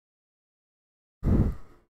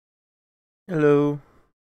Hello.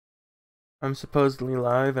 I'm supposedly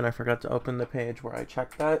live and I forgot to open the page where I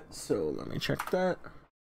checked that, so let me check that.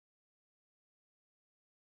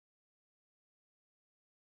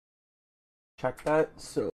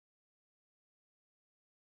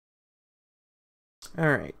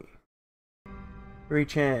 Alright.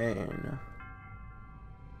 Reach in.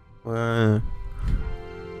 Yeah,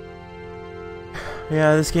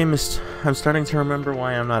 this game is... I'm starting to remember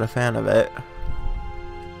why I'm not a fan of it.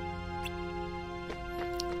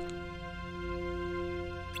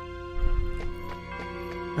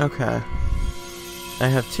 Okay. I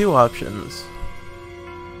have two options.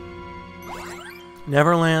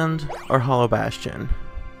 Neverland or Hollow Bastion.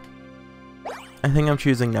 I think I'm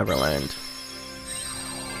choosing Neverland.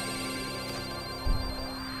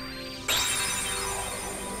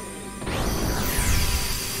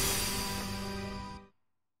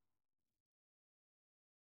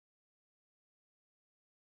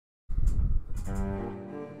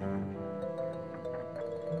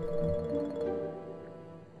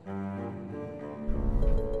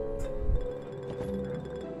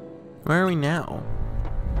 Where are we now?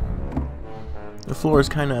 The floor is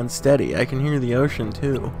kinda unsteady. I can hear the ocean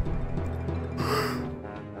too.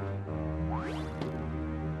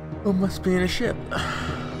 Oh, must be in a ship.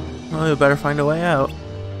 Well, we better find a way out.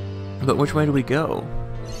 But which way do we go?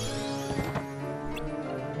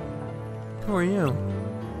 Who are you?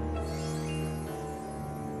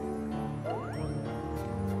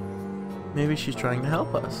 Maybe she's trying to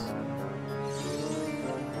help us.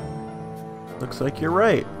 Looks like you're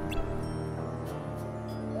right.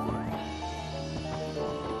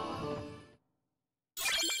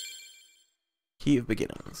 Key of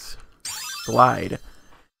Beginnings. Glide.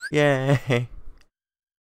 Yay.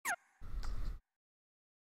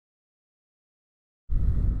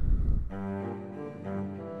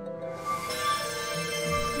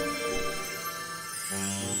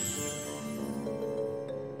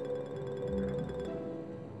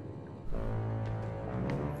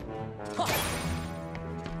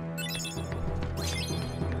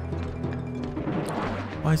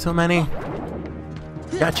 Why so many?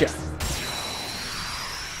 Gotcha.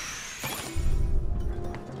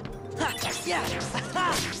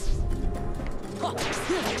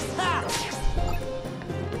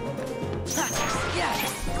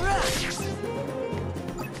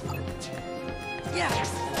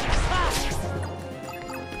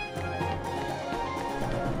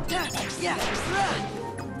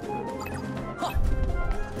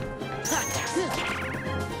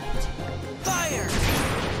 Fire!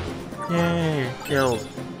 Yay, killed.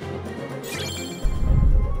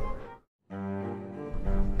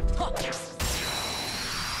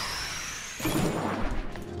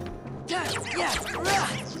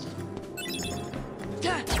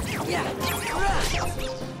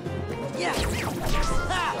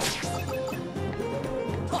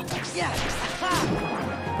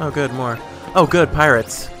 Oh good, more. Oh good,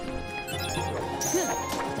 pirates.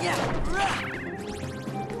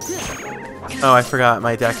 Oh, I forgot,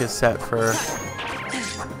 my deck is set for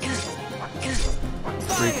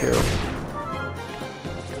 3-2.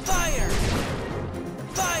 Fire!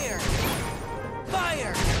 Fire!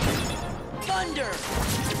 Fire! Thunder!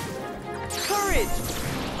 Courage!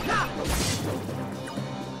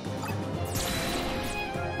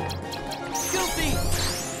 Guilty!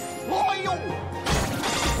 Loyal!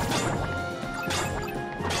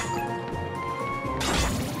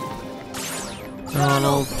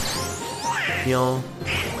 Donald. Heal.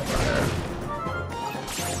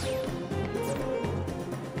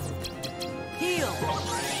 Heal!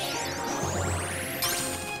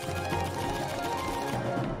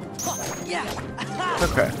 Yeah!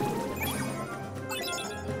 Okay.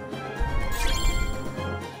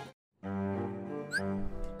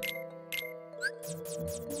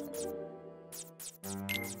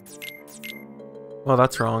 Well,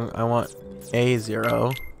 that's wrong. I want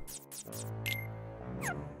A0.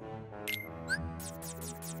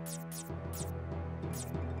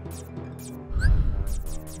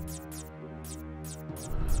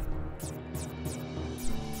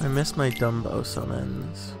 I missed my Dumbo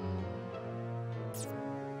summons.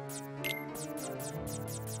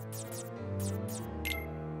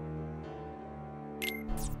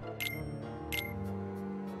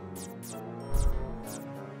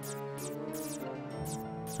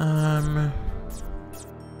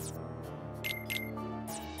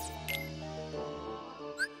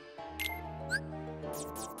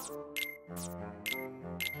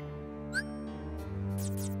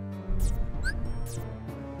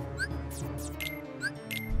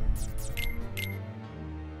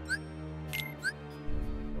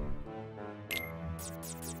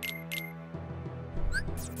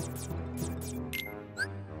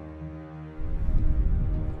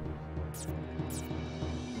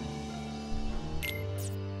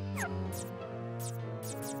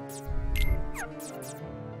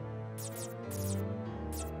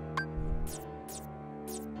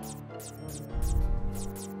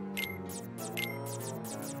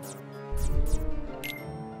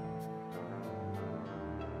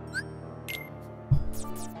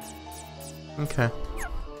 Okay.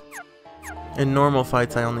 In normal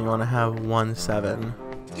fights, I only want to have 1-7.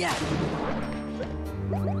 Yeah.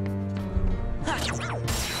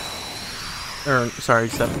 Or, sorry,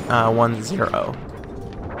 1-0.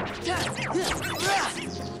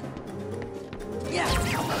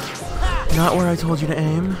 Not where I told you to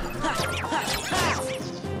aim.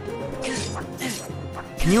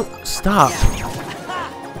 Can you stop?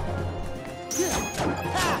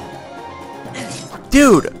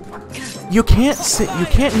 Dude! You can't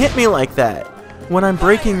hit me like that when I'm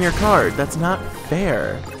breaking your card. That's not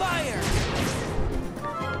fair. Fire!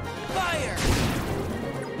 Fire!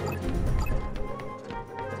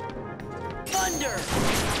 Thunder!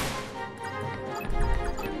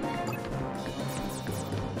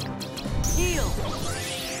 Heal!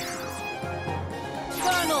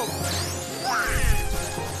 Donald!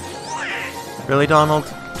 Really, Donald?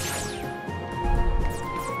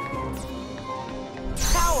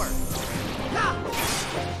 Power!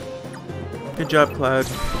 Good job, Cloud.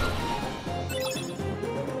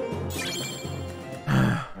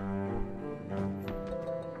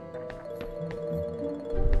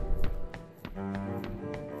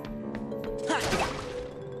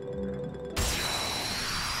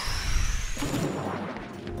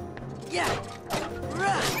 Yeah!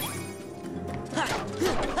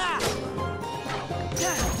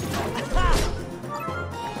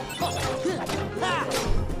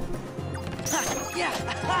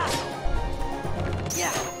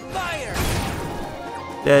 Yeah! Fire!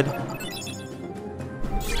 Dead.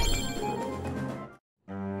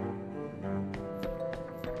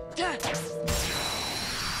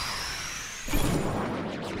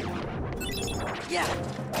 Yeah!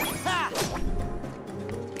 Ha!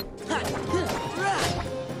 Ha!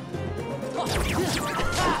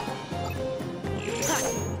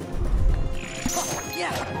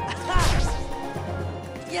 Yeah!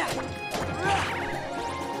 Yeah!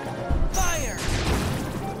 Fire!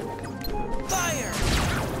 Fire!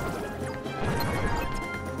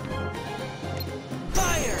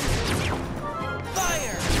 Fire!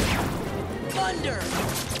 Fire! Thunder!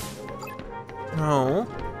 No.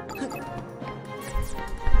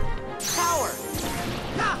 Power!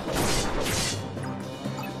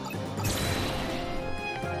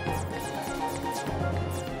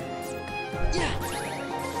 Yeah!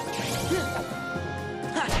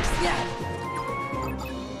 Yeah!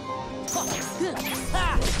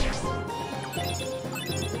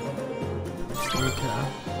 Okay.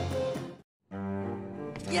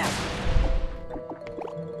 Yeah!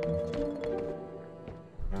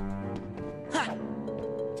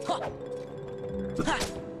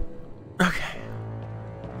 Okay.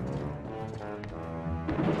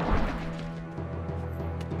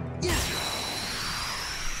 Yeah!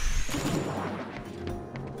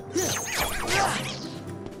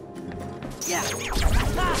 Yeah!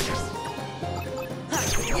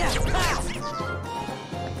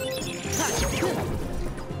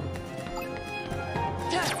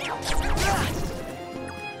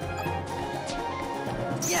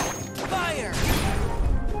 Yeah! Fire!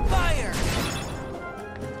 Fire!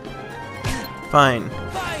 Fine.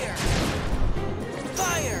 Fire!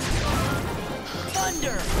 Fire!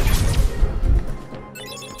 Thunder!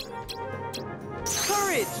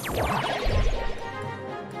 Courage!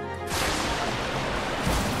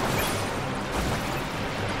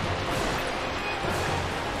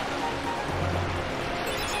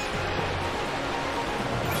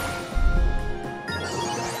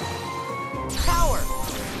 Power!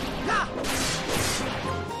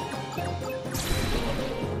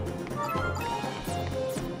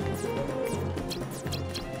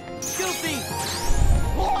 Filthy!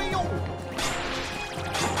 Loyal!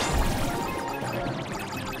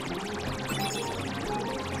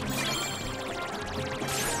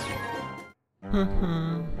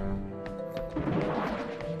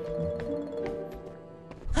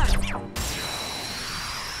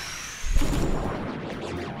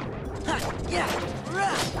 Yeah!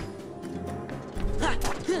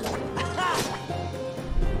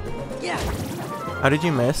 Yeah! How did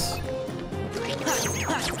you miss?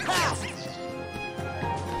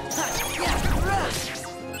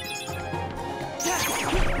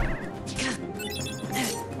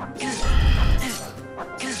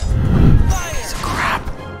 Fire! Crap.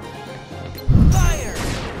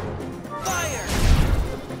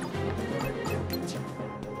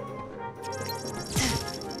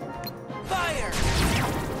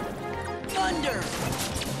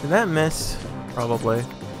 Thunder. Did that miss? Probably.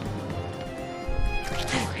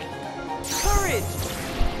 Courage.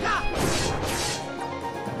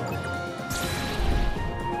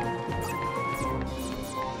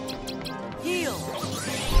 Heal.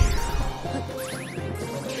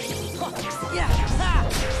 Yeah.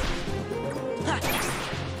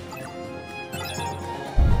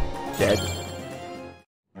 Dead.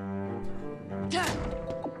 Yeah.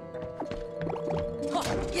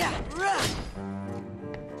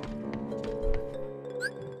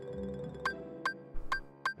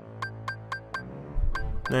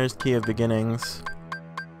 There's Key of Beginnings.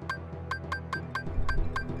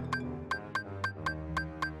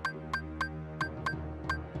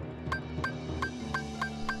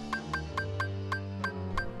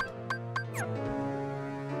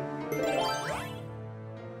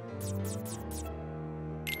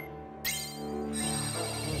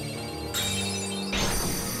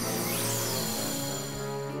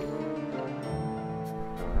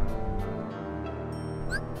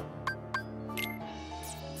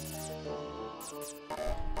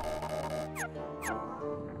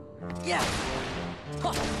 Yeah.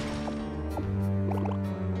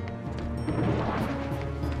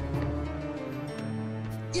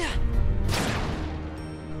 Yeah.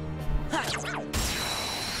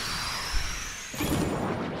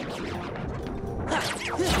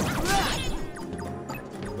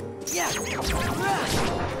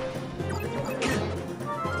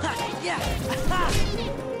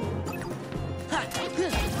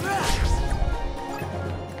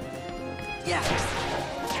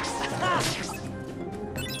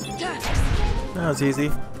 That was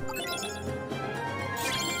easy.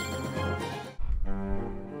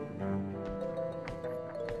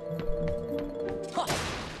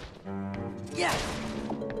 Yeah.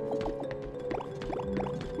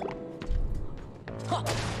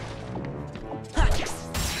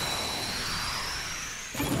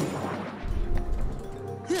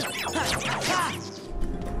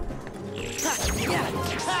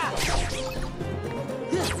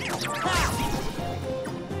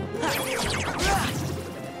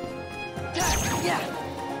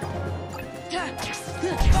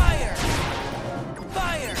 Fire!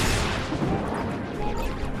 Fire!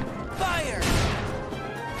 Fire!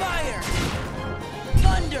 Fire!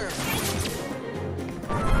 Thunder!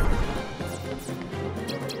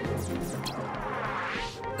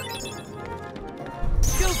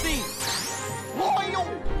 Goofy! Loyal!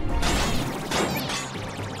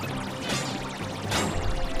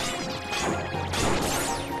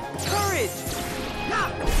 Courage!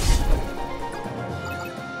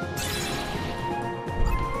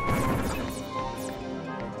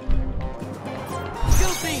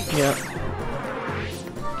 Yep.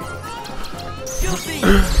 Goofy!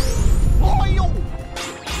 Loyal!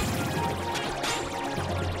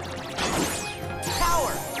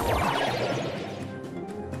 Power!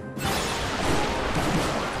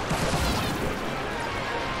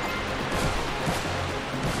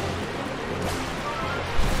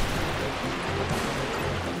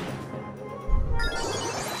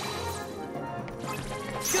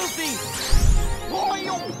 Goofy!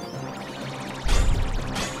 Loyal!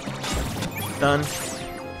 Done.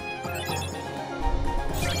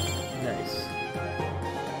 Nice.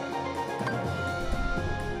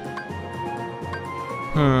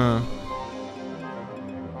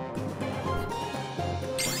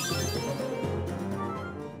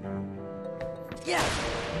 Yeah.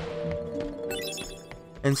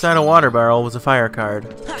 Inside a water barrel was a fire card.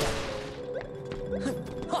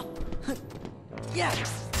 Yeah.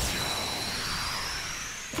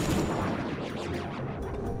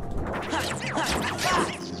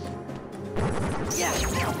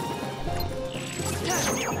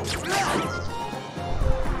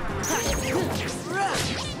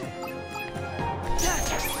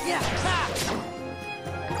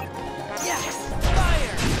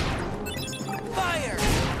 Fire! Fire!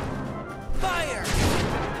 Fire!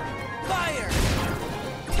 Fire!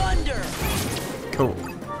 Thunder! Cool.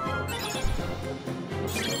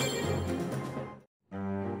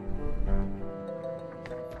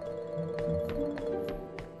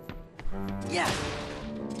 Yeah.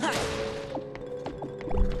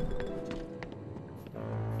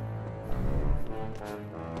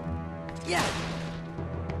 Yeah.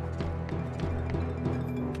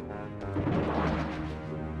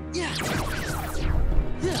 Yeah.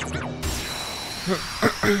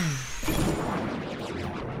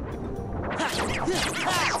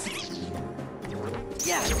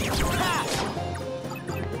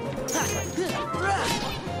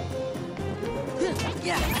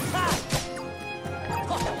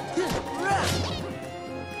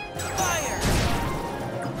 Fire!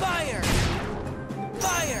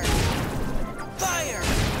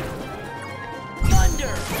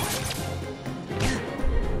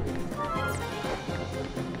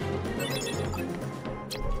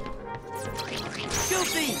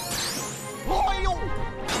 Goofy!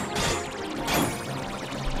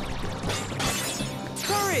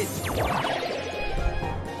 Courage!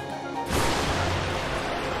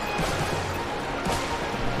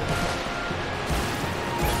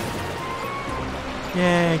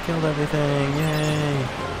 Yay, killed everything, yay!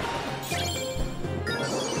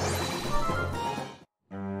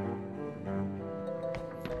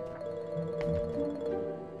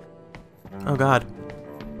 Oh god.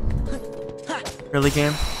 Really,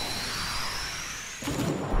 game?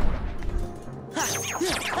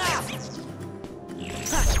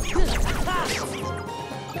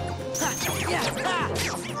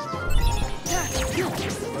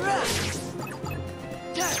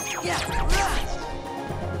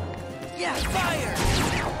 Yeah, fire!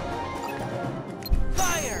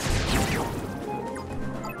 Fire!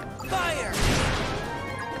 Fire!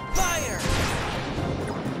 Fire!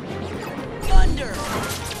 Thunder!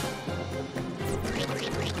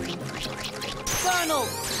 Donald!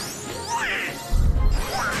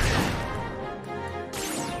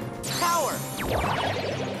 Power!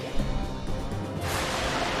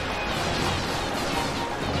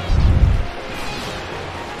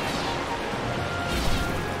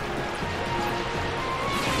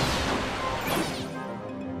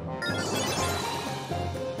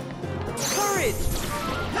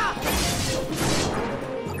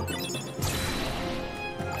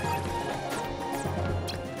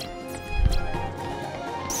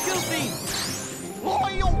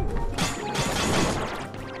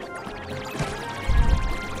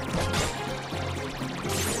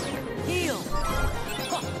 Heal!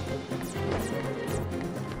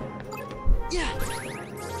 Yeah!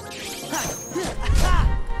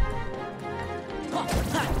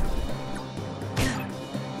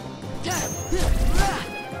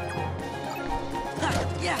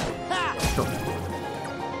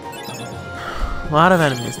 A lot of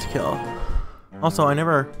enemies to kill. Also, I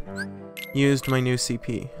never used my new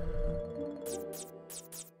CP.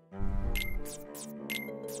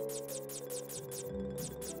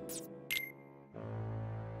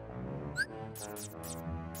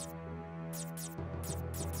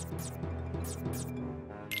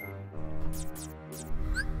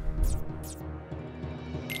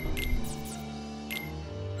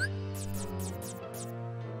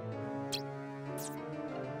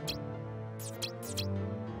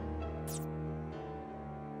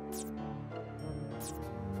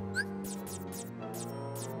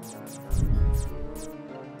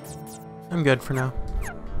 I'm good for now.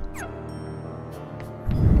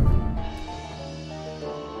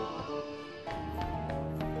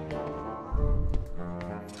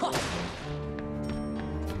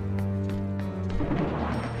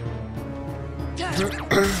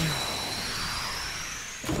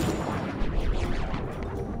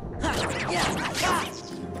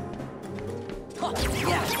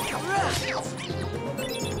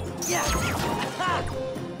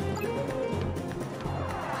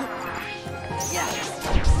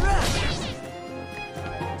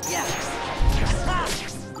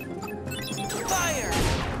 Fire!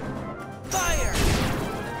 Fire!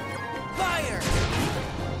 Fire!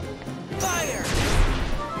 Fire!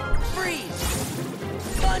 Freeze!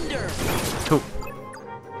 Thunder! Cool.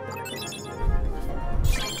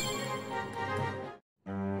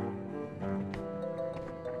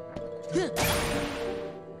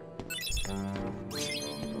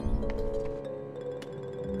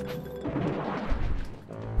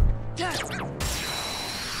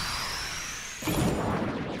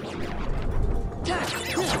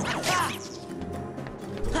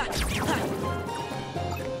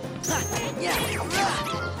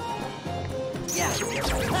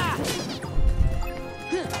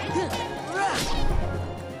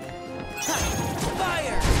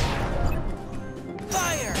 Fire!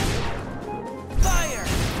 Fire! Fire!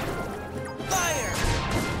 Fire!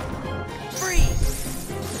 Freeze!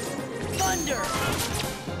 Thunder!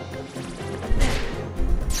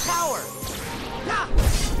 Power!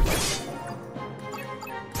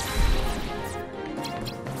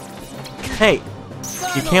 Hey!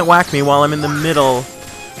 You can't whack me while I'm in the middle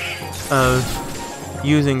of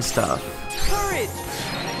using stuff. Courage!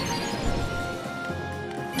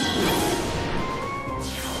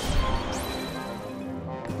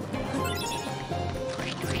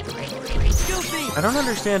 Goofy! I don't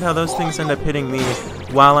understand how those things end up hitting me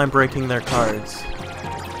while I'm breaking their cards.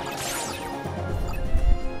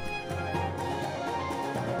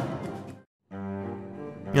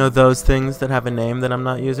 You know, those things that have a name that I'm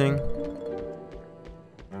not using?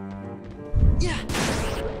 Yeah!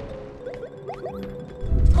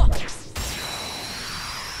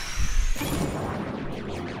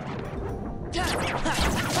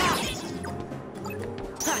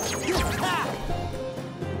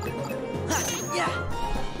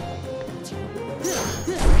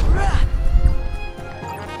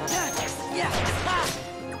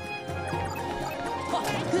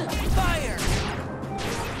 Fire!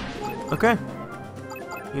 Okay.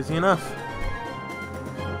 Easy enough.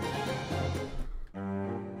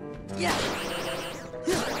 Yeah.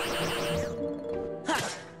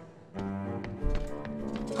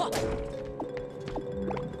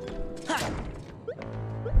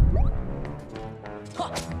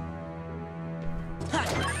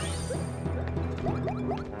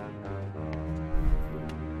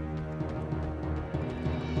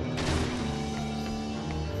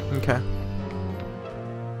 Okay.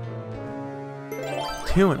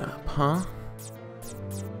 2 and up, huh?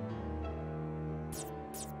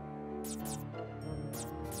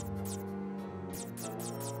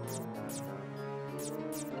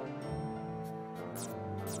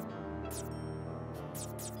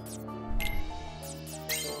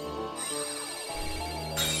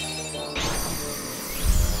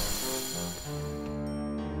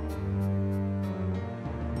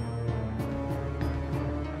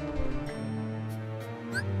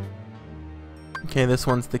 Okay, this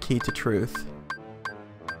one's the key to truth.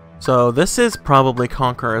 So this is probably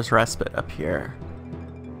Conqueror's Respite up here.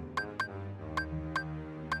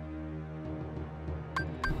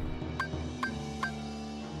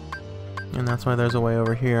 And that's why there's a way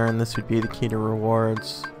over here, and this would be the key to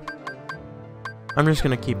rewards. I'm just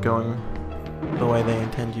gonna keep going the way they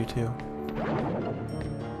intend you to.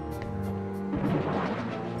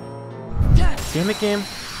 Damn it, game.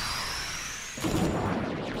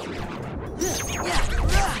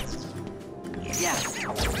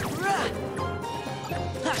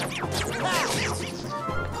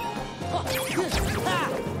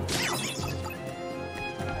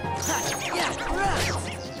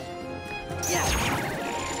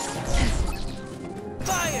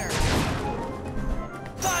 Fire!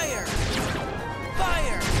 Fire!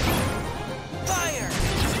 Fire! Fire!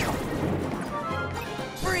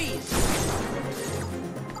 Freeze!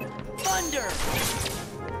 Thunder!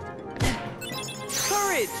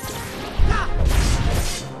 Courage!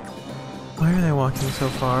 Why are they walking so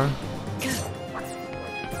far?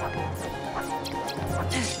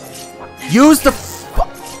 Use the fuck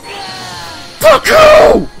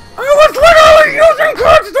you! I was literally using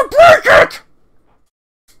cards to break it!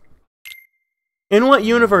 In what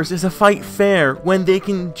universe is a fight fair when they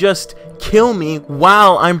can just kill me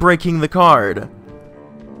while I'm breaking the card?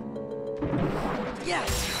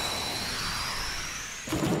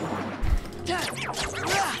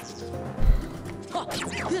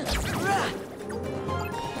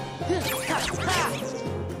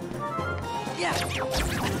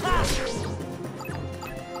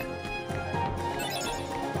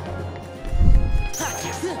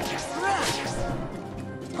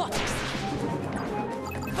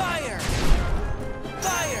 Fire!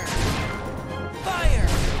 Fire! Fire!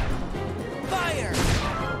 Fire!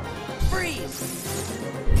 Freeze!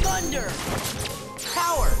 Thunder!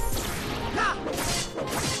 Power!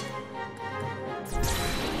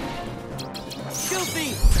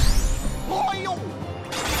 Goofy! Loyal!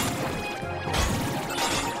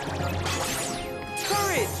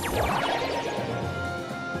 Courage!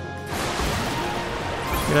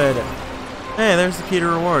 Good. Hey, there's the key to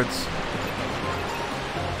rewards.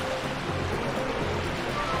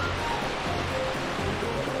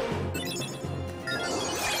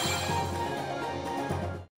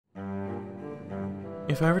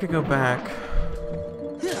 If I were to go back...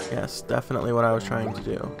 Yes, definitely what I was trying to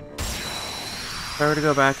do. If I were to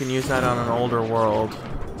go back and use that on an older world...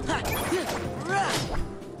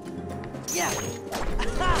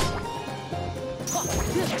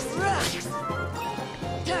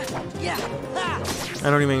 I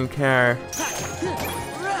don't even care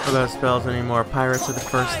about spells anymore. Pirates are the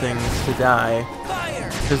first things to die.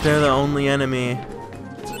 Because they're the only enemy,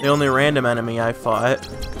 the only random enemy I fought,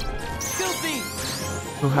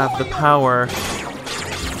 who have the power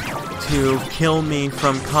to kill me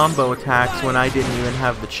from combo attacks when I didn't even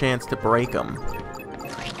have the chance to break them.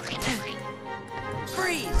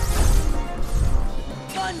 Freeze!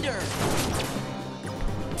 Thunder!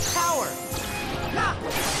 Power!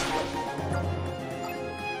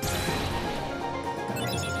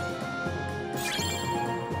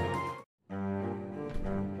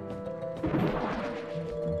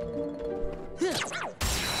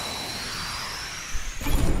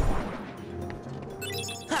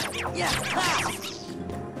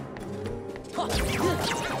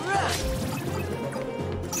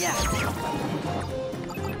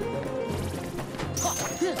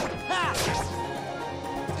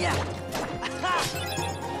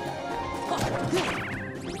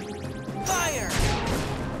 Fire!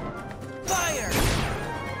 Fire!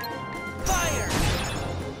 Fire!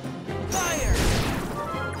 Fire!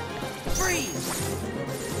 Freeze!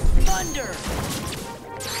 Thunder!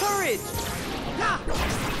 Courage!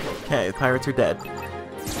 Okay, the pirates are dead.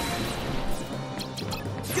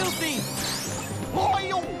 Goofy!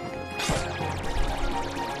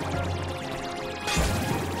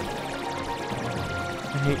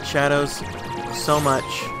 I hate shadows so much.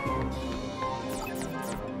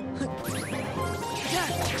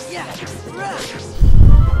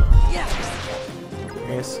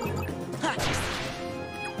 Yes.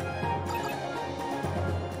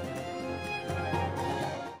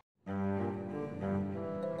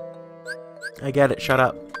 I get it, shut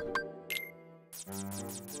up.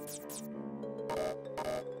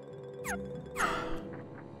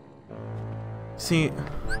 See,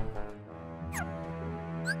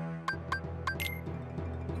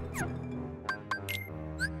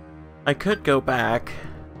 I could go back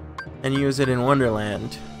and use it in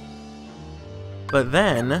Wonderland, but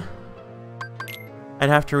then I'd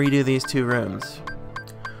have to redo these two rooms.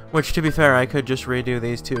 Which, to be fair, I could just redo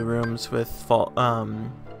these two rooms with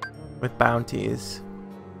with bounties.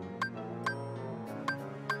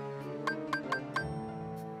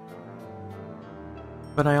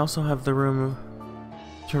 But I also have the room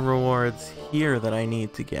to rewards here that I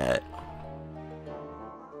need to get.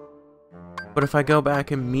 But if I go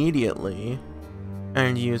back immediately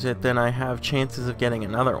and use it, then I have chances of getting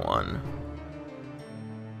another one.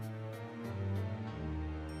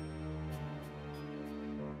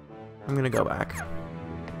 I'm gonna go back.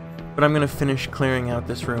 But I'm gonna finish clearing out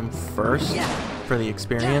this room first for the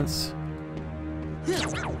experience.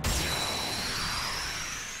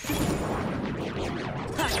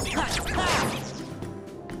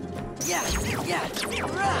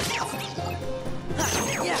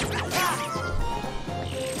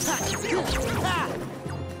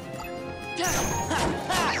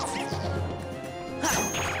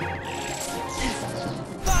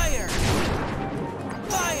 Fire!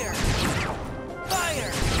 Fire!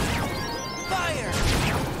 Fire! Fire!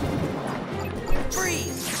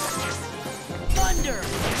 Freeze! Thunder!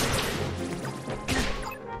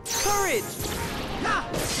 Courage!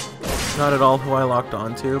 Not at all who I locked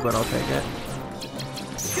onto, but I'll take it.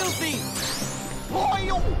 Goofy!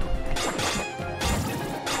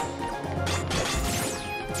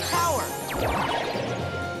 Power!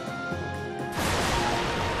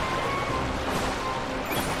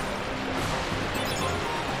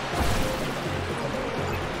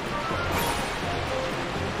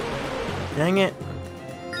 Dang it.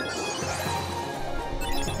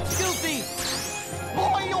 Goofy!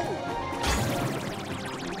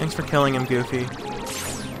 Thanks for killing him, Goofy.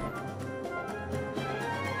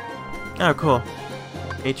 Oh, cool.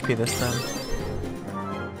 HP this time.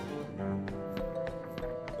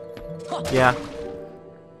 Yeah.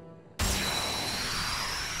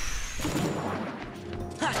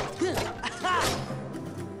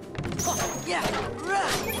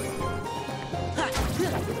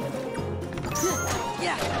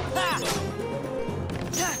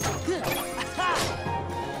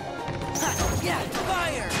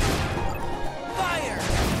 Fire! Fire!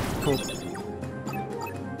 Cool.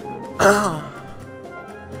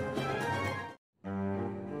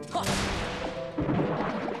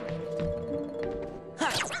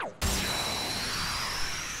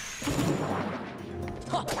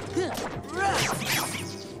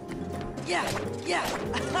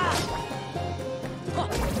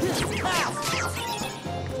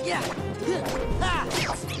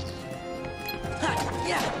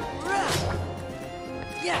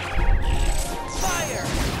 Fire!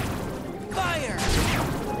 Fire!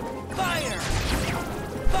 Fire!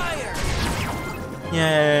 Fire!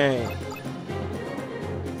 Yay!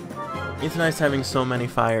 It's nice having so many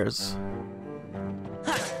fires.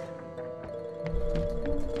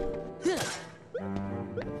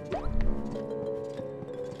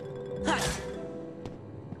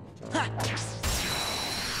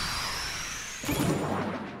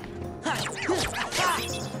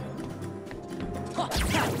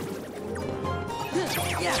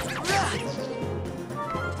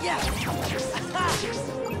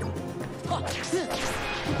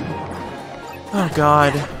 Oh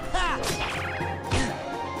god.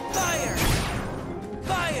 Fire!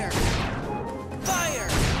 Fire! Fire!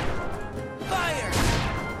 Fire!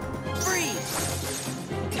 Freeze!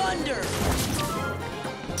 Thunder!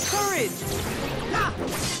 Courage!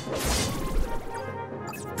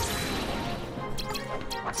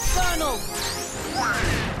 Funnel!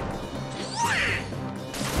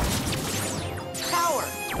 Power!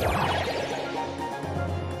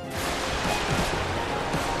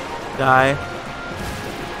 Die.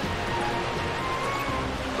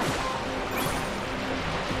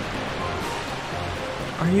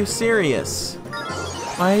 Are you serious?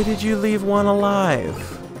 Why did you leave one alive?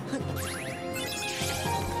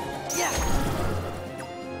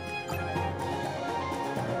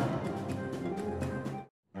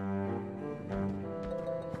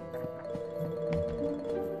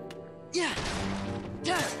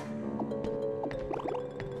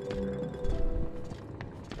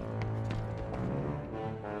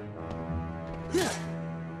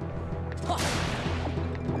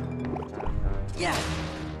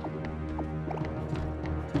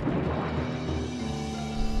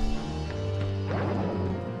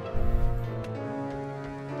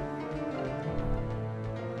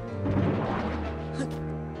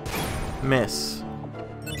 Miss.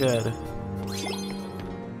 Good.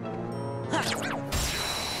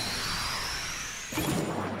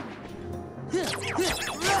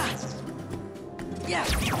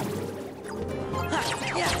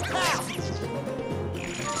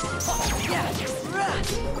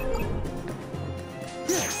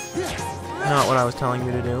 Not what I was telling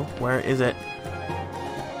you to do. Where is it?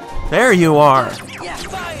 There you are!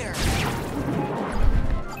 Fire!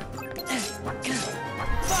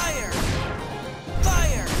 Fire!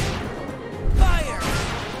 Fire! Fire!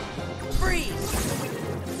 Freeze!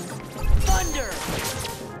 Thunder!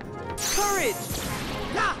 Courage!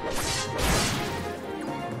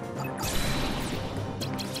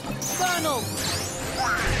 Funnel!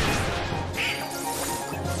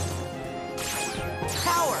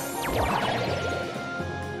 Power!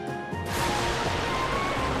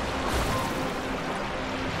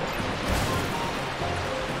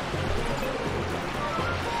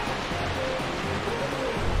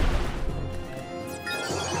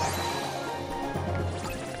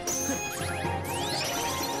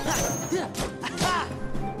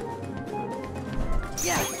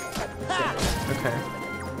 Okay.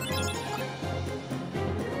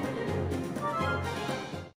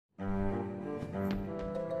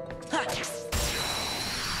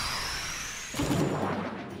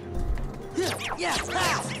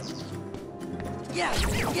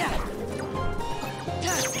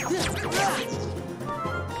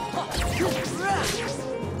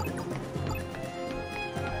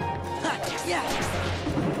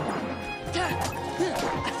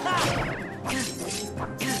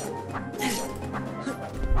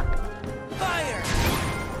 Fire!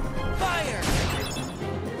 Fire!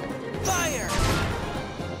 Fire!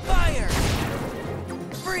 Fire!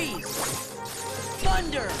 Freeze!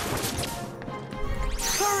 Thunder!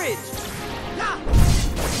 Courage!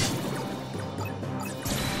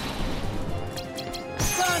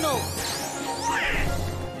 Funnel!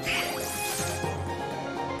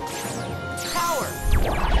 Power!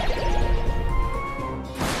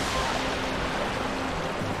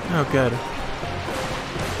 Oh, good.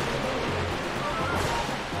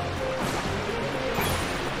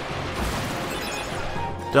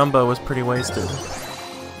 Dumbo was pretty wasted.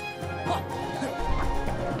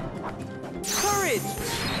 Courage!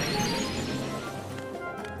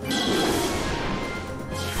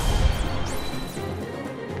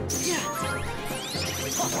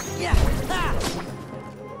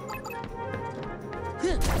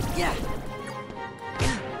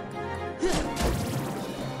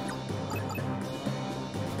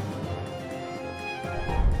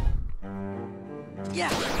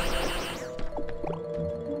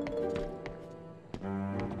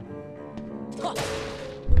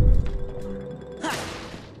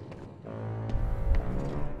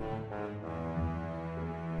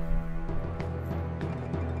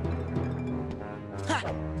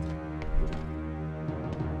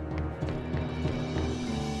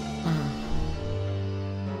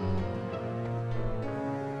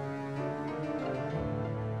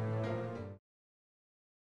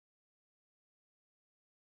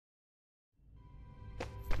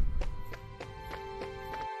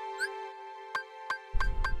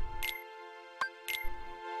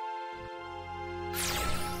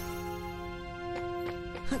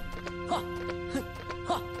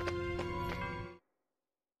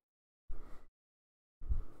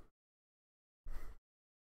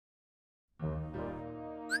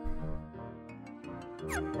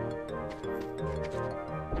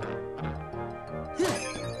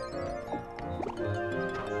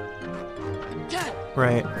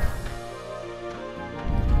 Right.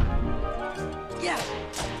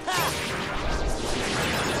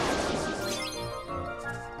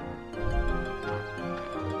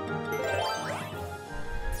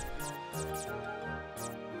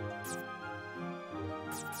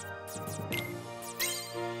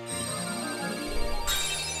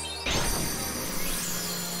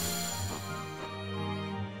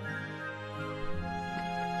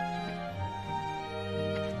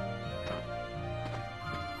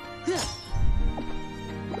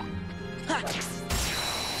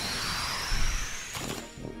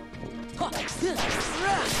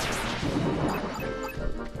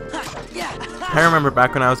 I remember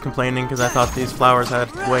back when I was complaining because I thought these flowers had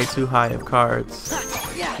way too high of cards.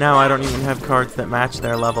 Now I don't even have cards that match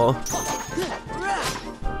their level.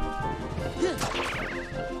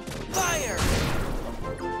 Fire!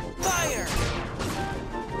 Fire!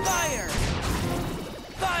 Fire!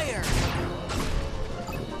 Fire!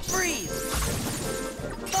 Freeze!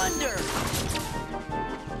 Thunder!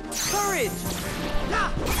 Courage!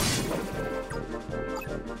 Ha!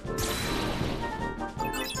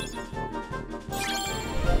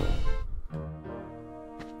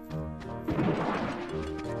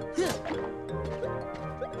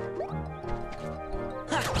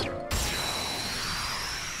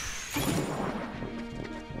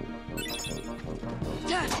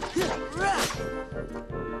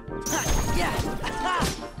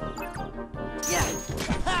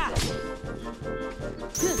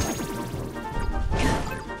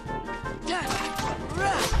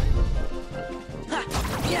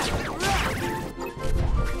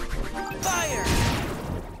 Fire!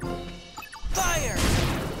 Fire!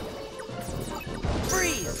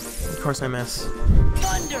 Freeze! Of course I miss.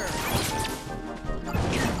 Thunder!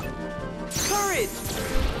 Courage!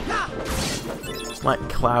 Ha! Just let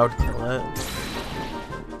Cloud kill it.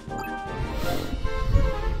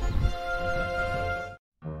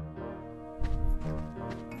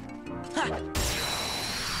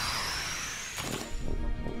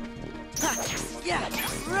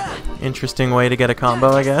 Interesting way to get a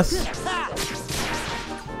combo, I guess.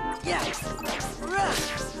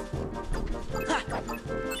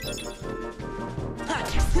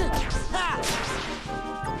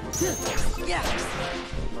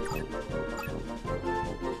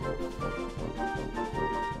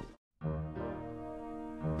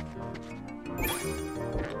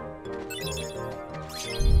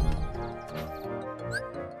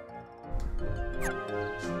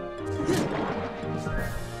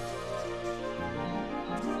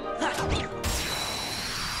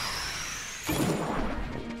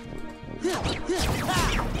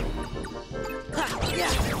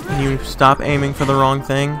 Can you stop aiming for the wrong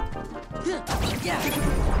thing?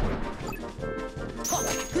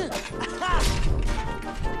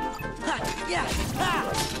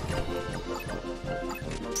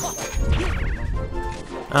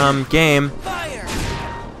 Game.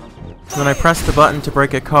 When I press the button to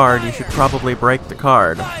break a card, you should probably break the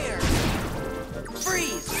card. Fire!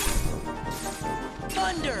 Freeze!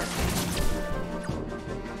 Thunder!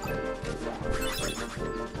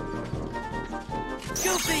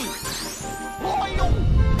 Goofy!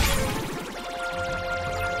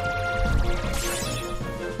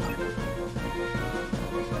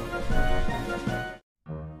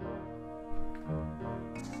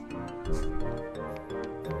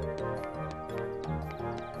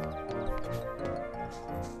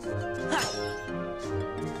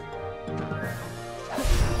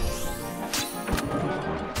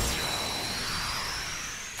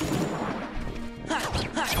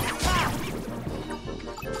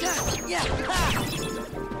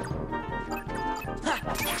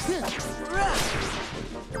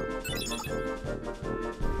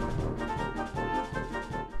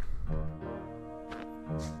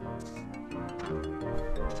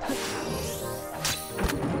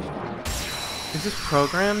 Is this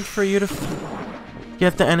programmed for you to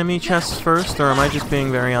get the enemy chests first, or am I just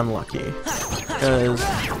being very unlucky? Because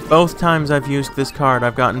both times I've used this card,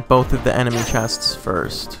 I've gotten both of the enemy chests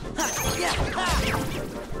first.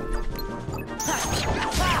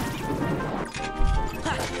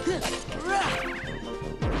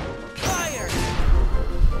 Fire!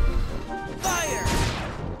 Fire!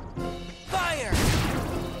 Fire!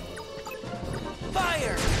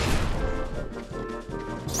 Fire!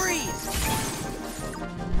 Freeze!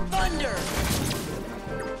 Thunder!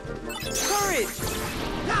 Courage!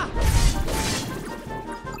 Ha!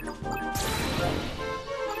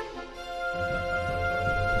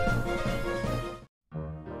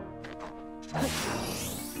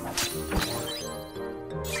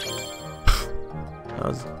 That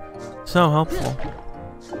was so helpful.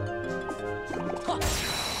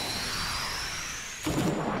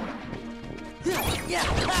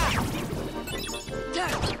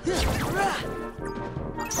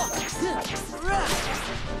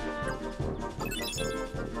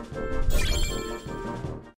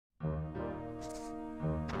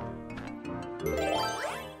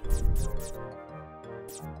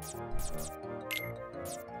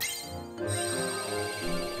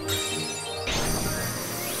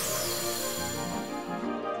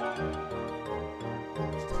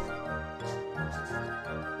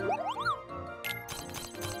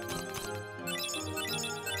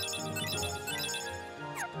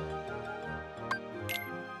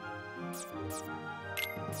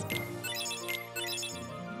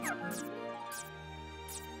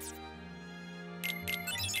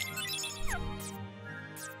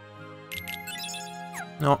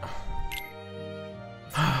 No.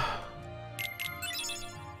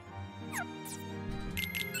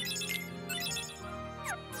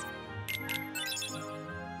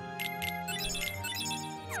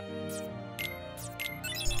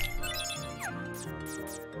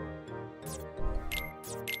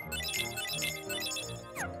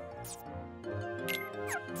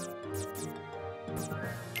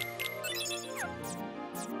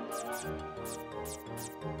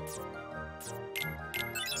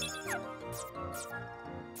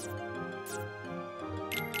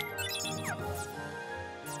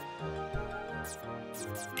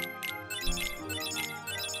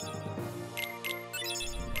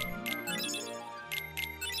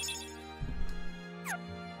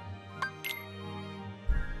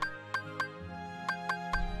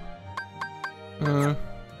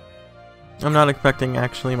 I'm not expecting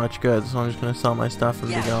actually much good, so I'm just gonna sell my stuff and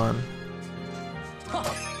be gone.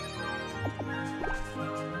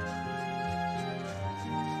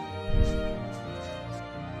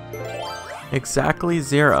 Exactly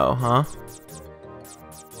 0, huh?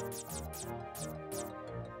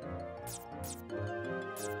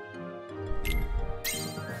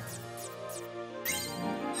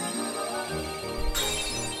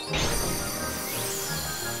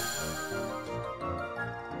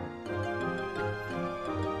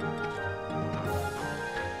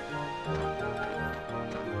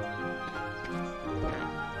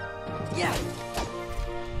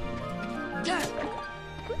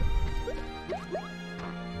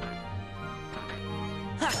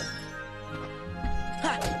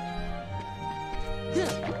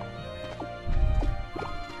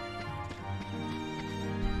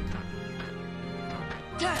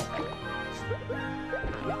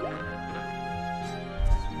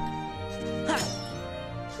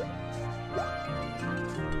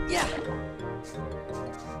 Yeah.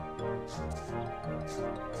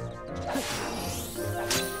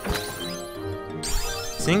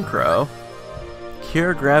 Synchro.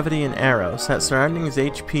 Cure gravity and arrow. Set surroundings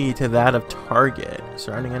HP to that of target.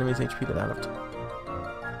 Surrounding enemies HP to that of target.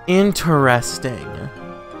 Interesting.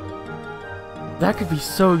 That could be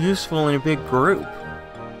so useful in a big group.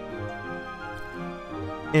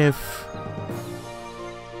 If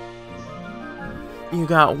you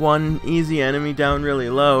got one easy enemy down really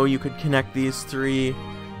low, you could connect these three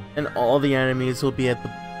and all the enemies will be at the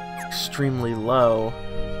extremely low.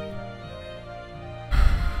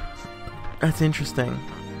 That's interesting.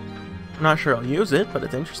 I'm not sure I'll use it, but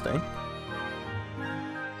it's interesting.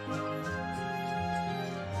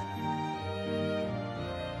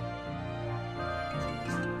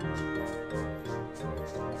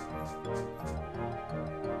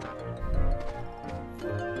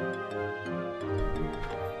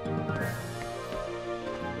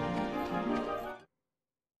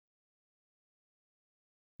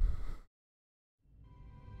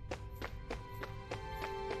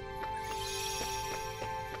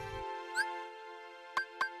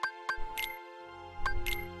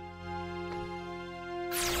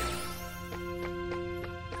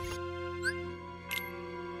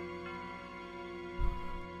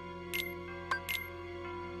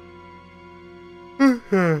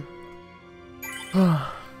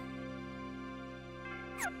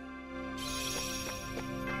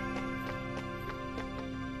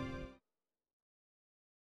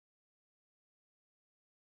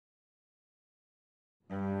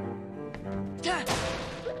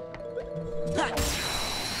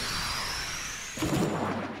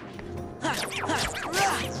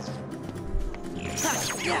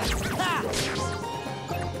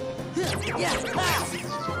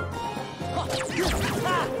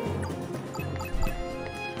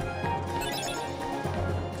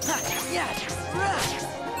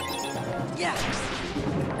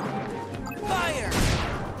 Fire!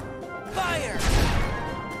 Fire!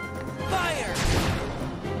 Fire!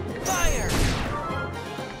 Fire!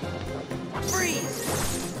 Freeze!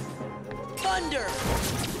 Thunder!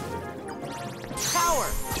 Power!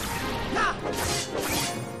 Ha!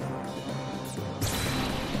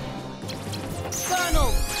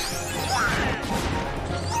 Funnel!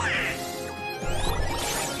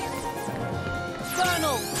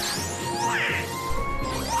 Funnel!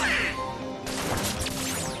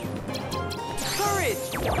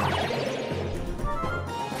 Courage!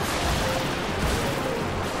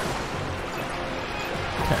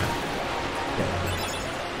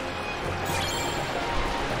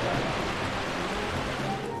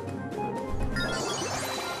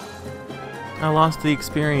 I lost the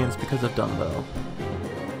experience because of Dumbo.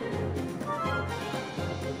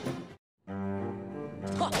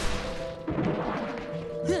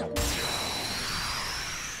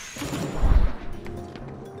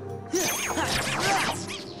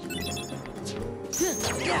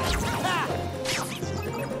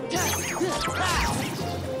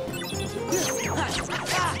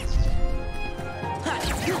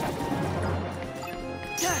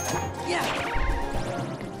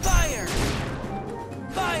 Fire!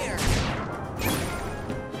 Fire!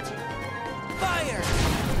 Fire!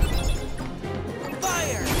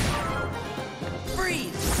 Fire!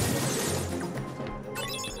 Freeze!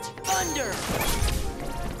 Thunder!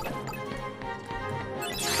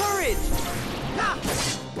 Courage!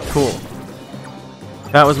 Cool.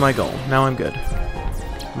 That was my goal. Now I'm good.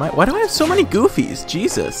 Why do I have so many goofies?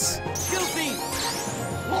 Jesus. Goofy!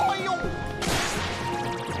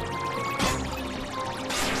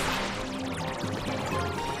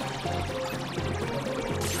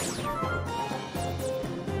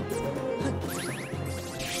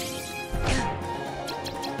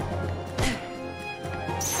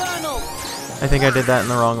 Funnel! I think I did that in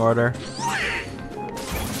the wrong order.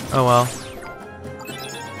 Oh well.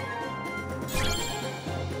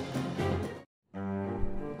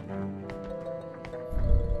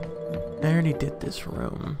 I already did this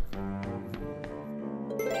room.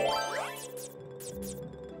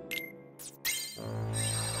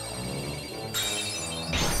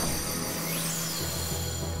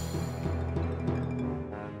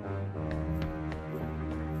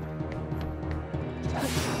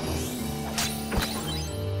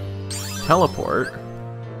 Teleport.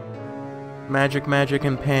 Magic, magic,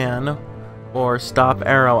 and pan. Or stop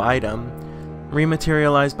arrow item.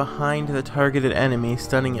 Rematerialize behind the targeted enemy,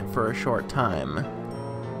 stunning it for a short time.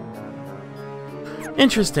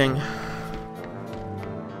 Interesting.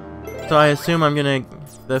 So I assume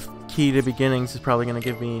the key to beginnings is probably gonna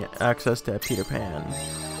give me access to Peter Pan.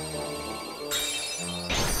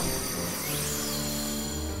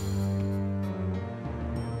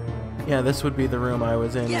 Yeah, this would be the room I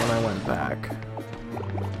was in when I went back.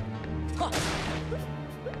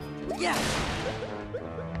 Yeah!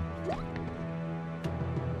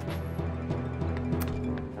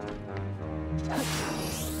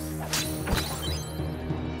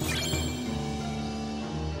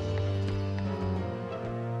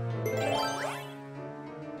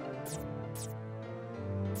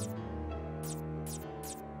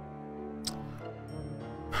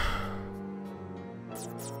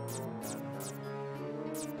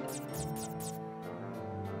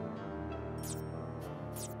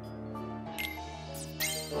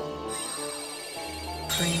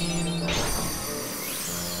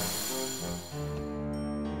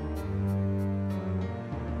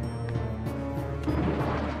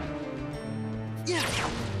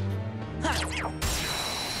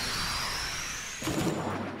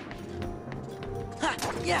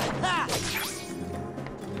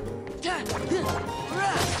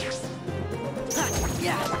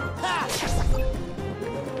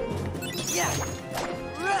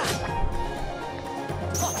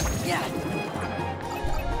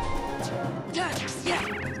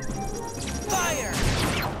 Fire!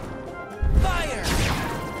 Fire!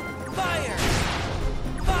 Fire!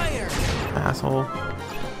 Fire! Asshole.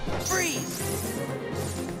 Freeze!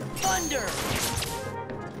 Thunder!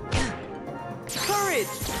 Courage!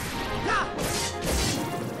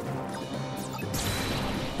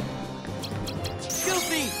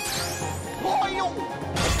 Goofy!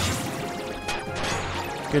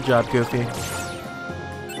 Good job, Goofy.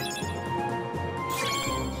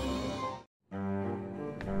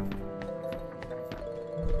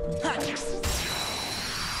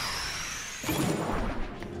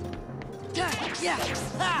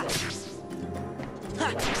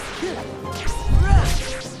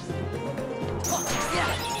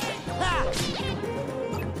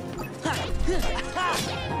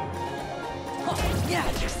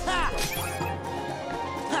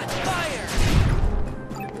 Fire!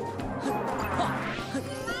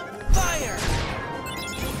 Fire!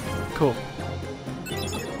 Cool.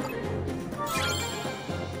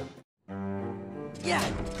 Yeah!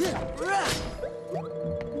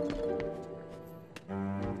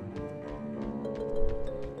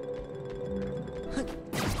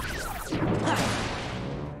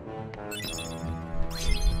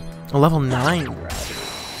 A level 9 gravity.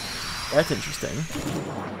 That's interesting.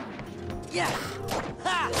 Yeah!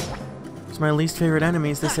 It's my least favorite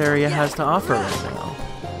enemies this area has to offer right now.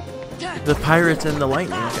 The pirates and the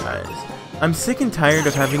lightning guys. I'm sick and tired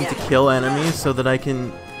of having to kill enemies so that I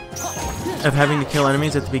can... Of having to kill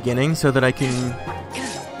enemies at the beginning so that I can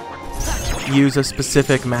use a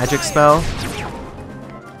specific magic spell.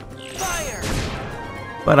 Fire!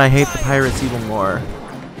 But I hate the pirates even more.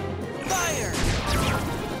 Fire!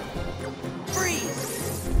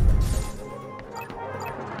 Freeze!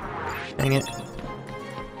 Dang it.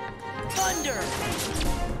 Thunder!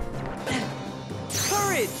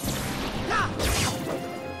 Courage!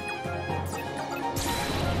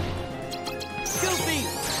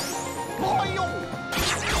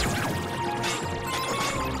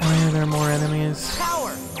 there more enemies?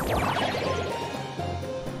 Power.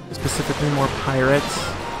 Specifically more pirates?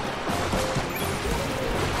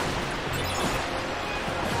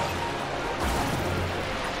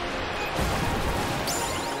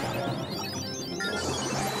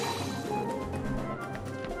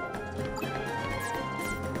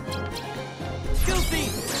 Goofy.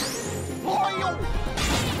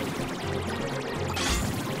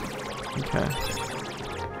 Okay.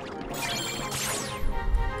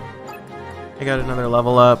 I got another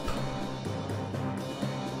level up.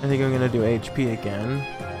 I think I'm gonna do HP again.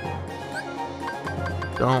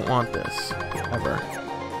 Don't want this. Ever.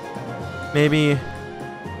 Maybe...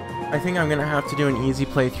 I think I'm gonna have to do an easy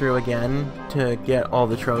playthrough again to get all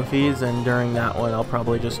the trophies, and during that one I'll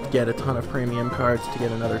probably just get a ton of premium cards to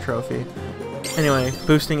get another trophy. Anyway,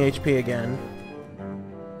 boosting HP again.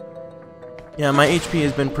 Yeah, my HP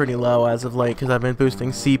has been pretty low as of late because I've been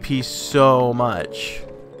boosting CP so much.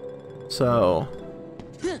 So,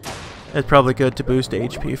 it's probably good to boost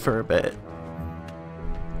HP for a bit.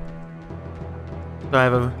 So I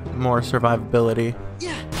have a more survivability.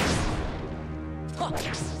 Yeah. Huh.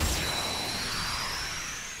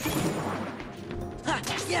 Ha.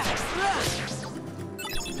 Yeah. Ha.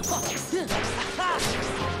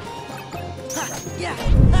 Ha. Yeah.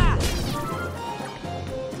 Ha.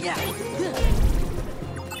 Yeah.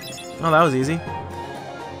 Oh, that was easy.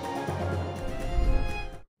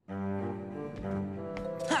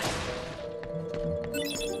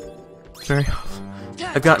 Very.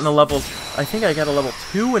 I've gotten a level. I think I got a level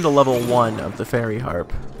 2 and a level 1 of the fairy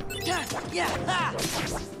harp. Yeah. Ha.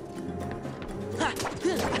 Ha.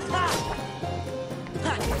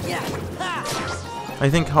 Ha. Yeah. Ha. I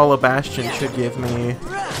think Hollow Bastion should give me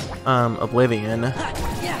Oblivion.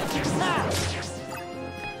 Yeah. Ha.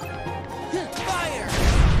 Fire.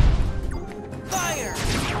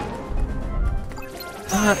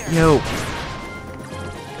 Fire. Yo. Fire.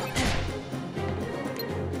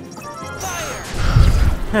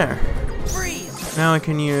 There. Freeze. Now I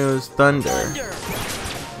can use Thunder. Thunder.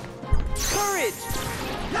 Courage.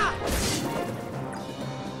 Ha.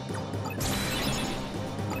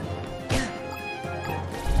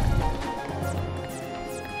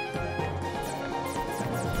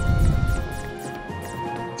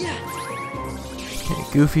 Yeah. Okay,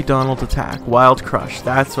 Goofy Donald attack. Wild Crush.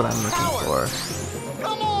 That's what I'm looking for.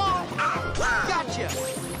 Come on. Gotcha.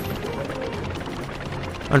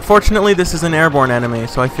 Unfortunately, this is an airborne enemy,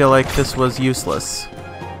 so I feel like this was useless.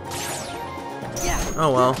 Yeah.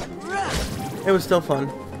 Oh well. Rah. It was still fun.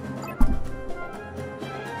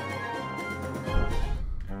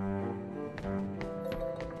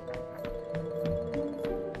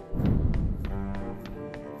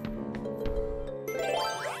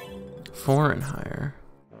 Foreign hire.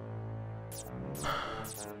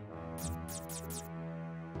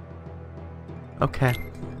 Okay.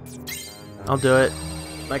 I'll do it.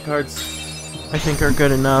 My cards, I think, are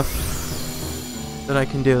good enough that I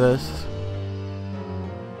can do this.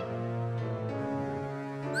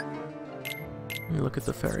 Let me look at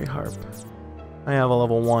the fairy harp. I have a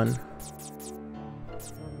level 1.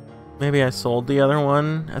 Maybe I sold the other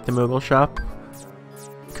one at the Moogle shop.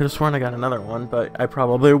 Could have sworn I got another one, but I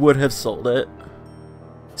probably would have sold it.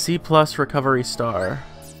 C+ recovery star.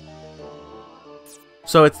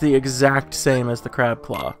 So it's the exact same as the crab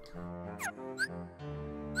claw.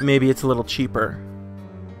 Maybe it's a little cheaper.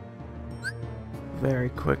 Very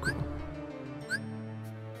quick.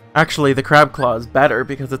 Actually, the crab claw is better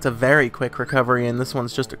because it's a very quick recovery, and this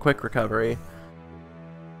one's just a quick recovery.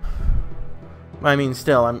 I mean,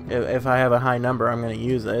 still, if I have a high number, I'm going to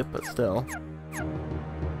use it, but still.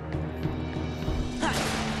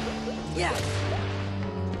 Yeah.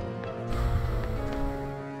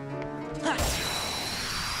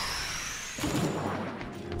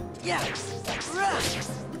 Yeah. Rah.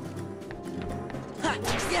 Ha.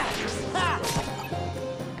 Yeah. Ha.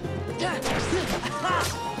 Yeah. Ha.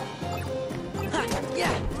 Ha.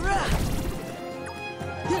 Yeah. Rah.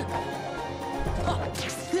 Ha.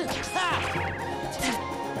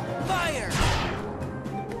 Fire.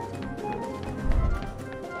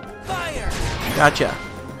 Fire. Gotcha.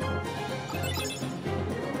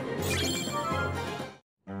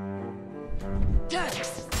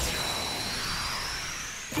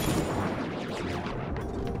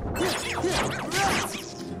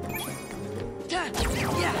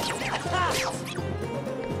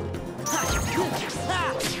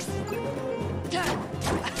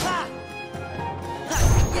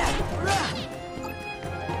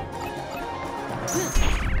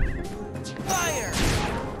 Fire!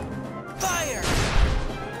 Fire!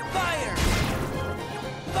 Fire!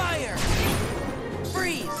 Fire!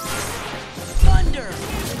 Freeze! Thunder!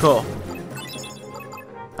 Cool.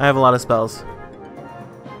 I have a lot of spells.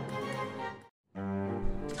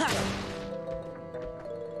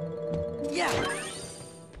 Yeah.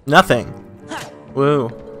 Nothing. Woo.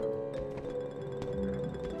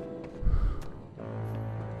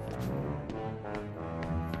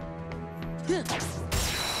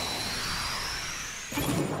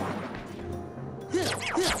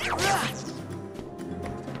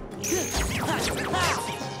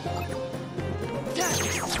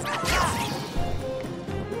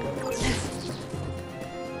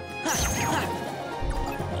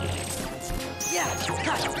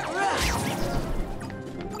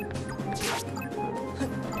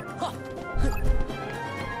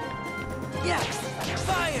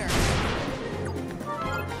 Fire!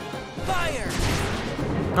 Fire!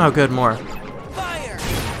 Oh, good, more. Fire!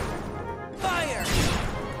 Fire!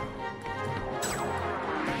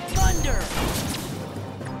 Thunder!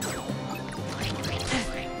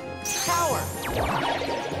 Power!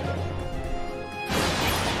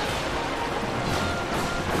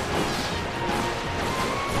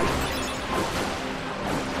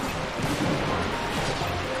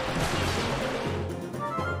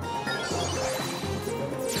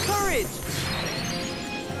 Courage!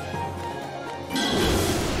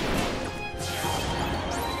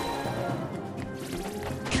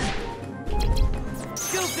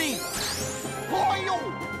 Guilty!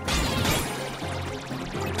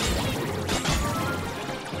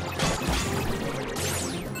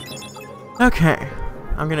 Okay.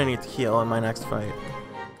 I'm gonna need to heal in my next fight.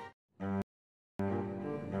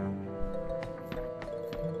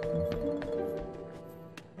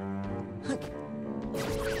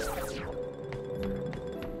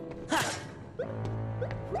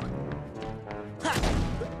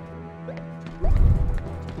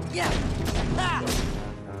 Yeah! Ha!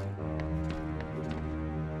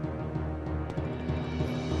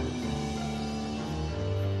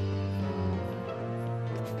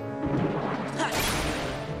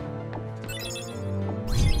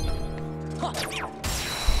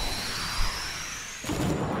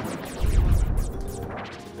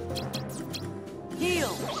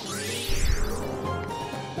 Heal!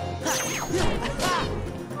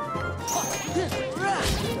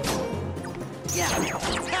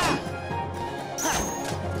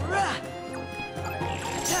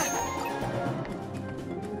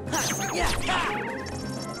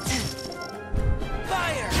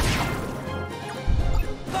 Fire!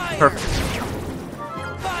 Fire! Perfect.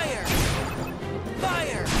 Fire!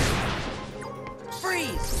 Fire!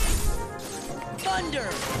 Freeze! Thunder!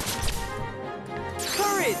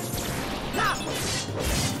 Courage! Ha!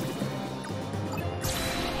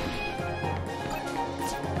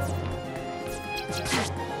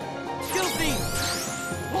 Guilty!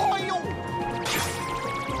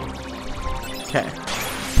 Okay.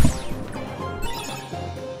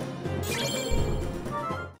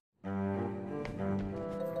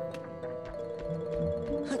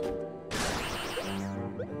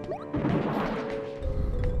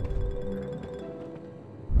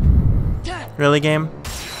 Really, game?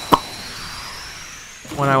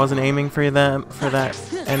 When I wasn't aiming for that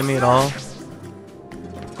enemy at all?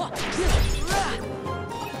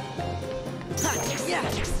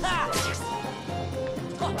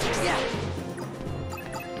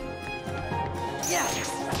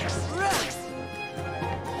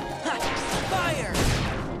 Fire!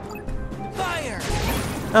 Fire!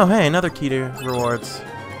 Oh, hey, another key to rewards.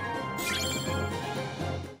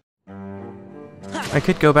 I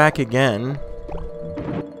could go back again.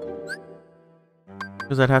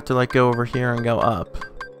 Because I'd have to, like, go over here and go up.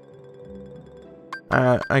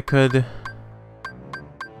 I could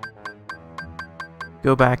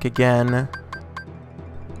go back again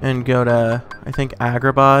and go to, I think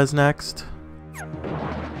Agrabah is next.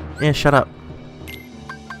 Yeah, shut up.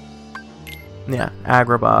 Yeah,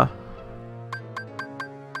 Agrabah.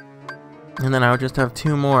 And then I would just have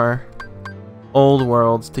 2 more old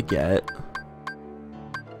worlds to get.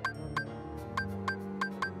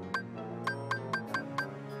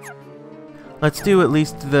 Let's do at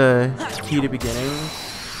least the key to beginnings.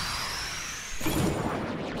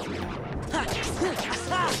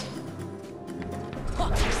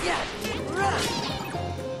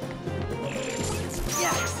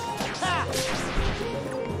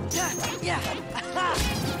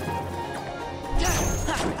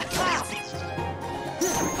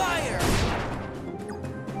 Fire!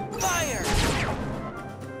 Fire!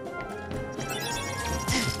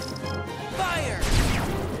 Fire!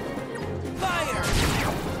 Fire!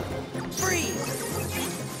 Freeze!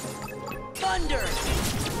 Thunder!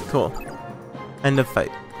 Cool. End of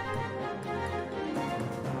fight.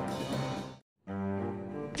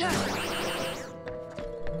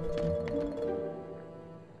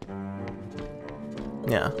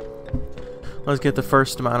 Let's get the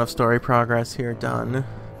first amount of story progress here done.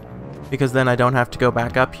 Because then I don't have to go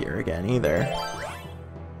back up here again either.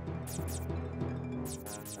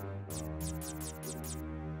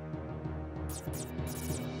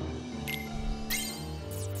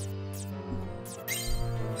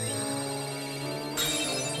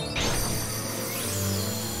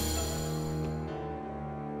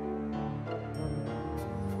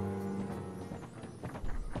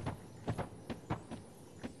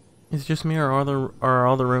 Is it just me, or are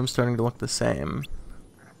all the rooms starting to look the same?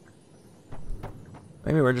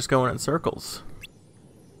 Maybe we're just going in circles.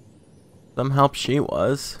 Some help she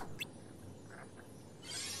was. I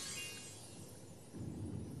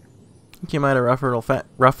think you might have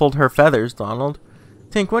ruffled her feathers, Donald.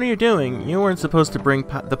 Tink, what are you doing? You weren't supposed to bring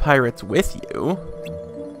the pirates with you.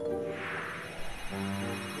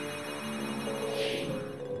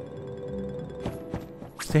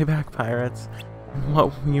 Stay back, pirates. In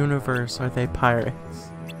what universe are they pirates?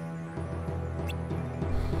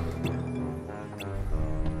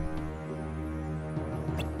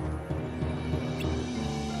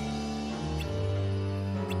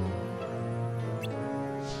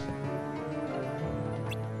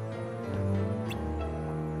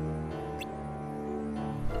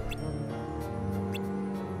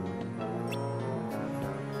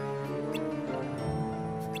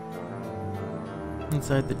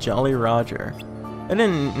 Inside the Jolly Roger. I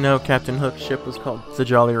didn't know Captain Hook's ship was called the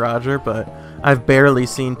Jolly Roger, but I've barely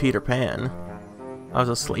seen Peter Pan. I was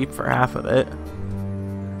asleep for half of it.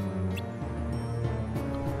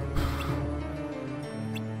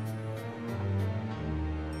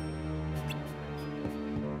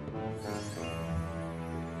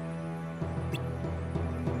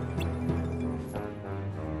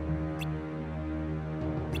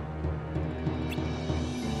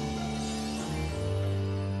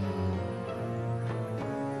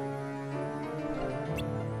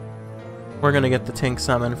 We're gonna get the Tink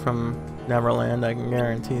summon from Neverland, I can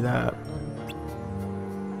guarantee that.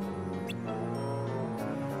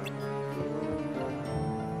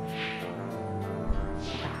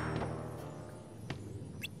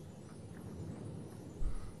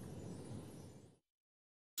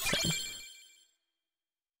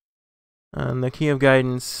 And the Key of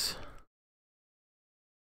Guidance.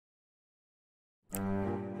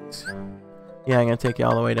 Yeah, I'm gonna take you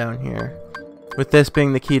all the way down here. With this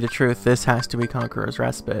being the key to truth, this has to be Conqueror's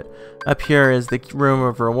Respite. Up here is the Room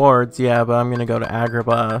of Rewards, yeah, but I'm gonna go to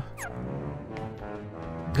Agrabah.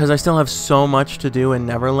 Because I still have so much to do in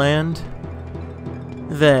Neverland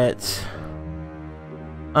that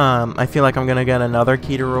I feel like I'm gonna get another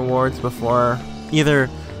key to rewards before, either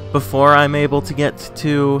before I'm able to get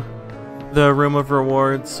to the Room of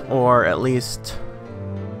Rewards, or at least,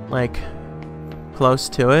 like, close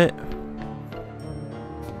to it.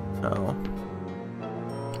 So...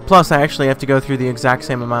 Plus, I actually have to go through the exact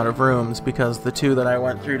same amount of rooms, because the two that I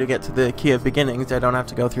went through to get to the Key of Beginnings, I don't have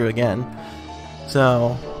to go through again.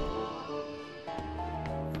 So...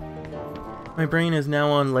 My brain is now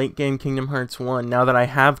on late game Kingdom Hearts 1. Now that I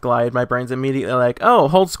have Glide, my brain's immediately like, oh,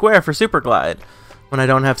 hold square for Super Glide, when I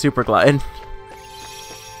don't have Super Glide.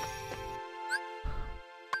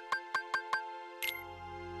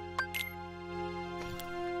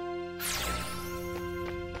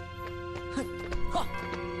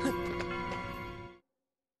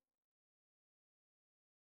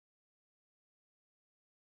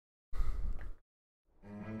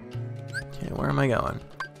 Okay, where am I going?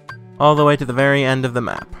 All the way to the very end of the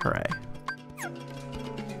map. Hooray.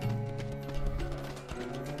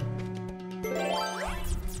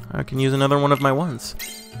 I can use another one of my ones.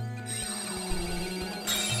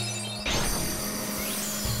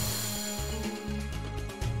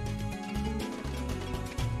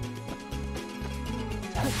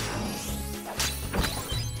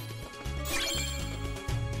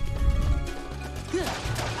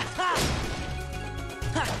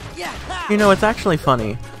 You know, it's actually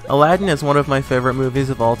funny. Aladdin is one of my favorite movies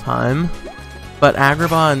of all time, but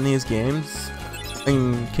Agrabah in these games,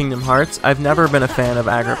 in Kingdom Hearts, I've never been a fan of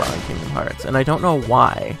Agrabah in Kingdom Hearts, and I don't know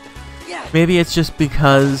why. Maybe it's just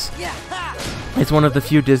because it's one of the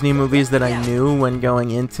few Disney movies that I knew when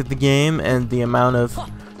going into the game, and the amount of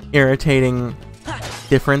irritating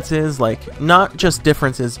differences, like, not just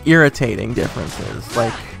differences, irritating differences.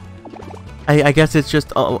 Like, I guess it's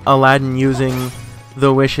just Aladdin using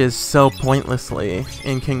the wishes so pointlessly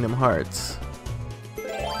in Kingdom Hearts.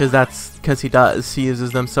 Because he does. He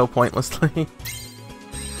uses them so pointlessly.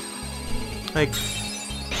 Like,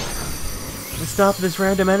 stop this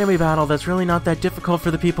random enemy battle that's really not that difficult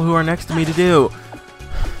for the people who are next to me to do.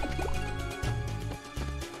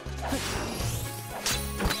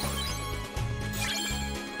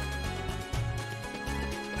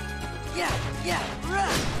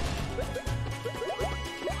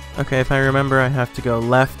 Okay, if I remember, I have to go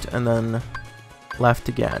left and then left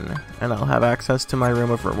again, and I'll have access to my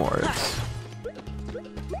room of rewards.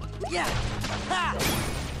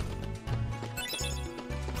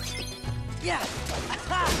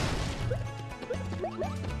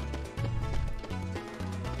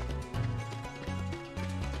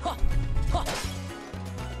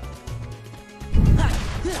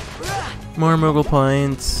 More Moogle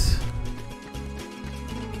points.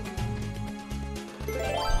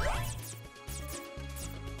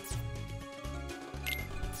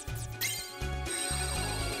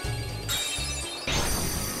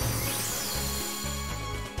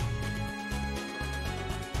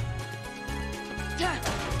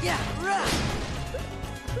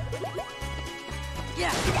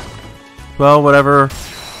 Well, whatever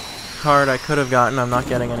card I could have gotten, I'm not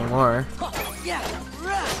getting anymore.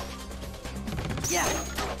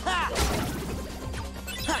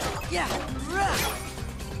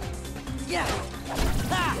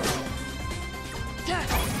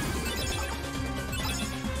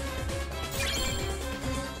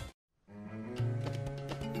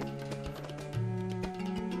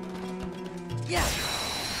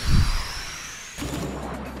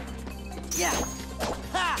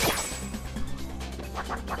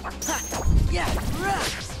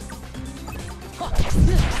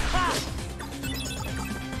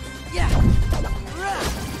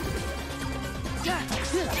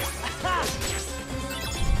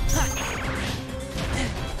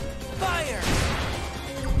 Fire!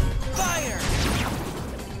 Fire!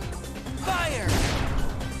 Fire!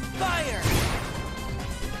 Fire!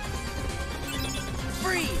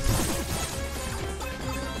 Freeze!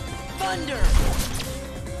 Thunder!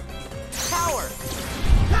 Power!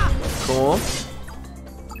 Cool.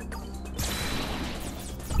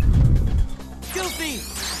 Goofy!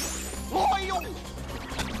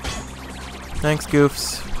 Thanks,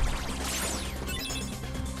 Goofs.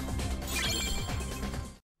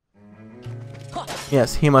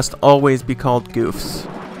 Yes, he must always be called Goofs.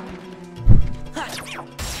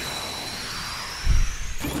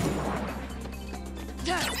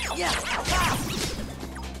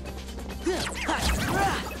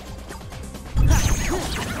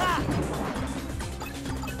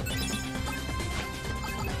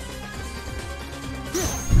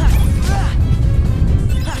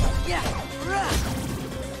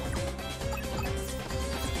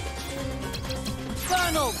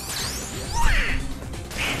 Donald!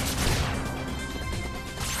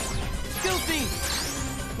 Goofy!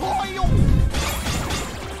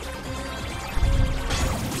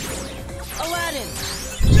 Aladdin!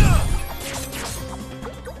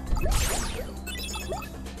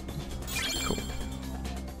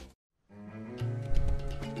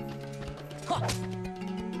 Cool.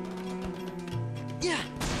 Yeah!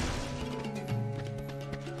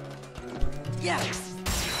 Yeah!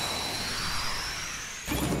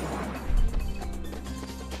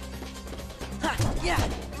 Yeah!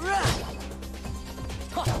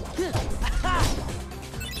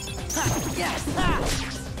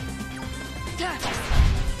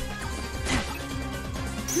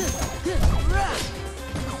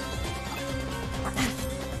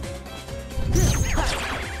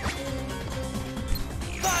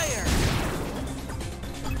 Fire!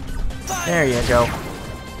 There you go.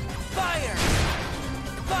 Fire!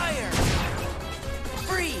 Fire!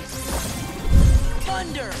 Freeze!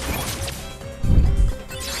 Thunder!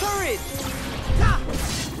 Courage! Ha!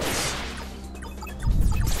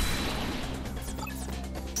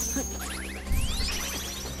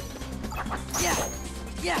 Yeah!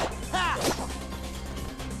 Yeah! Ha!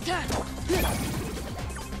 Yeah!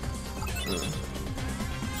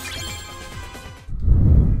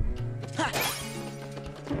 Ha!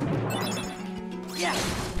 Yeah!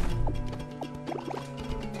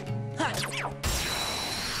 Ha!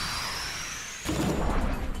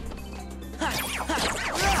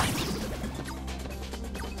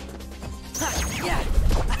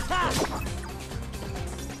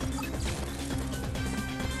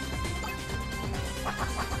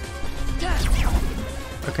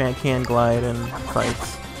 Okay, I can glide in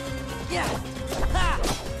fights. Yeah. Ha.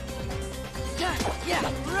 Yeah.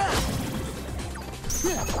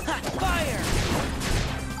 Fire.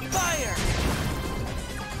 Fire.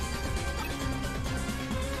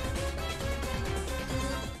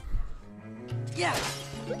 Yeah.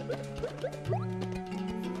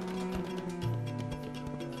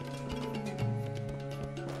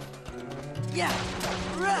 Yeah.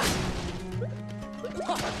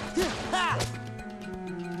 Ha.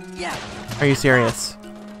 Yeah. Are you serious?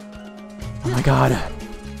 Oh my god.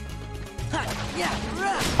 Yeah.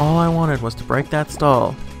 All I wanted was to break that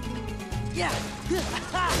stall. Yeah.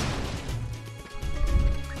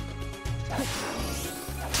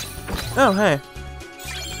 Oh, hey.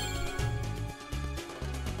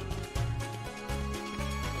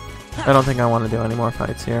 I don't think I want to do any more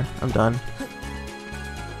fights here. I'm done.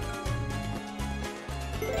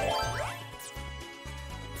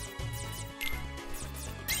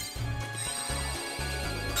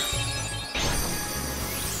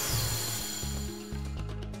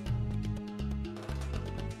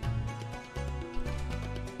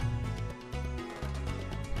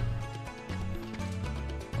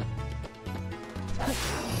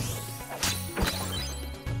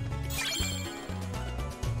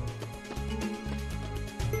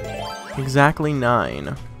 Exactly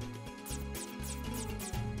 9.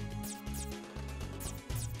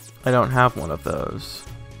 I don't have one of those.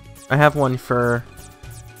 I have one for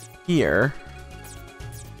here,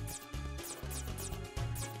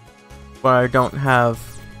 but I don't have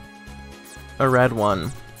a red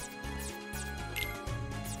one.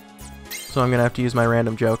 So I'm gonna have to use my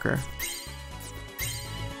random joker.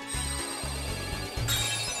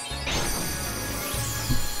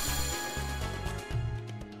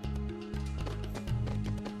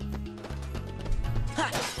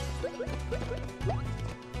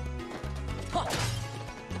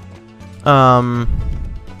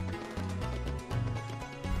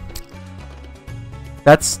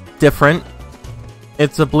 That's different.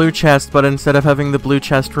 It's a blue chest, but instead of having the blue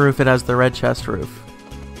chest roof, it has the red chest roof.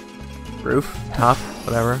 Roof? Top?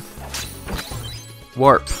 Whatever.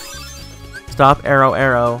 Warp. Stop, arrow,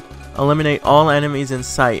 arrow. Eliminate all enemies in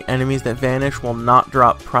sight. Enemies that vanish will not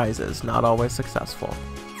drop prizes. Not always successful.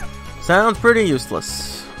 Sounds pretty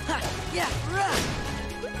useless.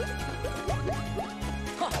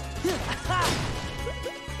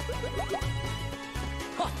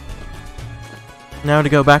 Now to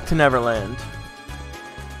go back to Neverland.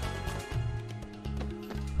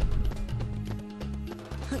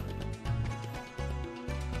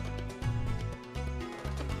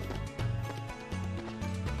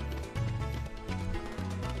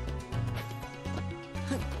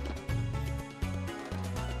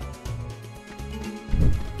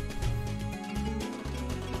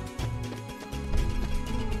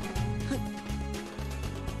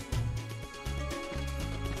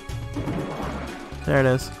 There it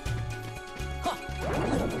is.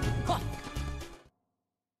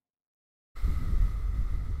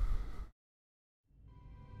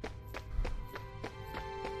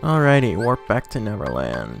 Alrighty, warp back to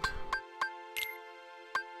Neverland.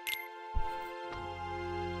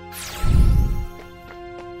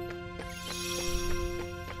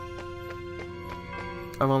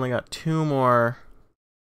 I've only got 2 more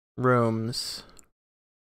rooms.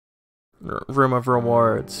 Room of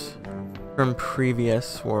rewards from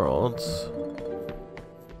previous worlds.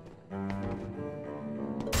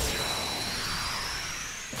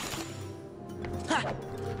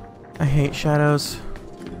 I hate shadows.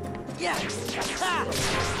 Yeah.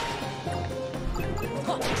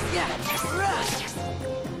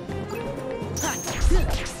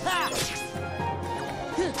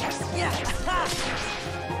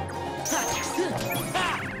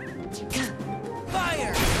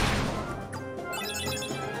 Fire.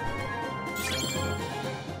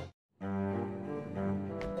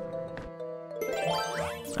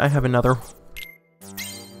 I have another.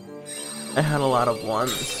 I had a lot of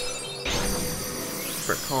ones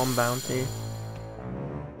for Calm Bounty.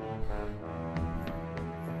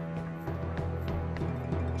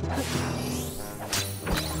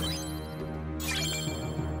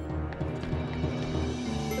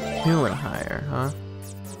 Two and higher, huh?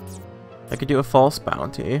 I could do a false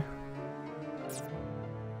bounty.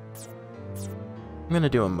 I'm gonna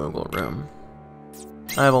do a Moogle room.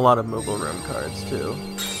 I have a lot of Moogle room cards too.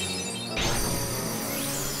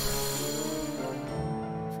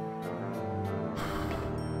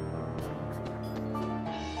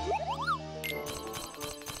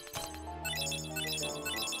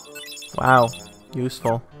 Wow,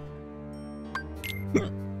 useful.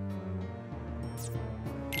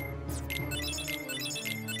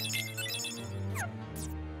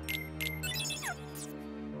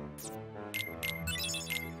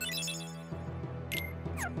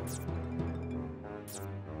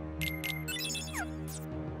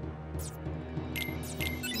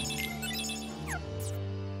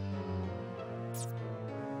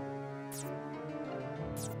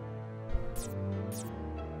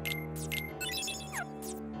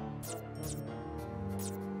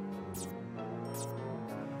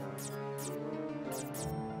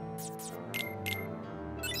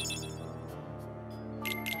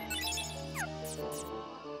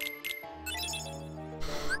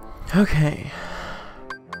 Okay.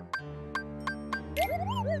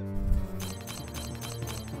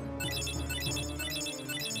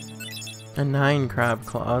 A 9 crab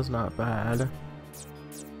claws, not bad.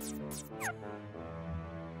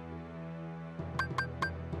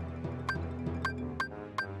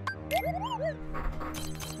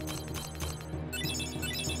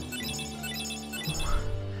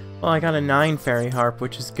 Well, I got a 9 fairy harp,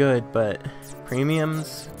 which is good, but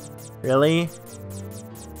premiums? Really?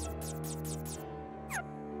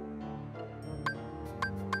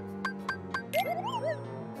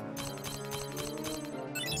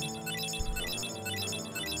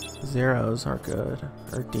 Zeros are good,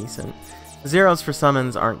 or decent. Zeros for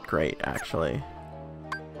summons aren't great, actually.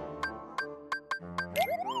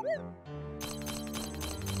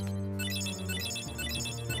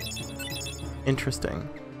 Interesting.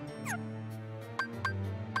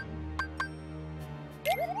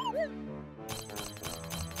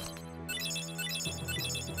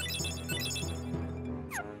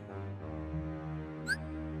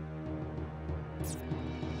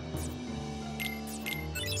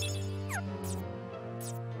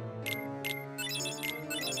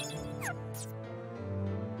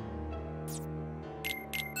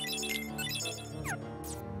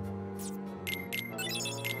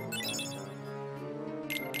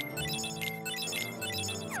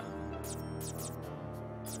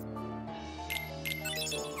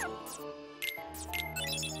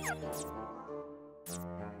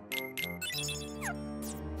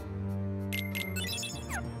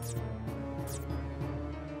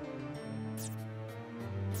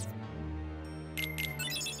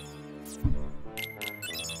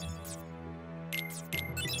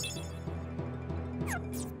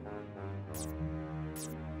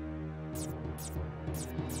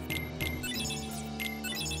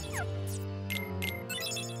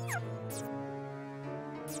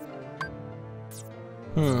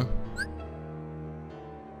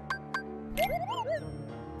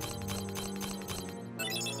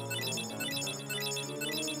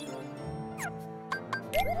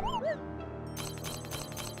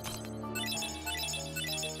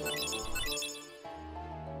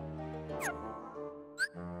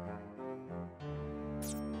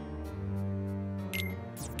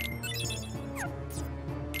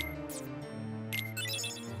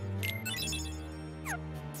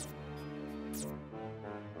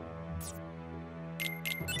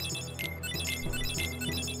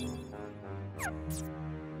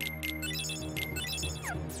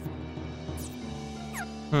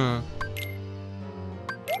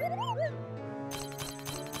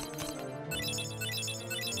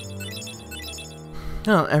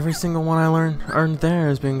 Oh, every single one I earned there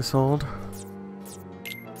is being sold.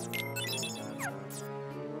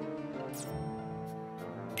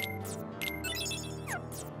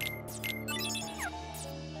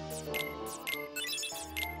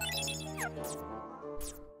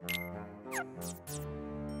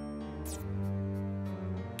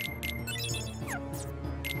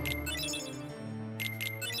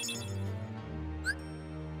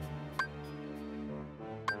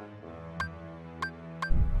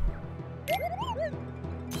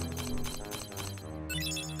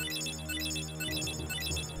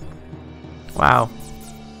 Wow.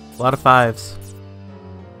 A lot of 5s.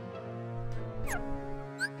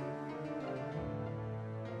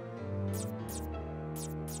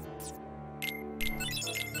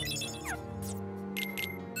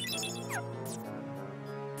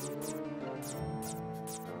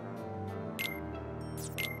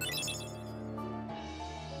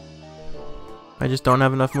 I just don't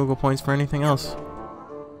have enough Moogle points for anything else.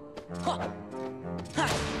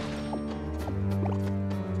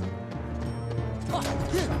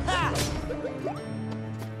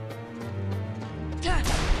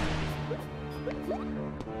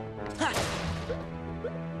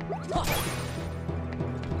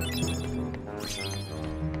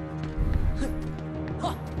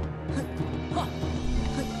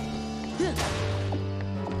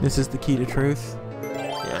 This is the key to truth?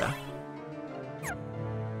 Yeah.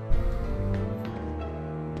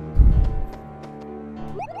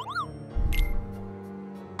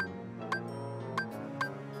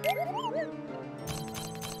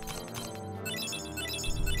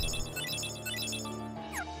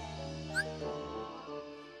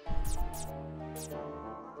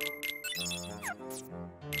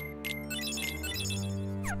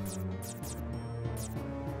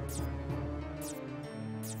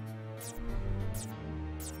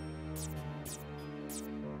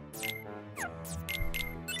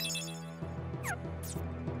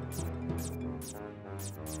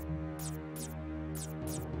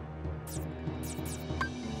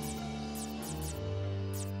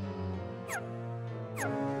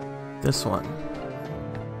 This one.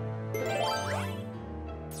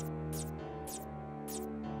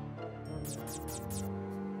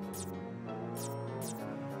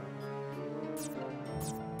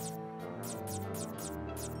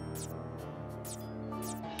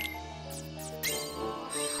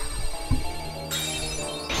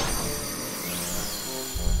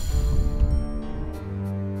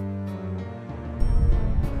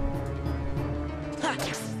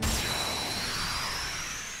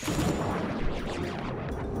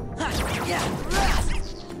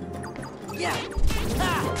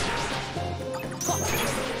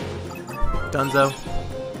 Dunzo.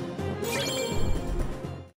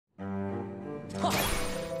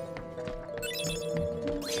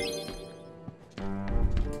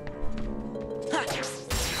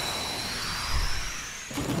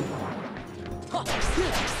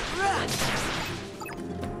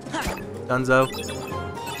 Dunzo.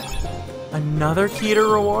 Another key to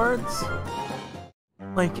rewards?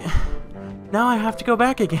 Like, now I have to go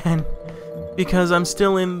back again. Because I'm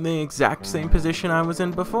still in the exact same position I was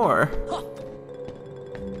in before.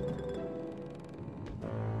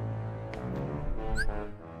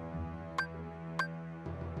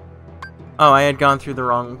 Oh, I had gone through the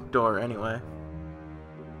wrong door anyway.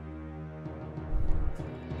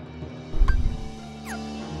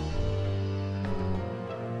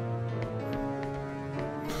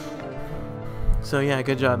 So yeah,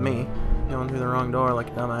 good job me. Going through the wrong door like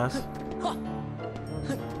a dumbass.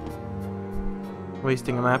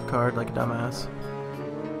 Wasting a map card like a dumbass.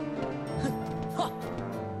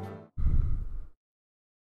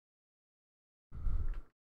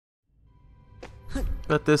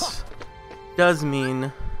 But this does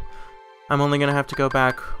mean I'm only gonna have to go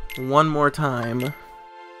back one more time.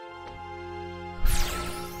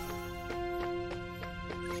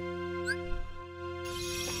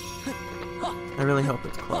 I really hope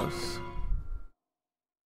it's close.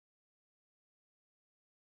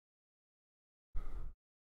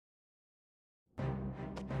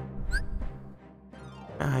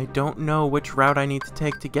 I don't know which route I need to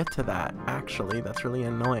take to get to that, actually. That's really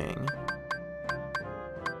annoying.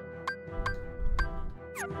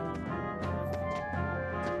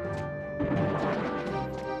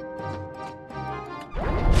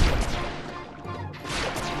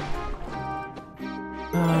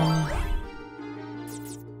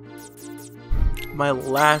 My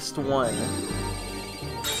last one.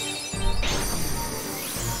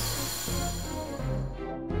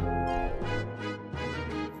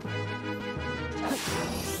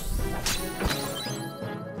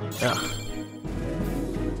 Ugh.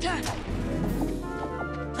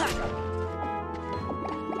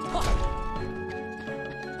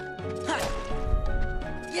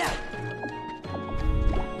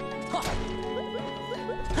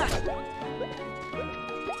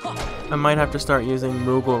 I might have to start using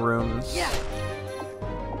Moogle rooms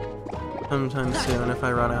sometime soon if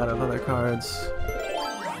I run out of other cards.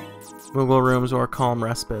 Moogle rooms or Calm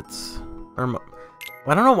Respites. Or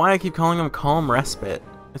I don't know why I keep calling them Calm Respite.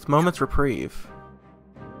 It's Moment's Reprieve.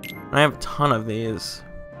 I have a ton of these.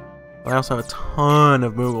 But I also have a ton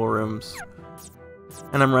of Moogle rooms.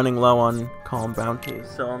 And I'm running low on Calm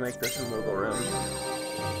Bounties, so I'll make this a Moogle room.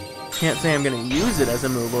 Can't say I'm gonna use it as a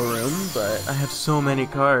Moogle room, but I have so many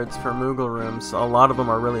cards for Moogle rooms. A lot of them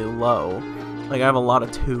are really low. Like, I have a lot of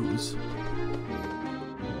 2s.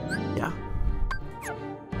 Yeah.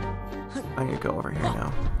 I need to go over here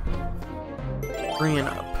now. 3 and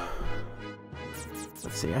up.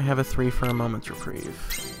 Let's see, I have a 3 for a Moment's Reprieve.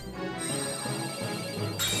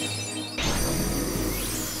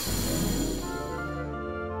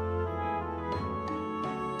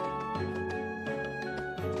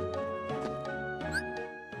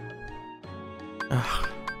 Ugh.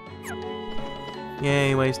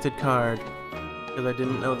 Yay, wasted card. Because I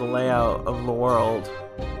didn't know the layout of the world.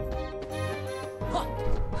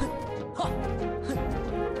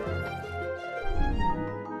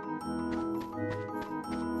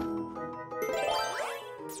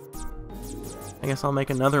 I guess I'll make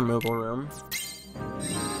another Moogle room.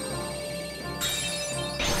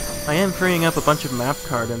 I am freeing up a bunch of map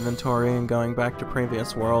card inventory and going back to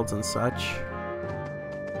previous worlds and such.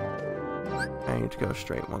 I need to go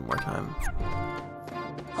straight one more time.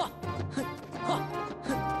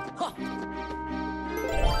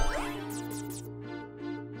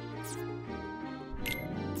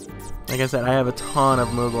 Like I said, I have a ton of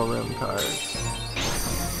Moogle room cards.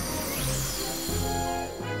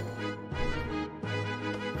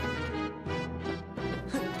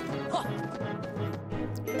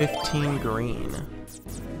 $15 green.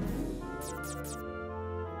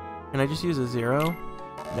 Can I just use a 0?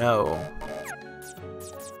 No.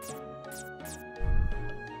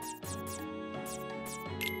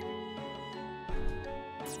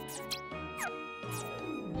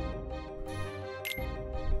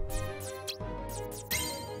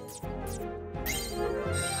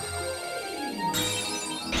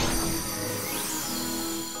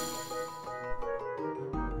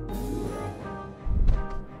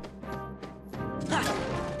 Yeah.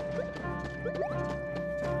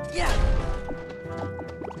 Yeah.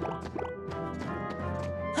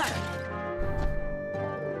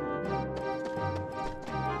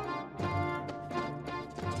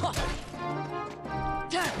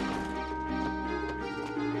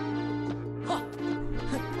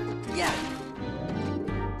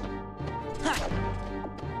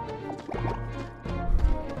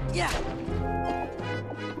 Yeah.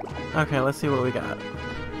 Okay, let's see what we got.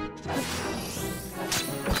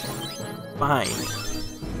 Fine.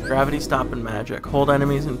 Gravity stop and magic. Hold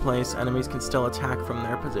enemies in place. Enemies can still attack from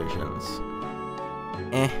their positions.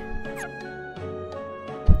 Eh.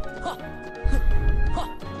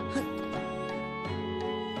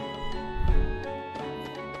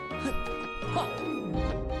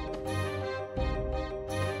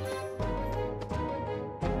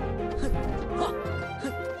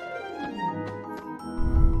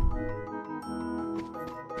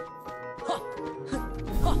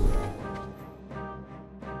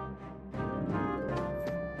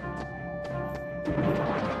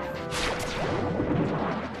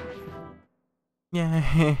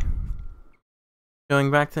 Yay.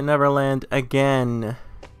 Going back to Neverland again.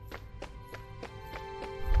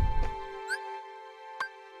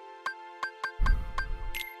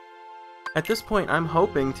 At this point, I'm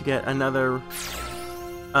hoping to get another,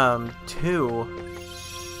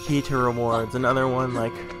 2 key to rewards. Another one,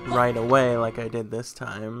 like, right away, like I did this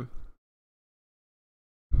time.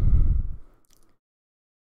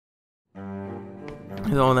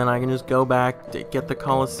 So then I can just go back, to get the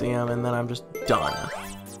Coliseum, and then I'm just done.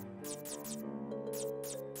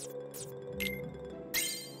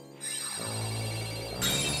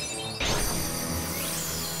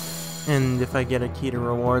 And if I get a key to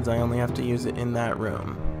rewards, I only have to use it in that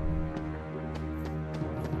room.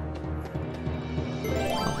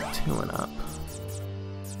 Oh, 2 and up.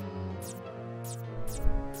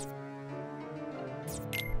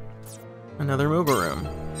 Another mover room.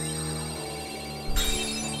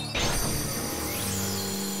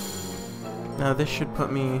 Now this should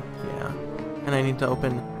put me, yeah. And I need to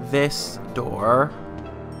open this door.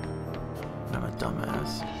 I'm a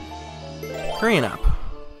dumbass. 3 and up.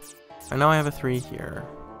 I know I have a 3 here.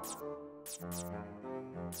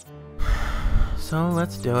 So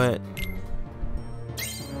let's do it.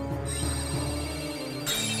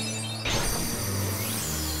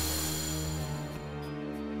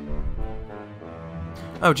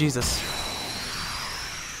 Oh, Jesus.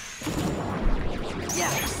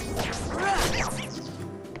 Yeah.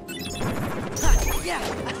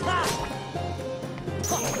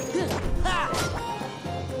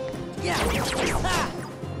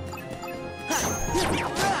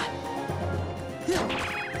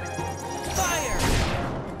 Fire!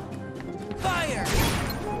 Fire!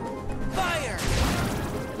 Fire!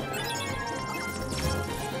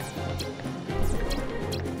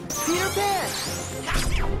 Peter Pan!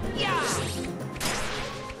 Yeah!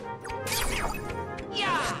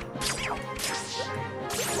 Yeah!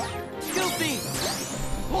 Goofy!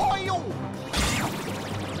 Loyal!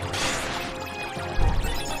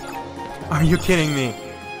 Are you kidding me?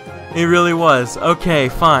 It really was. Okay,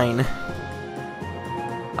 fine.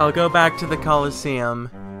 I'll go back to the Coliseum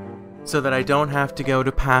so that I don't have to go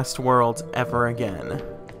to past worlds ever again.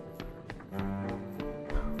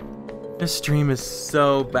 This stream is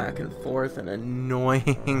so back and forth and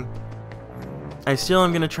annoying. I still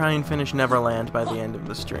am going to try and finish Neverland by the end of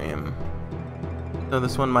the stream. So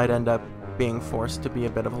this one might end up being forced to be a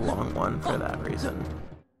bit of a long one for that reason.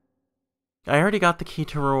 I already got the key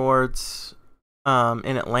to rewards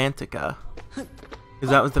in Atlantica. Because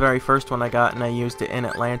that was the very first one I got, and I used it in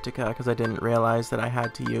Atlantica because I didn't realize that I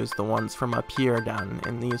had to use the ones from up here down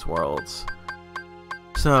in these worlds.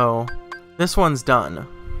 So, this one's done.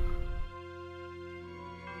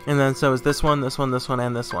 And then so is this one, this one, this one,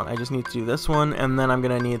 and this one. I just need to do this one, and then I'm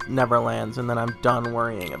gonna need Neverland's, and then I'm done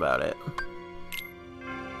worrying about it.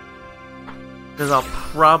 Because I'll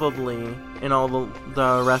probably, in all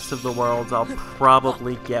the rest of the worlds, I'll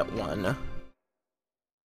probably get one.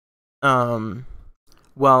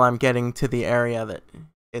 While I'm getting to the area that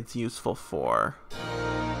it's useful for. So,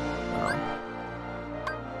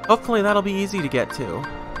 hopefully that'll be easy to get to.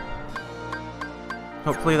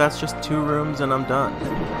 Hopefully that's just 2 rooms and I'm done.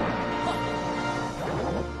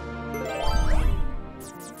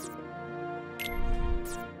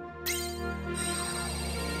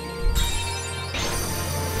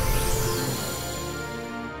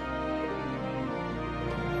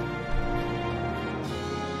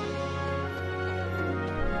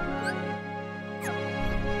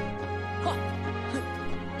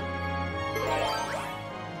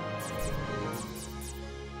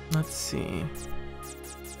 Let's see.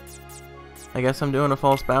 I guess I'm doing a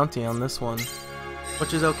false bounty on this one.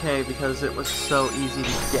 Which is okay, because it was so easy to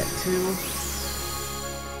get to.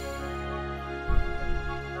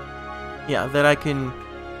 Yeah, that I can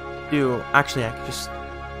do... Actually, I can just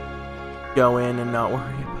go in and not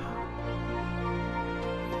worry about...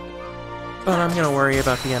 But I'm gonna worry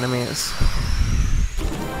about the enemies.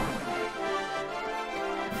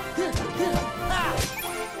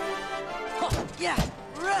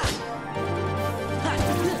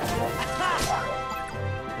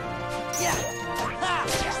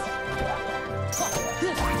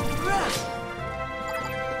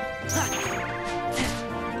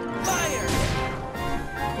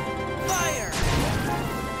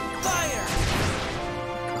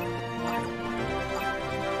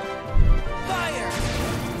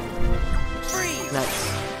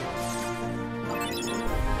 Nice.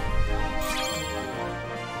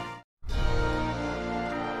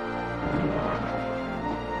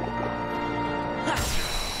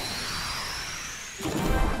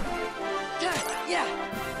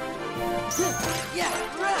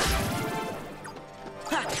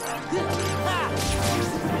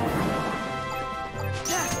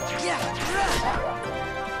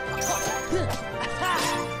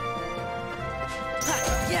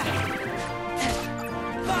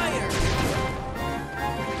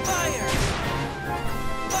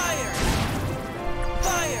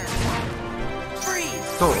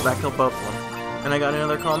 Cool, that killed both of them. And I got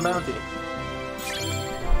another calm bounty.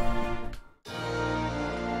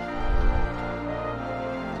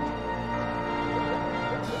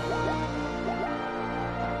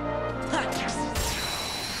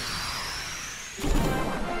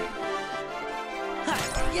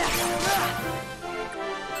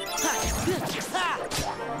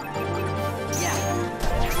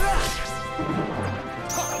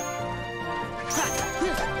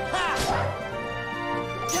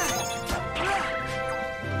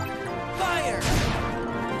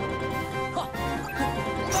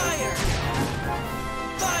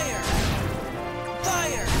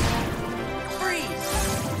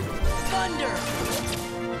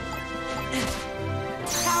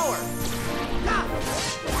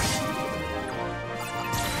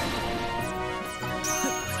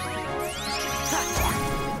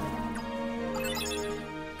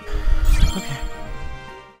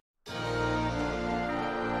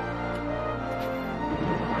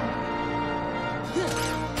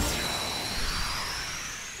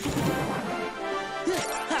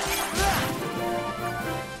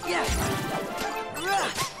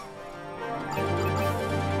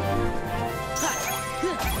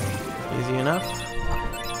 Easy enough.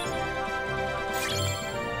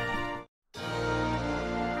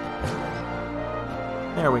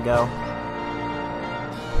 There we go.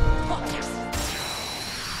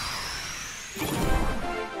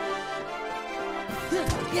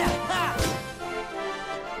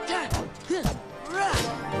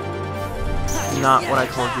 Not what I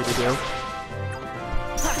told you to do.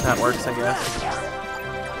 That works, I guess.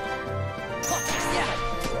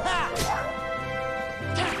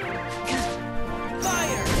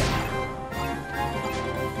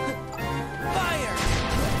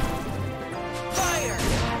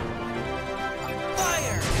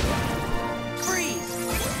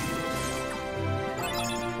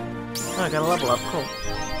 Oh, I got a level up, cool.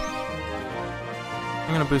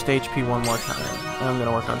 I'm gonna boost HP one more time, and I'm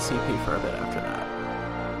gonna work on CP for a bit after that.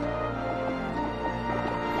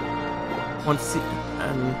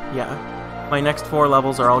 And yeah, my next 4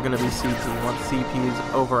 levels are all gonna be CP. Once CP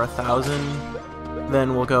is over 1,000,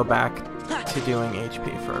 then we'll go back to doing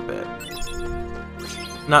HP for a bit.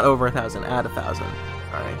 Not over 1,000, add 1,000.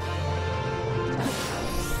 Sorry.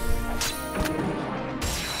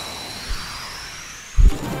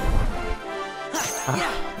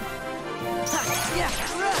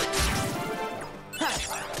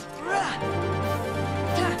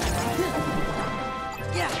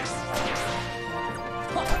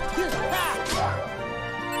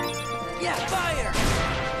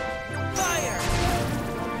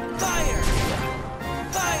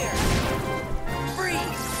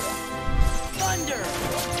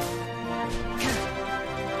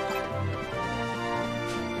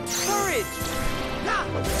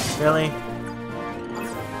 Really?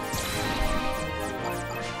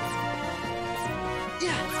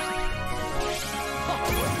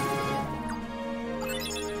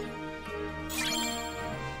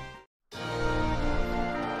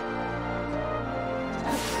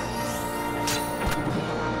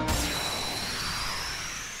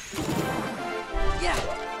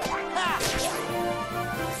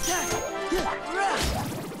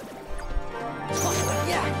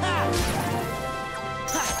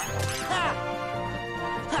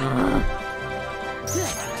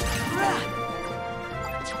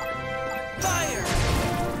 Fire!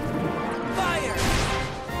 Fire!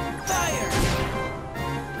 Fire!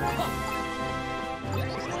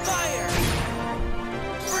 Fire!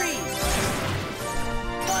 Freeze!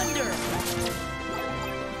 Thunder!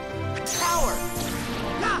 Power!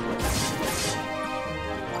 Ha!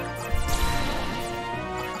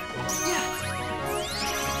 Yeah!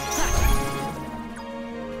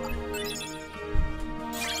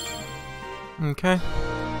 Okay.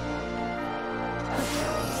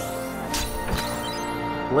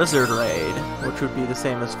 Blizzard Raid, which would be the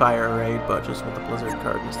same as Fire Raid, but just with the Blizzard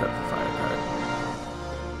card instead of the Fire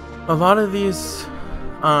card. A lot of these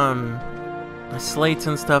slates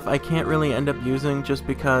and stuff I can't really end up using just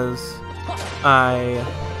because I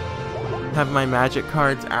have my magic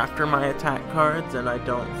cards after my attack cards, and I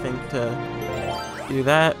don't think to do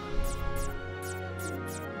that.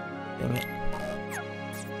 Dang it.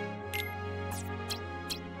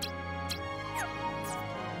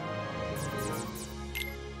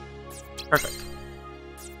 Perfect.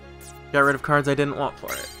 Got rid of cards I didn't want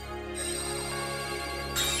for it.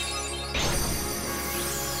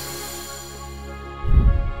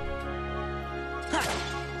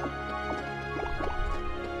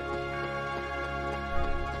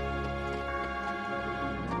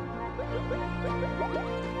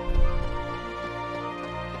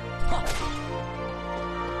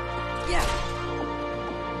 Yeah!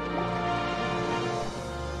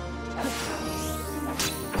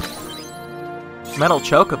 Metal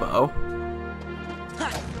Chocobo?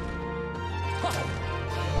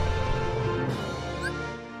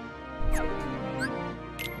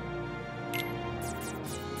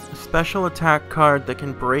 A special attack card that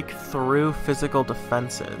can break through physical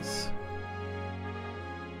defenses.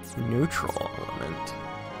 Neutral element.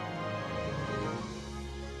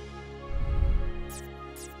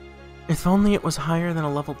 If only it was higher than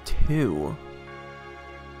a level 2.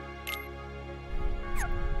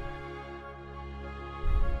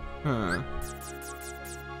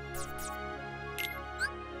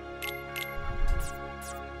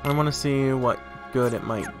 I want to see what good it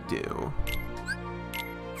might do.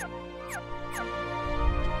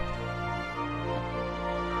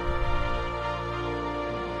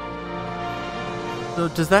 So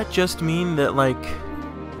does that just mean that, like,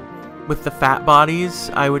 with the fat bodies,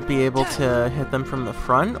 I would be able to hit them from the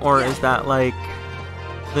front? Or is that, like,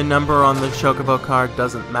 the number on the Chocobo card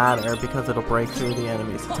doesn't matter because it'll break through the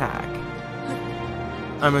enemy's attack?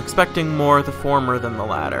 I'm expecting more the former than the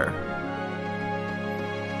latter.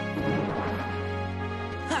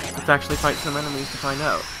 Let's actually fight some enemies to find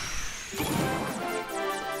out.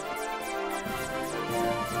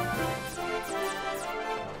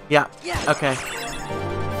 Yeah, okay.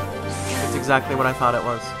 That's exactly what I thought it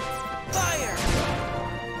was. Fire!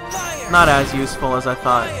 Fire! Not as useful as I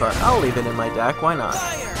thought, but I'll leave it in my deck, why not?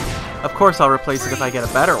 Fire! Of course I'll replace it if I get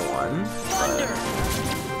a better one, Thunder!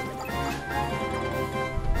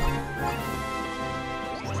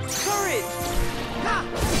 Courage! Ha!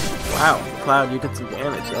 wow, Cloud, you did some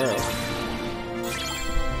damage there.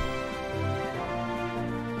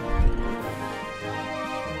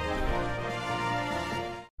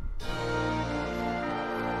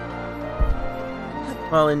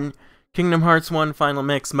 Well, in Kingdom Hearts 1 Final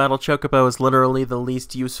Mix, Metal Chocobo is literally the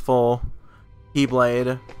least useful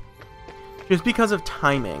Keyblade. Just because of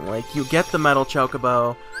timing. Like, you get the Metal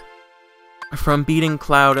Chocobo from beating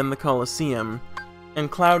Cloud in the Colosseum, and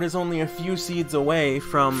Cloud is only a few seeds away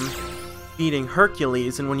from beating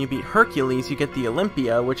Hercules, and when you beat Hercules, you get the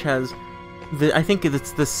Olympia, which has, I think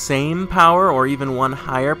it's the same power, or even one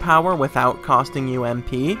higher power, without costing you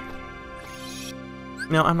MP.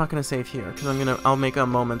 No, I'm not gonna save here, because I'll make a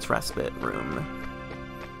moment's respite room.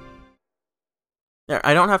 There,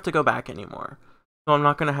 I don't have to go back anymore. So I'm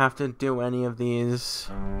not gonna have to do any of these,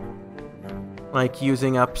 like,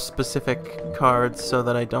 using up specific cards so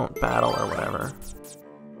that I don't battle or whatever.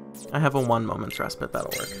 I have a 1 moment's respite,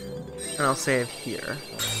 that'll work. And I'll save here.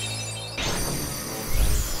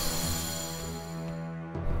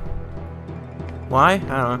 Why? I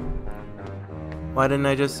don't know. Why didn't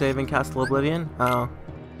I just save in Castle Oblivion? Oh.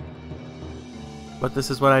 But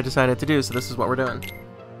this is what I decided to do, so this is what we're doing.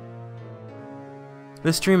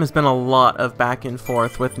 This stream has been a lot of back and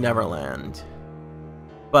forth with Neverland.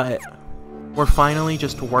 But we're finally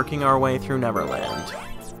just working our way through Neverland.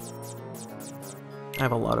 I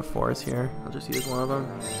have a lot of 4s here. I'll just use one of them.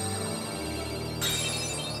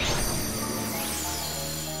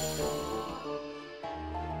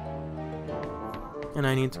 And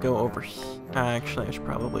I need to go over here. Actually, I should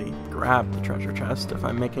probably grab the treasure chest if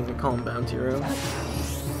I'm making a Calm Bounty room.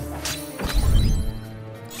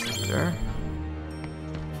 Sure.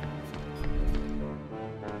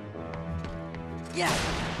 Yeah.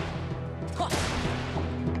 Huh.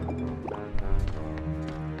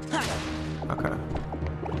 Okay.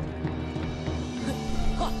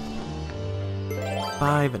 Huh.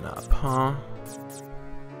 5 and up, huh?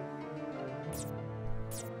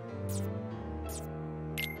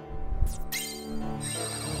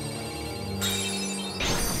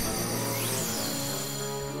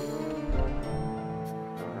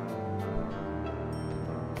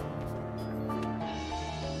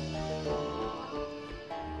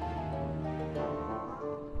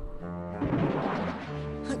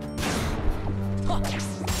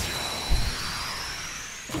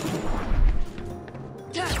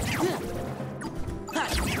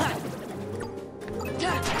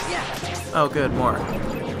 Oh, good, more.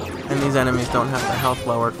 And these enemies don't have the health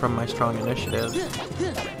lowered from my strong initiative.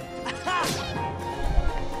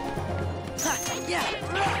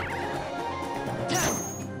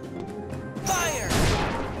 Fire!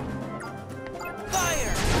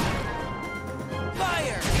 Fire!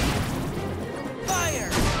 Fire!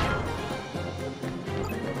 Fire!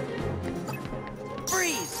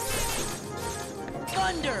 Freeze!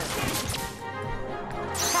 Thunder!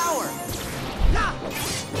 Power!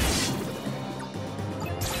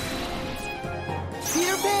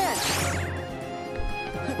 Peter Pan!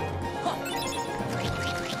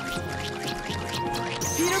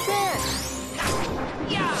 Peter Pan!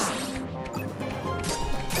 Yeah!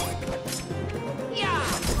 Yeah!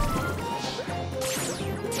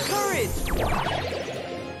 Courage!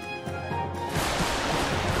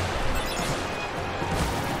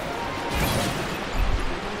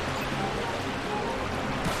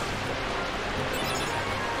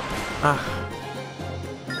 Ah.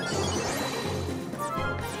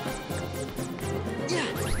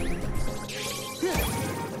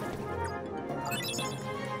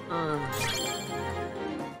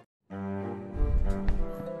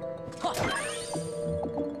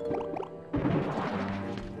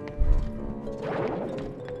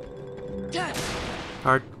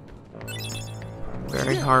 Hard.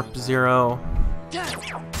 Very harp 0.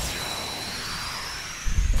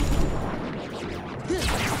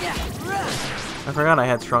 I forgot I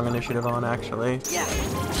had strong initiative on, actually.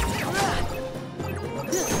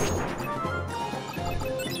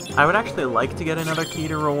 I would actually like to get another key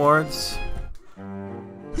to rewards.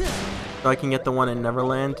 So I can get the one in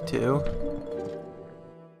Neverland, too.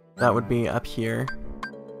 That would be up here.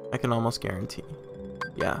 I can almost guarantee.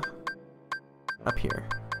 Yeah. Up here.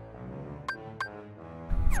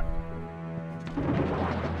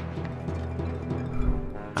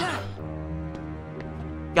 Ah.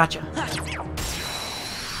 Gotcha.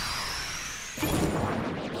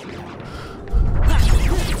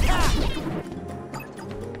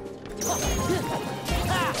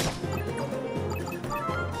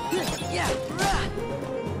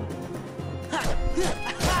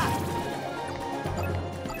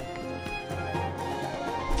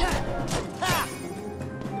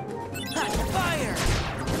 Fire!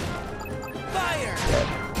 Fire!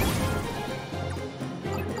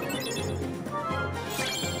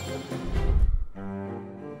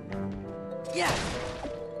 Yeah!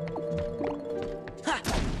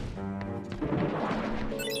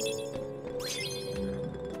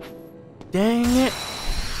 Dang it!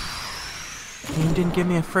 Game didn't give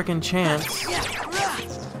me a frickin' chance.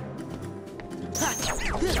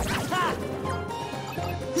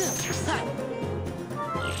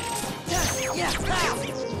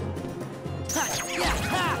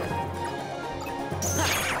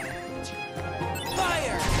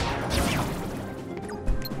 Fire!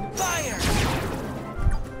 Fire!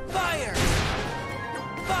 Fire!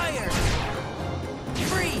 Fire!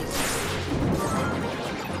 Freeze!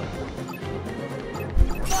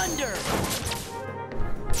 Thunder!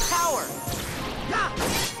 Power!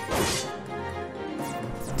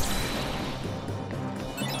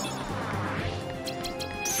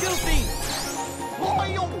 Filthy!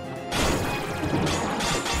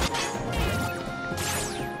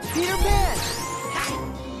 Peter Pan!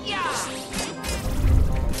 Yeah!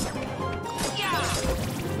 Yeah!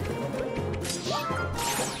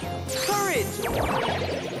 Courage!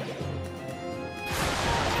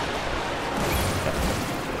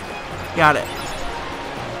 Got it.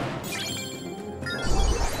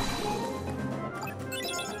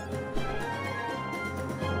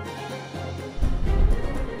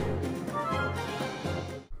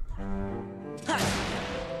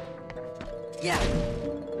 Yeah.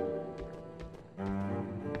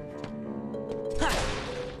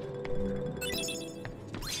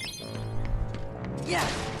 Yeah.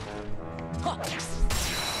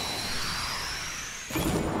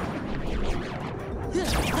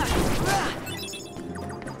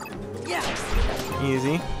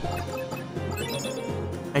 Easy.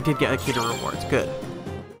 I did get a key to rewards. Good.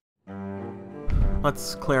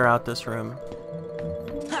 Let's clear out this room.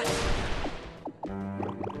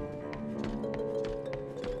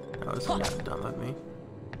 That was dumb of me.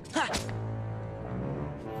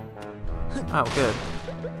 Oh, good.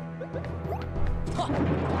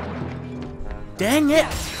 Dang it!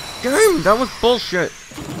 Dang, that was bullshit!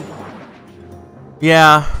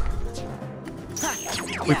 Yeah.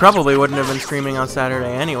 We probably wouldn't have been streaming on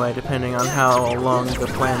Saturday anyway, depending on how long the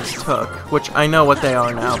plans took. Which I know what they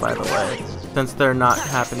are now, by the way. Since they're not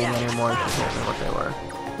happening anymore, she told me what they were.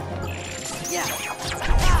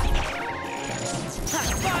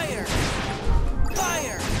 Fire!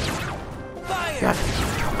 Fire! Fire! Yeah.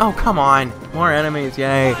 Oh, come on! More enemies,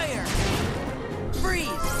 yay! Fire! Freeze!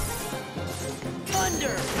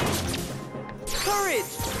 Thunder!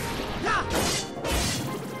 Courage! Ha!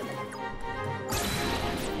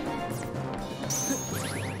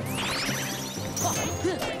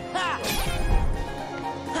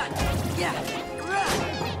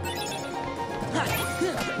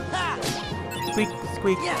 Squeak,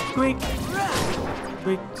 squeak, squeak!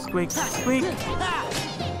 Squeak, squeak, squeak!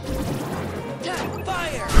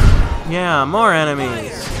 Fire! Yeah, more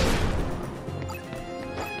enemies!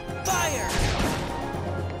 Fire!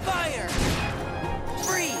 Fire!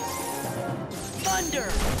 Freeze! Thunder!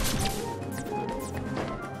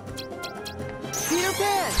 Peter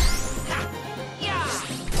Pan! Yeah!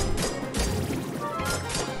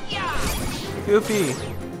 Yeah! Goofy!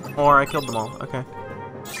 Or I killed them all, okay.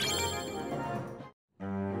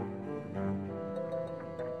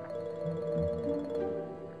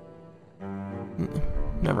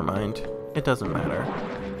 Never mind. It doesn't matter.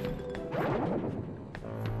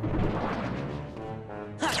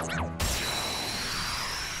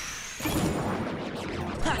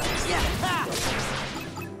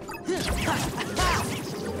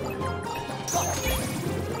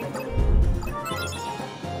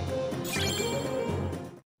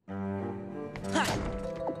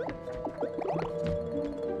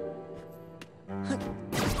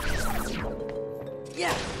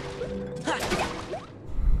 Yeah!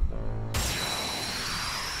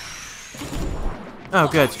 Oh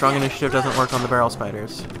good, strong initiative doesn't work on the barrel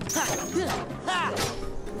spiders.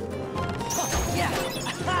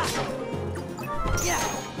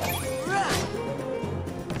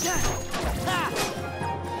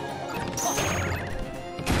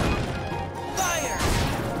 Fire!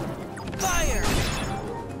 Fire!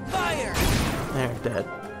 Fire! They're dead.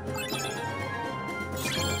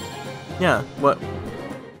 Yeah, what?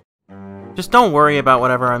 Just don't worry about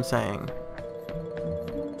whatever I'm saying.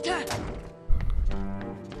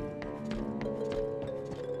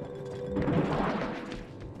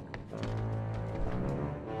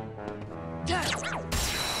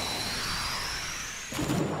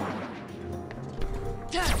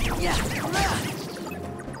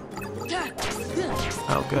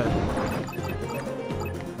 Oh, good.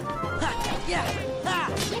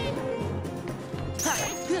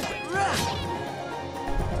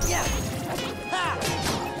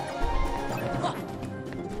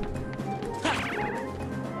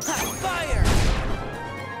 Fire!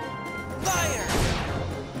 Fire!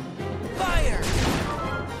 Fire!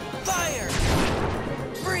 Fire!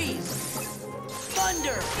 Freeze!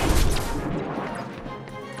 Thunder!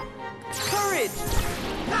 Courage!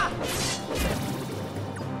 Ha!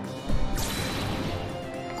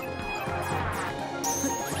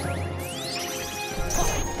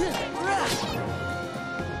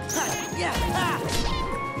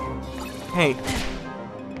 Hey, Fire!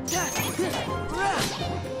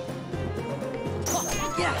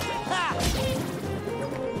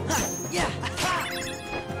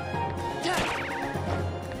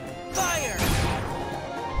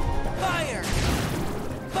 Fire!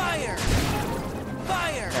 Fire!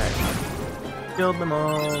 Fire! killed them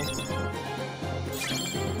all.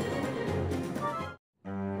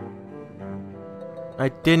 I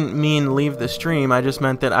didn't mean leave the stream, I just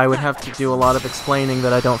meant that I would have to do a lot of explaining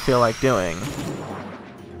that I don't feel like doing.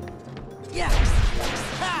 Yeah!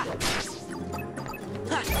 Ha!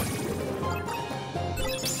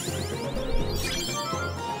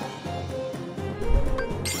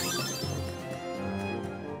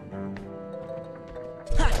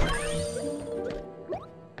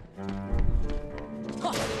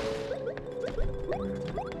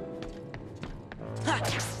 Ha!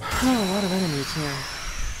 Oh, a lot of enemies here.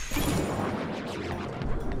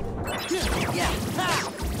 Yeah! Ha!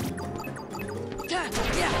 Yeah!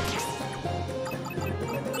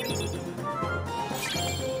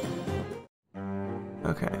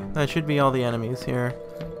 Okay, that should be all the enemies here.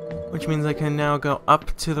 Which means I can now go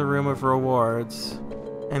up to the room of rewards.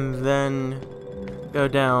 And then go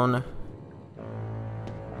down.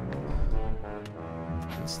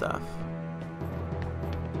 And stuff.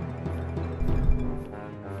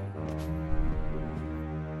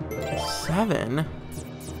 Seven?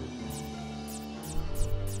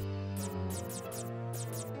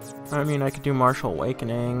 I mean, I could do Martial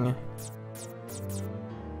Awakening.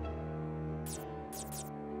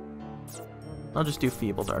 I'll just do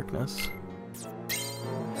Feeble Darkness.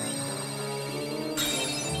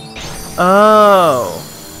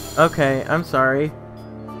 Oh! Okay, I'm sorry.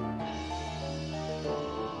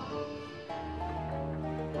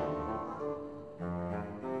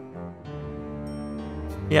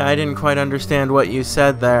 Yeah, I didn't quite understand what you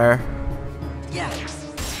said there.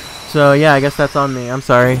 So yeah, I guess that's on me. I'm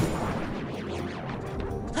sorry.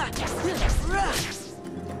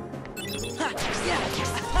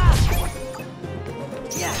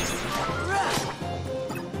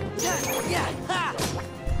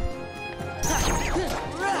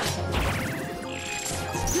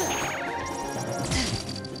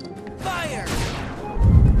 Fire!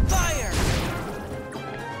 Fire!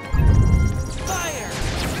 Fire!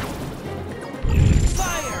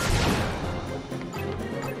 Fire!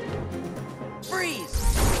 Freeze!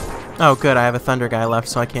 Oh good, I have a Thunder guy left,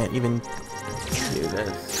 so I can't even do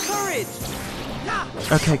this. Courage!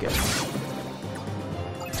 Okay, good.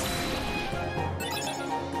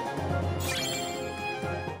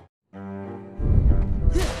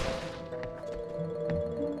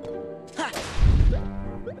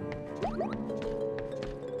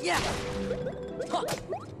 Yeah! Huh.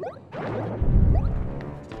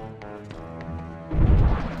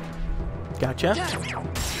 Gotcha.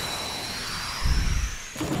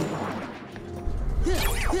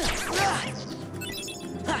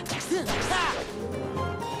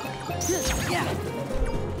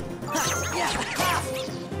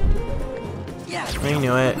 I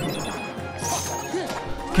knew it.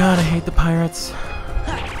 God, I hate the pirates.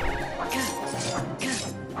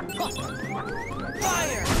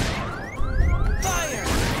 Fire! Fire!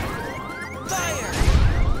 Fire!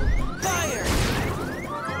 Fire!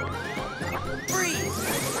 Freeze!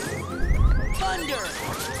 Thunder!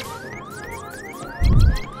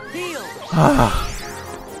 Heal! Ah.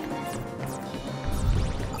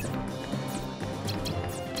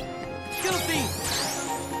 Filthy!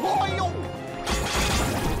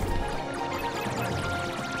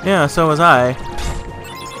 Yeah, so was I.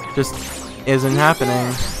 Just isn't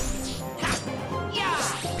happening.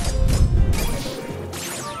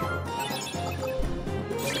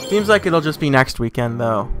 Seems like it'll just be next weekend,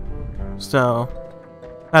 though. So,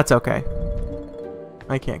 that's okay.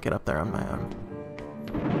 I can't get up there on my own.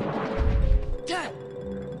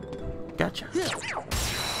 Gotcha.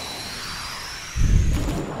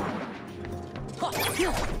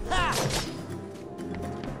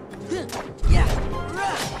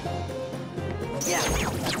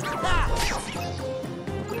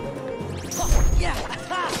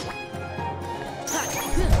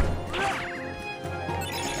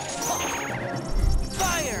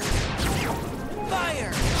 Fire!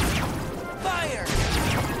 Fire! Fire!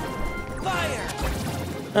 Fire!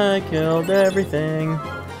 I killed everything.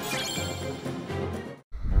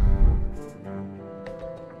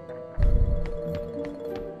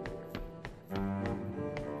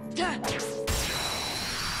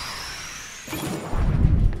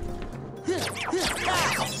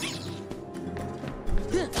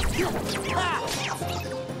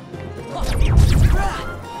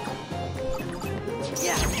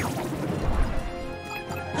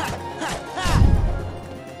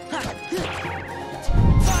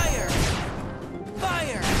 Fire!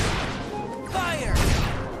 Fire! Fire!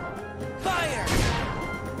 Fire!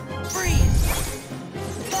 Freeze!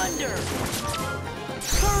 Thunder!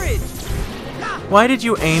 Courage! Why did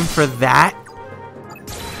you aim for that?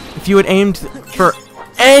 If you had aimed for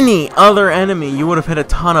any other enemy, you would have hit a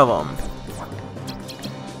ton of them.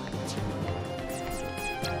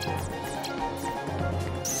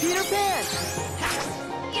 Peter Pan!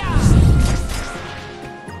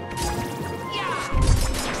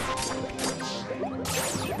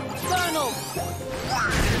 Donald!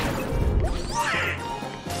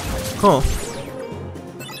 Cool.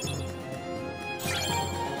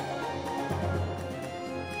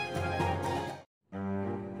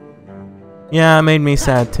 Yeah, it made me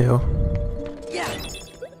sad too. Yeah!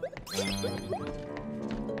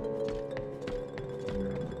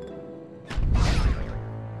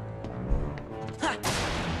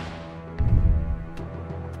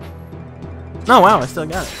 Oh wow, I still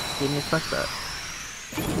got it. Didn't expect that.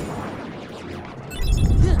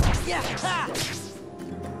 Yeah. Ha.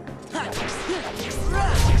 Ha.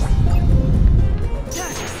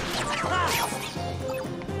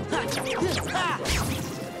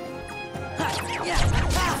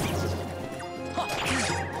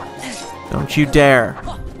 Don't you dare.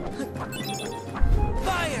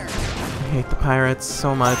 Fire. I hate the pirates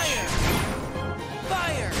so much.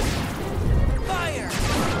 Fire. Fire.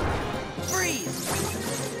 Freeze.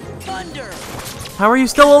 Thunder. How are you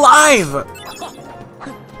still alive?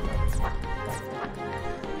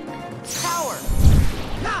 Power.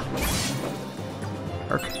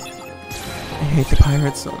 Ark. I hate the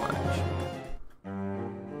pirates so much.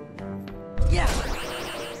 Yeah.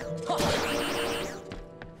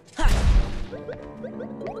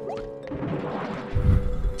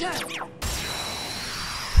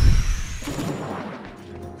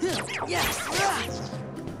 Yes.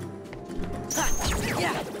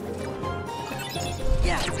 Yeah.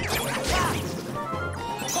 Yeah.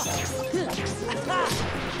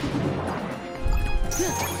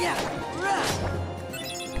 Yeah.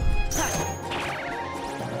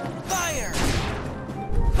 Fire.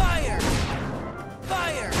 Fire.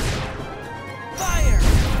 Fire. Fire.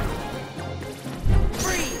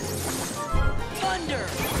 Freeze. Thunder.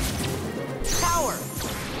 Power.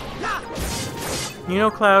 You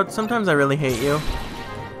know, Cloud, sometimes I really hate you.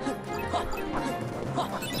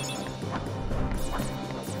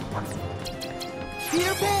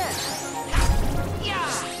 Peter Pan. Yeah.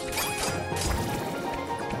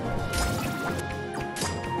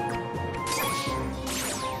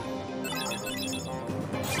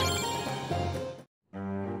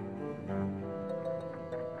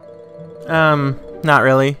 Not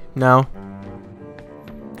really. No.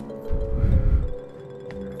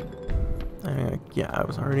 Yeah, I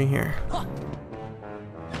was already here.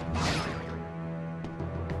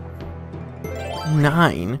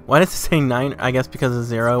 9? Why does it say 9? I guess because a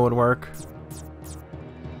 0 would work.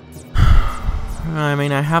 I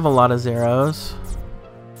mean, I have a lot of zeros.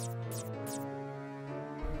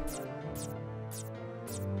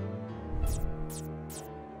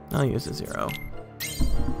 I'll use a 0.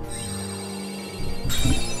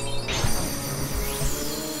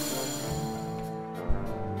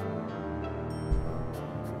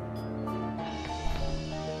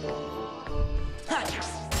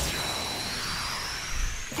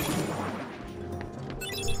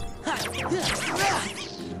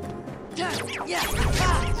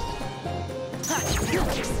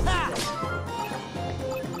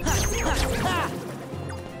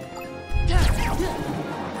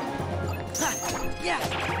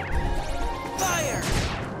 Fire!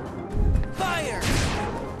 Fire!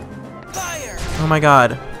 Fire! Oh my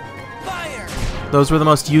god. Fire! Those were the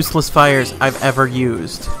most useless fires I've ever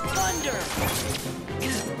used. Thunder!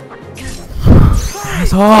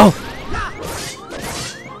 Asshole!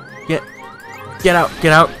 Get out,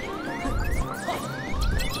 get out.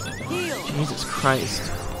 Heal! Jesus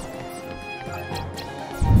Christ.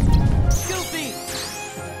 Goofy!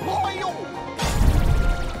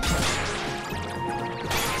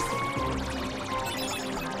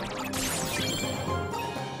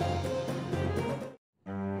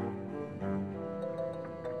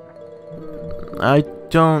 I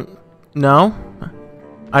don't know.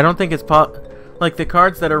 I don't think it's like the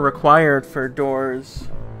cards that are required for doors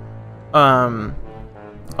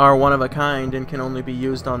are one of a kind and can only be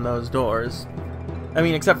used on those doors. I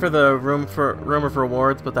mean, except for the room of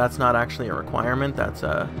rewards, but that's not actually a requirement. That's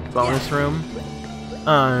a bonus room.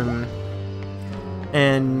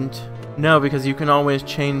 And no, because you can always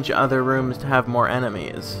change other rooms to have more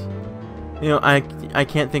enemies. You know, I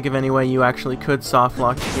can't think of any way you actually could soft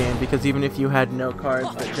lock the game, because even if you had no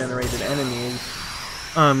cards that generated enemies,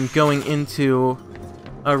 going into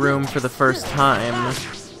a room for the first time,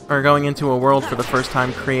 or going into a world for the first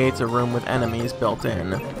time, creates a room with enemies built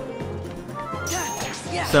in.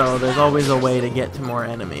 So there's always a way to get to more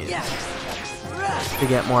enemies, to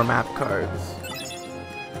get more map cards.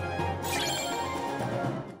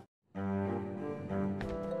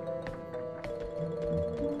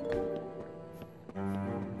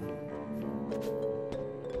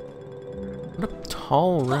 What a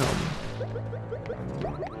tall room.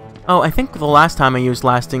 Oh, I think the last time I used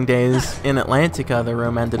Lasting Days in Atlantica, the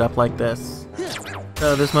room ended up like this.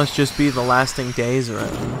 So this must just be the Lasting Days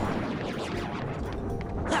room.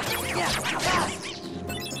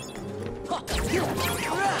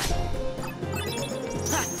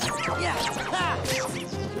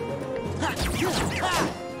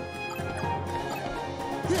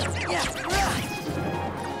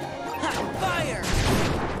 Fire!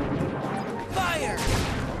 Fire!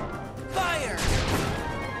 Fire!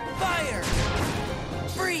 Fire!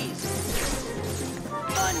 Freeze!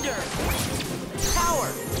 Thunder!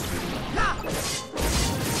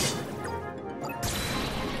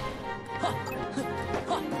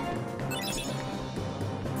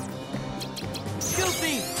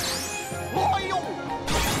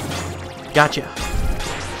 Gotcha.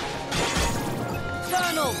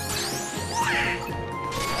 Donald!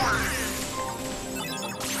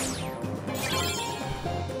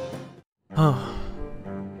 Oh.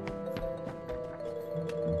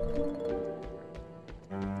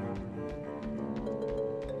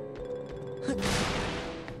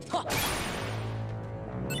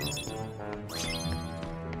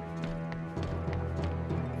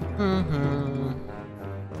 Mm-hmm.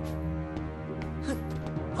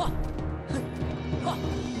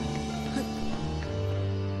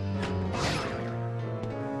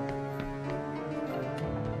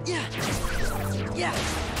 Yeah. Yeah.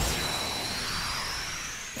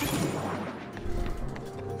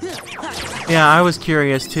 Yeah, I was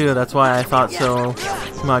curious too, that's why I thought so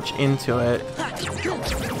much into it.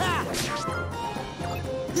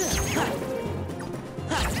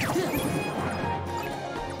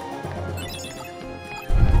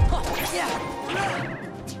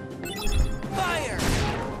 Fire!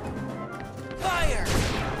 Fire!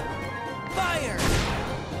 Fire!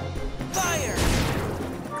 Fire!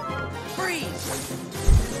 Freeze!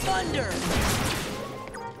 Thunder!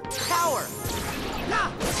 Power!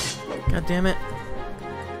 God damn it.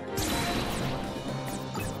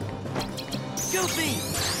 Goofy!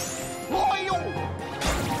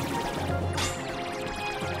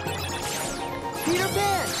 Peter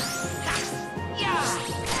Pan! Yeah!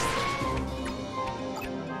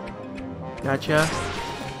 Gotcha.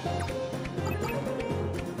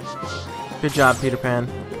 Good job, Peter Pan.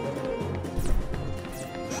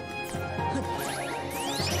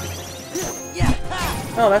 Yeah!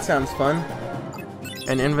 Oh, that sounds fun.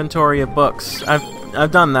 An inventory of books.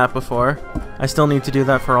 I've done that before. I still need to do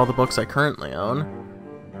that for all the books I currently own.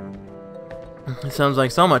 It sounds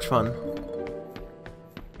like so much fun.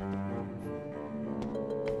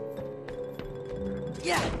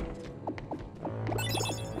 Yeah!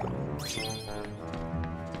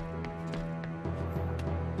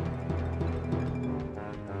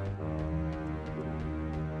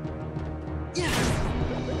 Yeah!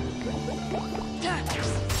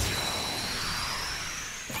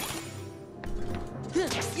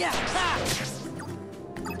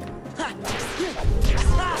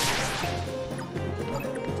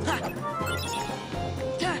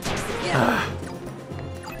 Yeah!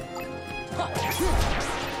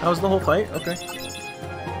 That was the whole fight? Okay.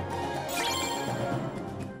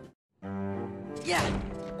 Yeah!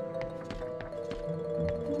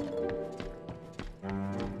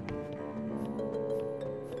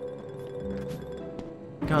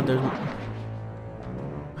 God, there's...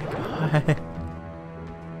 My God.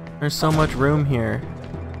 There's so much room here.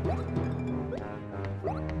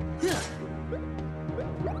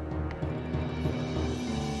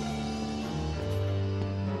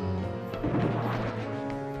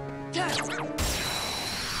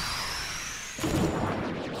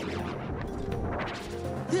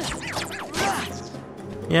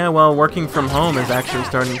 Yeah, well, working from home is actually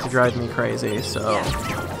starting to drive me crazy, so...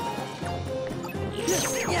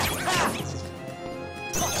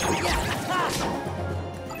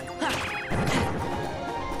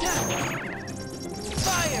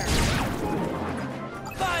 Fire!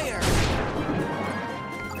 Fire!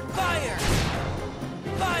 Fire!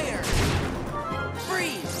 Fire!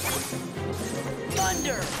 Freeze!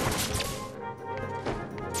 Thunder!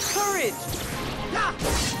 Courage!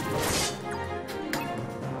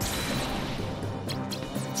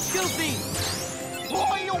 Goofy!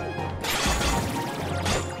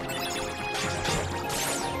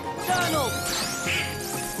 Donald!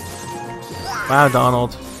 Wow,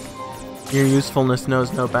 Donald. Your usefulness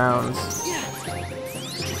knows no bounds. Yeah!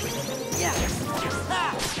 Yeah!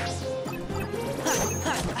 Ha!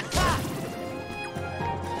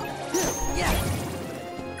 Yeah!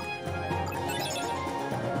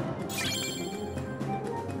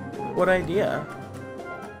 What idea?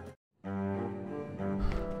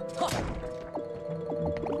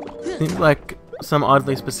 Seems like some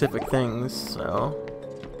oddly specific things, so...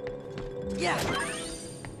 Yeah!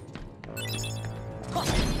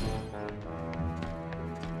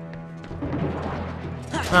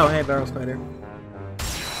 Oh, hey, Barrel Spider.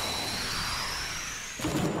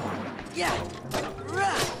 Yeah!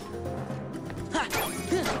 Rah! Ha!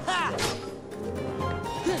 Ha!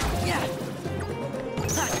 Yeah!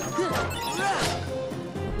 Ha! Rah!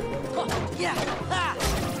 Yeah! Ha!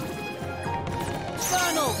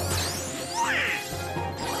 Donald!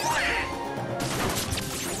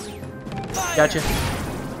 Fire! Gotcha.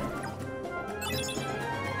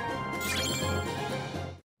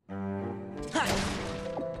 Ha!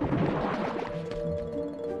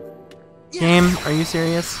 Game, are you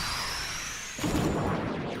serious?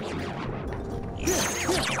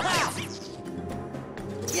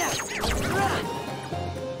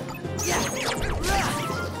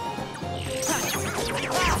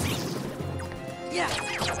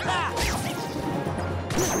 Ha!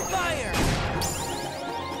 Fire!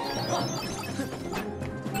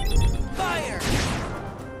 Fire!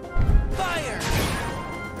 Fire!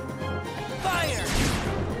 Fire!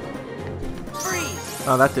 Freeze!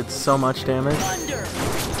 Oh, that did so much damage. Thunder!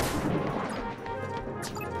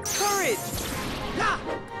 Courage! Ha!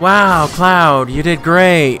 Wow, Cloud, you did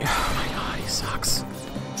great. Oh my god, he sucks.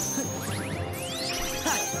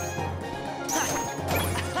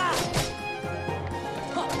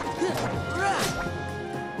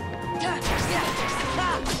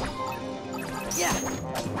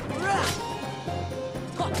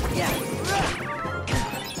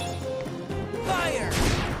 Fire!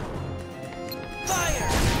 Fire!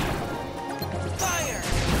 Fire!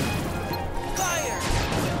 Fire!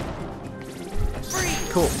 Freeze!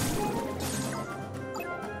 Cool.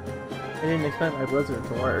 I didn't expect my blizzard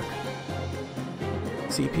to work.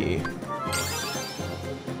 CP.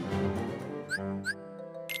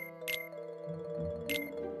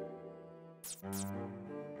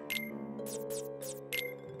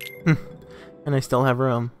 And I still have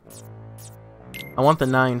room. I want the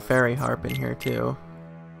 9 fairy harp in here too.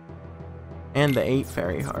 And the 8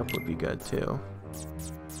 fairy harp would be good too.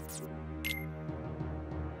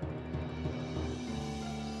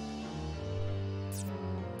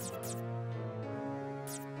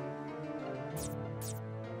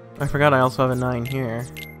 I forgot I also have a 9 here.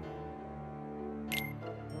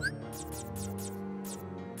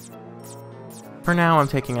 For now, I'm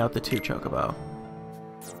taking out the 2 chocobo.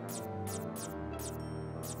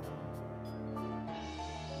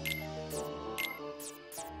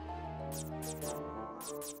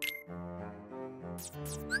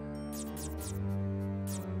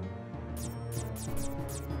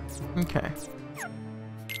 Okay.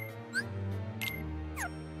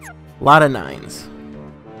 A lot of 9s.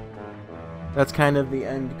 That's kind of the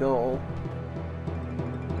end goal.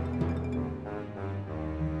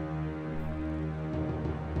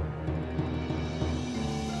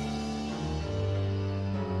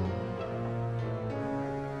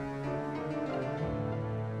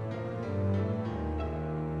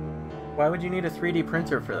 Why would you need a 3D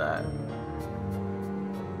printer for that?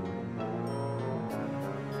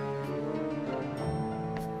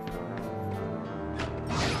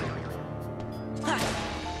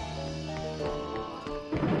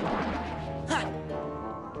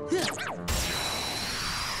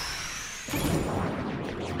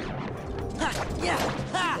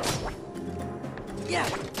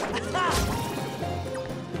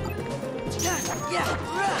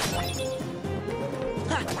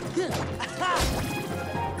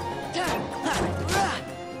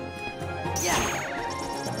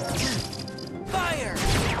 Fire!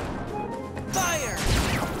 Fire!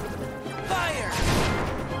 Fire!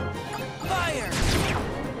 Fire!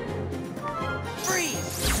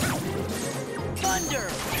 Freeze! Thunder!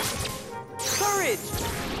 Courage!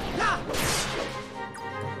 Ha!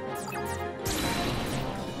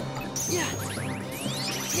 Yeah!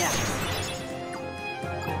 Yeah!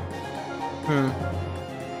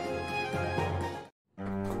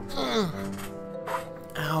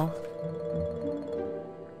 Ow.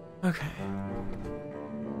 Okay.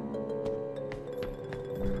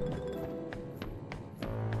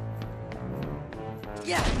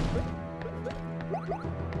 Yeah!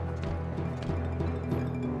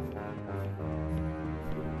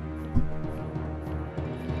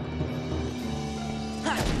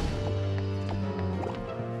 Ha!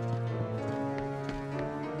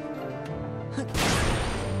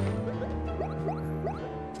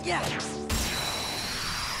 Yeah!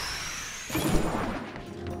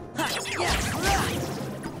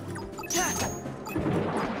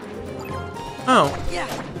 Oh, Yeah!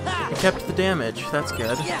 it kept the damage. That's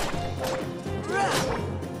good. Yeah!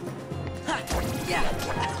 Yeah!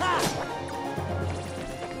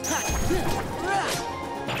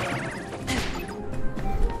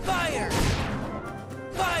 Fire!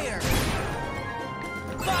 Fire!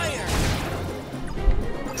 Fire!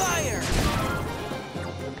 Fire!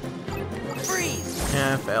 Freeze!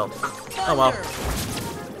 Yeah, I failed. Oh well.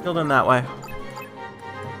 Killed him that way.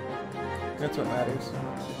 That's what matters.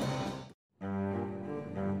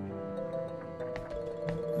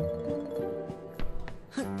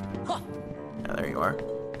 Yeah, there you are.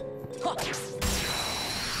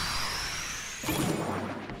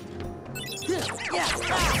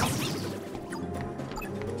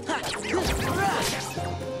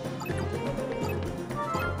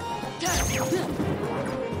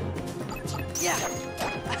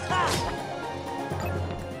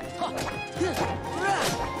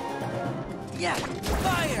 Yeah!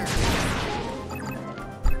 Fire!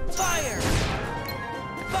 Fire!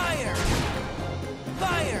 Fire!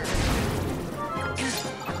 Fire!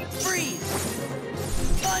 Freeze!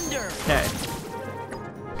 Thunder! Okay.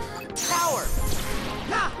 Power!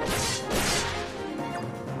 Ha!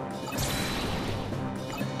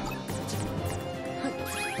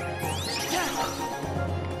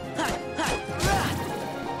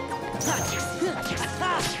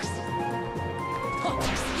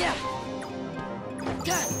 Yeah!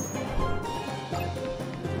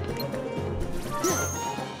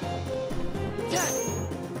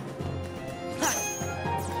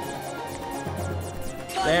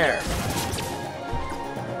 There.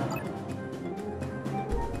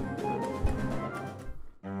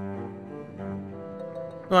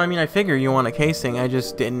 Well, I mean, I figure you want a casing, I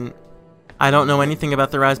just didn't... I don't know anything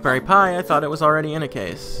about the Raspberry Pi, I thought it was already in a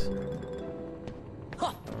case.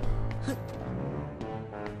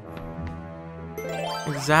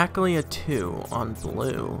 Exactly a 2 on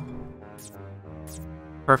blue.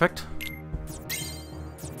 Perfect.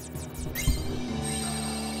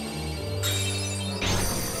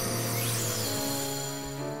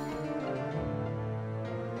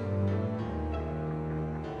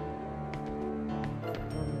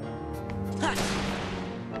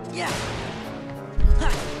 Yeah!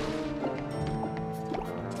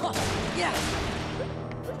 Yeah!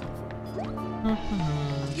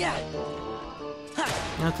 Yeah!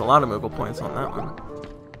 That's a lot of Moogle points on that one.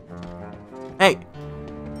 Hey!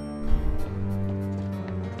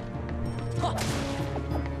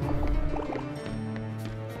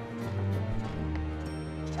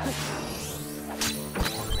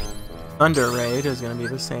 Thunder Raid is going to be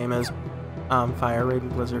the same as Fire Raid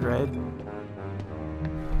and Blizzard Raid.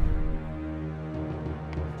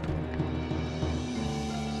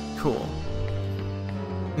 Cool.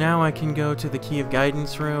 Now I can go to the Key of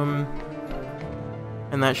Guidance room,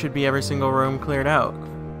 and that should be every single room cleared out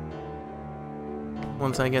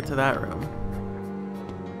once I get to that room.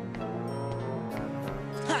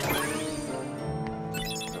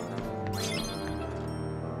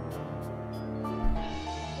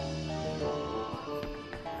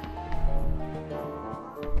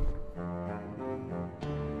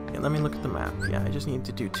 Okay, let me look at the map. Yeah, I just need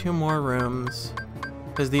to do 2 more rooms,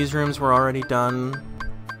 because these rooms were already done,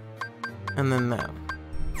 and then that.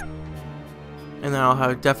 And then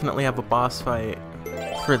I'll definitely have a boss fight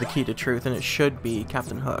for the Key to Truth, and it should be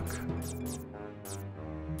Captain Hook.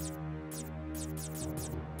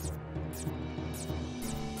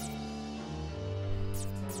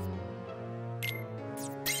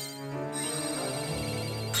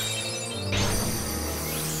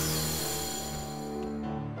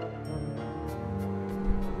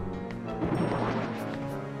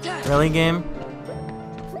 Really, game?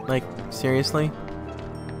 Like, seriously?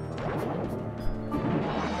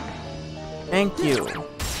 Thank you.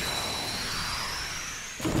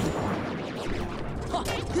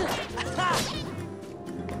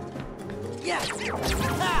 Yeah!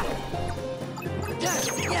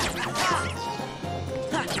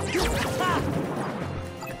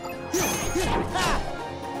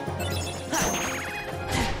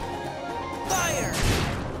 Fire!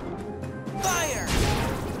 Fire!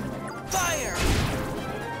 Fire!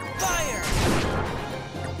 Fire!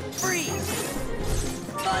 Freeze!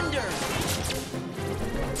 Thunder!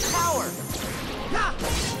 Power! Ha!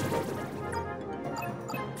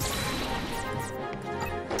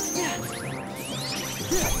 Yeah!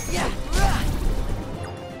 Yeah!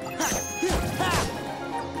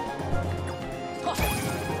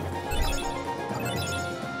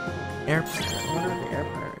 Air Pirate. I wonder what the Air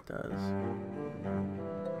Pirate does.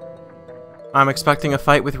 I'm expecting a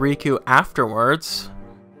fight with Riku afterwards.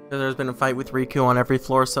 There's been a fight with Riku on every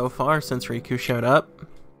floor so far since Riku showed up.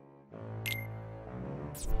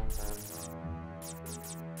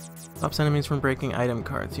 Stops enemies from breaking item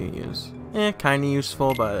cards you use. Kinda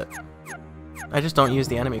useful, but I just don't use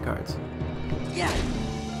the enemy cards. Yeah!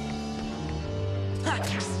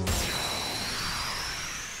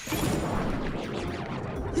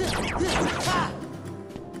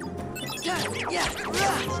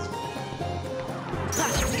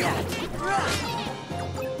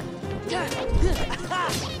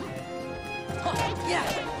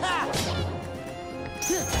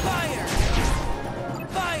 Fire!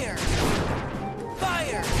 Fire!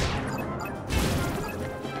 Fire!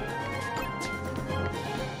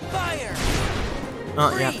 Fire!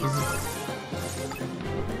 Oh, yeah.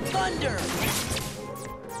 Thunder!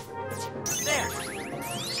 There!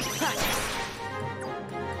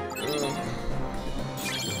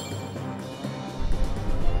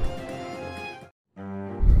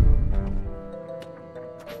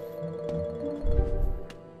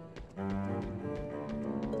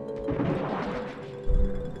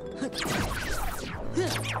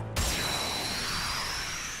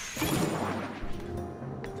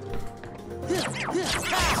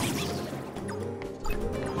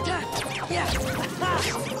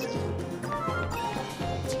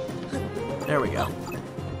 There we go.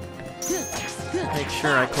 Make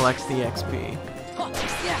sure I collect the XP.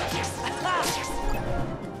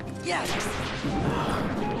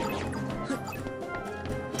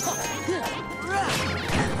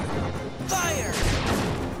 Fire!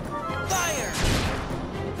 Fire!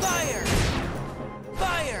 Fire!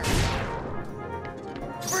 Fire!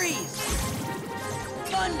 Freeze!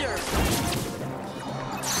 Thunder!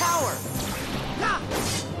 Power!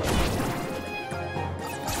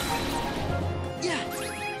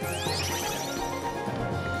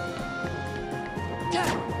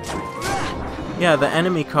 Yeah, the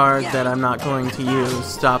enemy card that I'm not going to use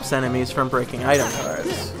stops enemies from breaking item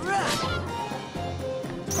cards.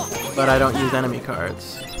 But I don't use enemy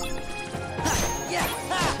cards.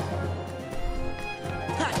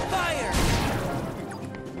 Fire!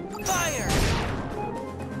 Fire!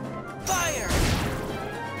 Fire!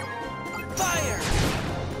 Fire!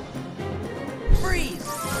 Freeze!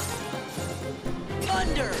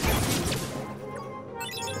 Thunder!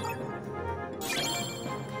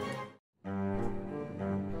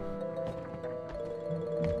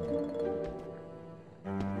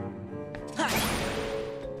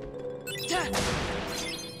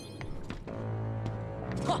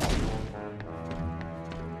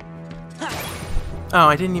 Oh,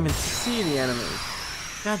 I didn't even see the enemy.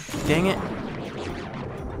 God dang it.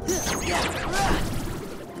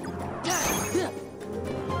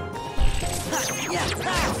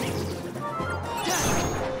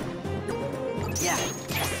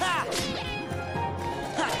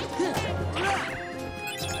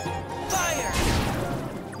 Fire!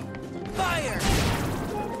 Fire!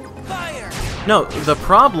 Fire! No, the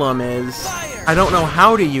problem is I don't know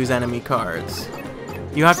how to use enemy cards.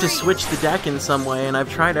 You have to switch the deck in some way, and I've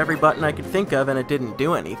tried every button I could think of, and it didn't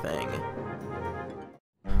do anything.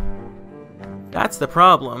 That's the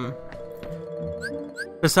problem.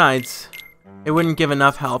 Besides, it wouldn't give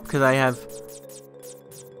enough help, because I have...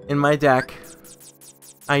 In my deck,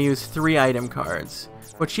 I use 3 item cards,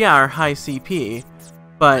 which, yeah, are high CP,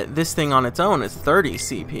 but this thing on its own is 30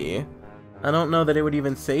 CP. I don't know that it would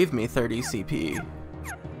even save me 30 CP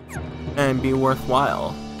and be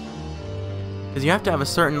worthwhile. Because you have to have a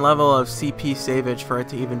certain level of CP savage for it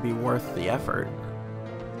to even be worth the effort.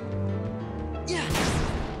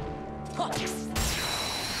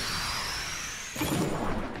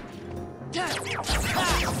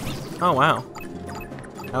 Oh wow.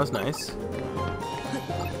 That was nice.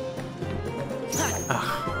 Ugh.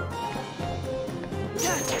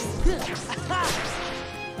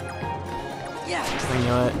 I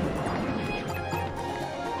knew it.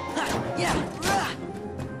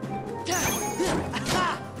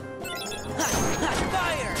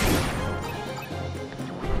 Fire!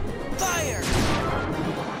 Fire!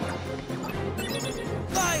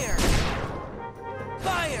 Fire!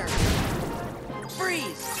 Fire!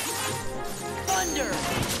 Freeze! Thunder!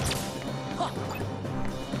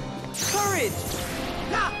 Courage!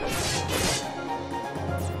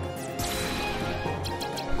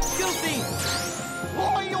 Guilty!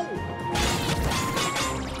 Loyal!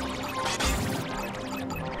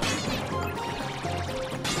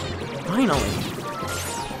 Finally!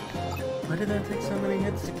 Why did that take so many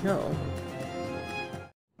hits to kill?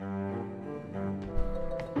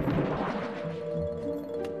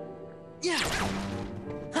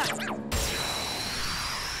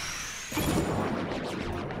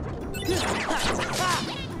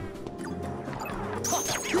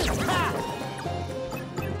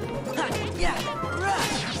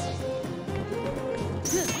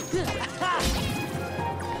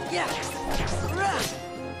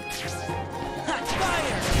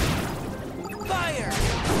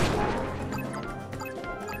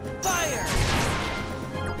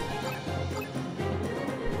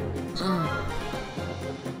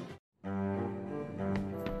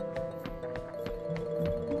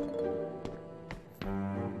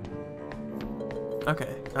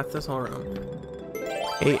 Okay, that's this whole room.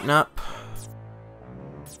 8 and up.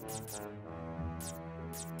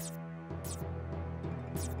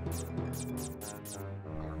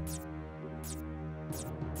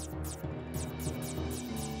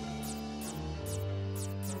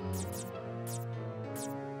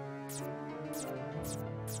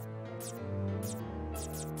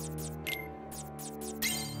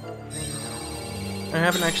 I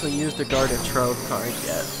haven't actually used a guarded trove card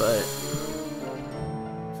yet, but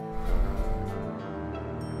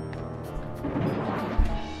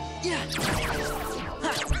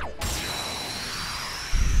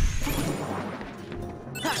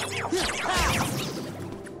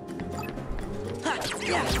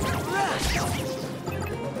Yeah.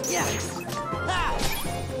 Yeah. Ha.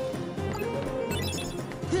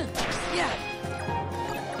 Yeah.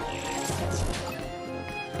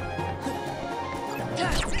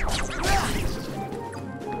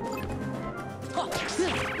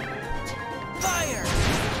 Fire!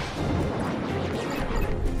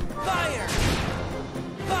 Fire!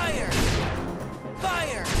 Fire!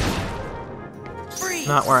 Fire! Freeze!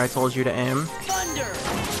 Not where I told you to aim. Thunder!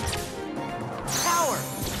 Power!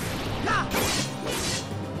 Ha!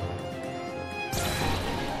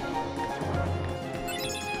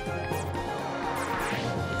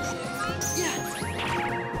 Yeah!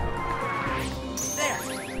 There!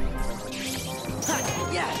 Ha!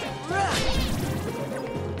 Yeah! Rah!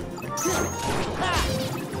 Ha!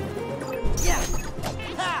 Yeah!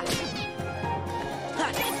 Ha! Ha!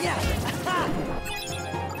 Yeah! Ha!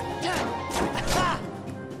 Yeah! Ha!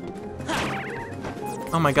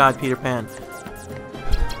 Oh my god, Peter Pan.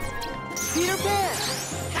 Peter Pan!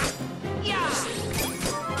 Yeah!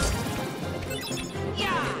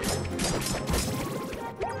 Yeah!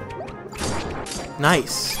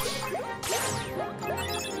 Nice.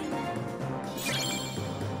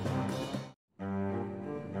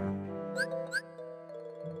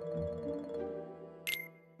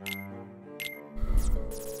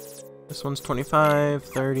 This one's 25,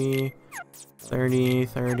 30, 30,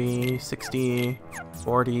 30, 60,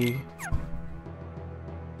 40,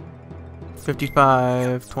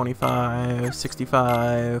 55, 25,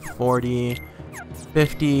 65, 40,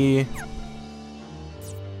 50.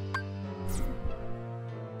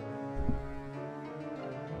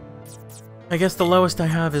 I guess the lowest I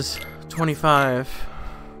have is 25.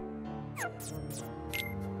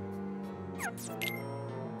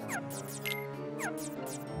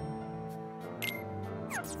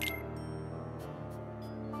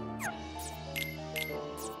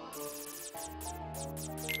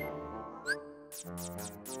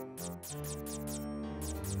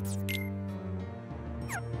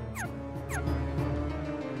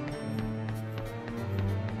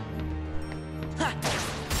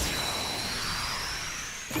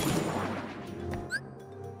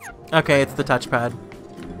 Okay, it's the touchpad.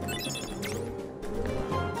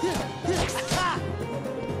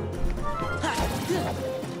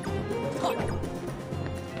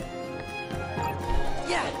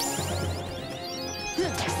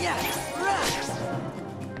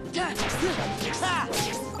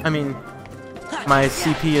 I mean, my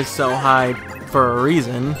CP is so high for a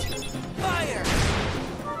reason.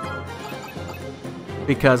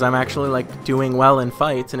 Because I'm actually, like, doing well in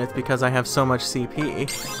fights, and it's because I have so much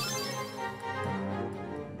CP.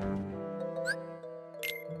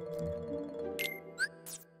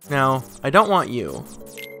 Now, I don't want you.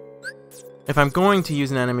 If I'm going to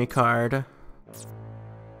use an enemy card,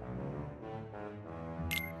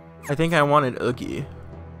 I think I wanted Oogie.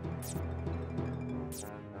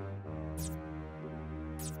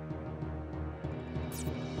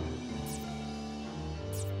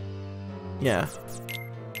 Yeah.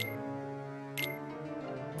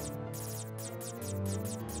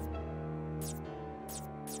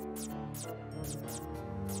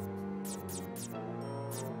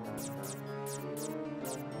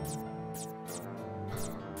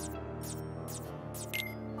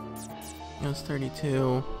 That's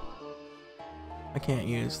 32. I can't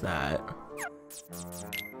use that.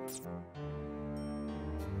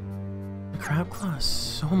 The Crab Claw is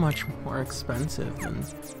so much more expensive than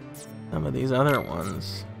some of these other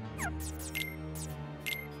ones.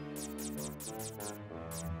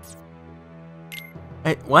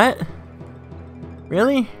 Hey, what?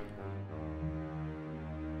 Really?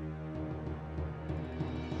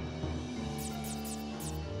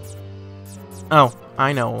 Oh,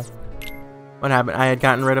 I know. What happened? I had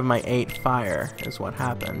gotten rid of my 8 fire, is what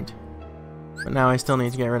happened. But now I still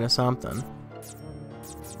need to get rid of something.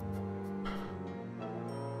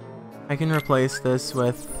 I can replace this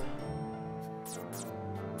with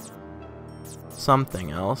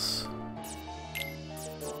something else.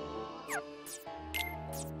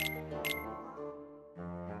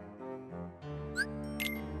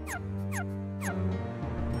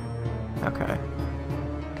 Okay.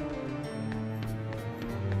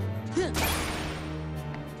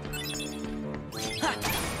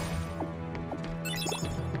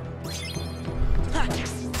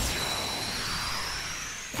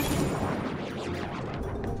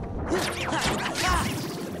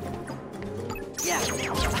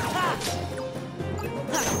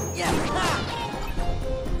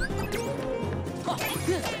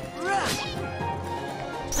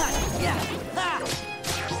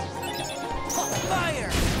 Fire!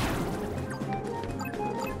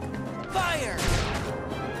 Fire!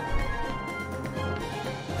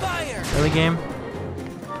 Really, game?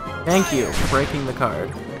 Thank you for breaking the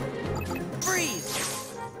card.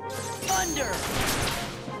 Freeze! Thunder!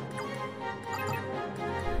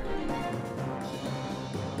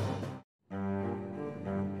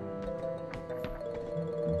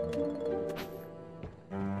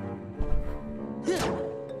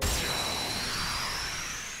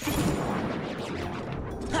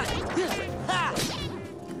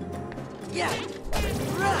 Yeah!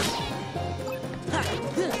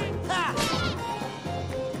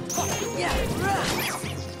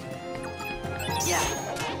 Yeah!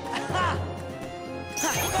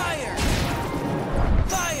 Fire!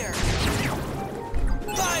 Fire!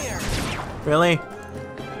 Fire! Really?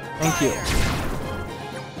 Thank you.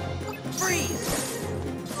 Freeze!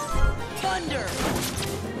 Thunder!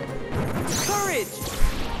 Courage!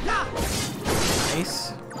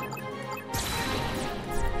 Nice.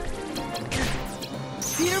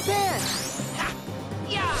 Peter Pan!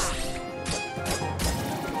 Yeah!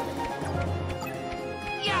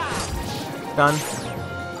 Yeah! Done.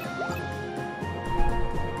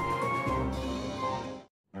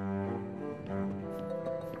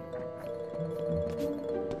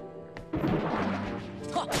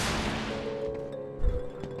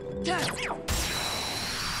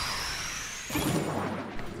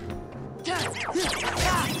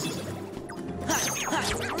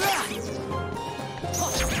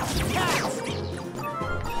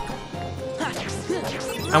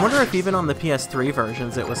 I wonder if even on the PS3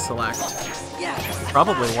 versions it was select.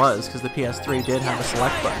 Probably was, because the PS3 did have a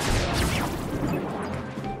select button.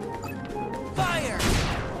 Fire!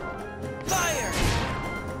 Fire!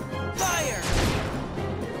 Fire!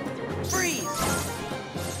 Freeze!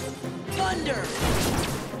 Thunder!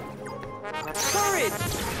 Courage!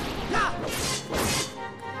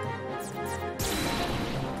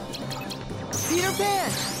 Peter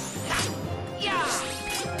Pan! Yeah!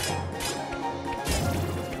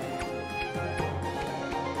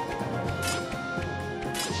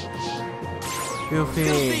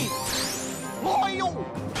 Goofy. Loyal!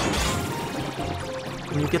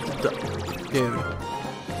 Can you get the dude?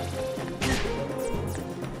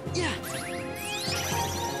 Yeah!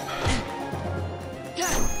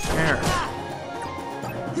 There.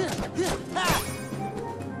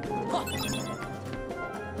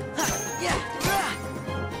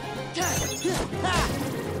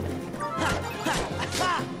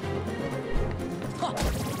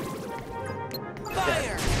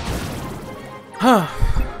 Fire! Huh.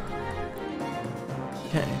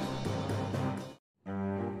 Okay.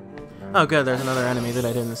 Oh good, there's another enemy that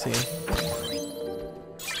I didn't see.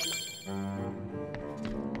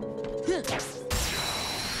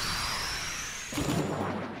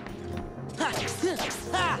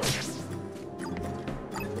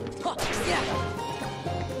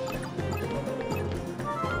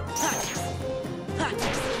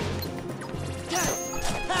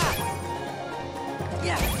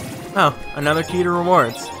 Oh, another key to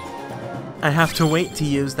rewards. I have to wait to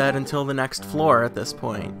use that until the next floor at this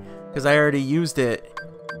point, because I already used it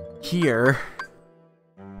here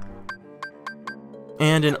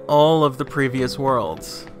and in all of the previous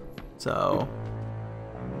worlds. So,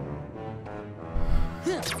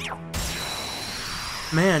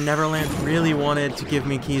 man, Neverland really wanted to give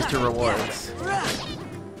me keys to rewards.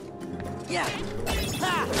 Yeah.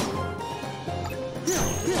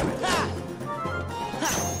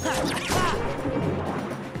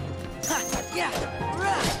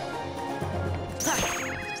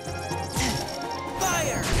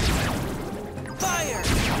 Fire! Fire!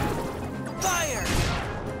 Fire!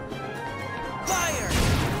 Fire!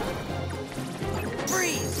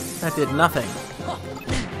 Freeze! That did nothing.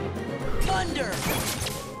 Thunder!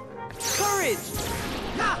 Courage!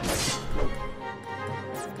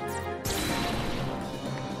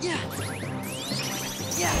 Yeah!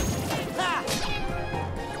 Yeah! Ha!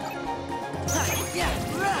 Ha! Yeah!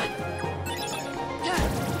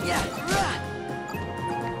 Yeah!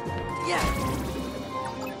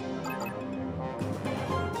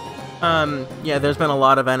 Yeah, there's been a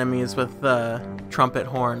lot of enemies with the trumpet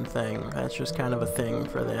horn thing. That's just kind of a thing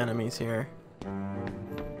for the enemies here.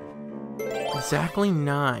 Exactly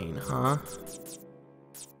 9, huh?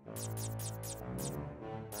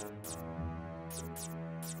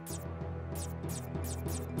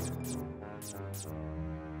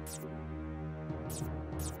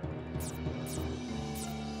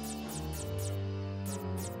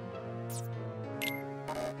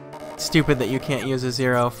 Stupid that you can't use a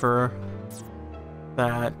 0 for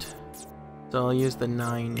that. So I'll use the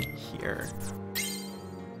 9 here.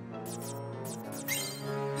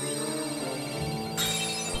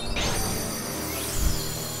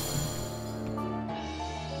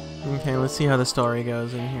 Okay, let's see how the story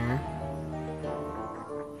goes in here.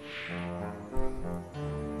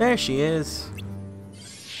 There she is.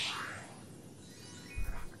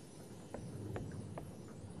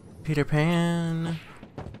 Peter Pan.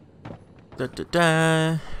 Da da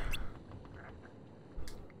da.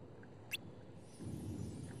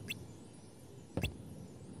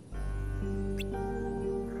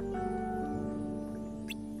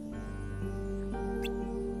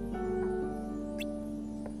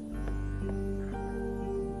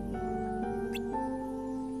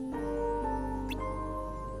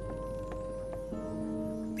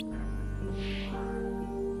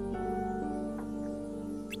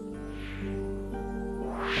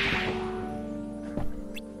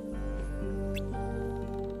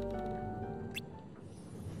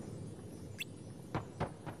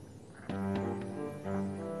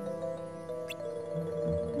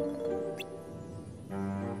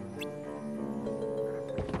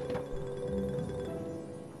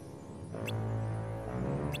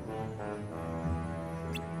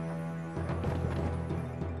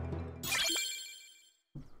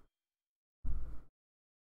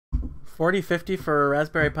 $40.50 for a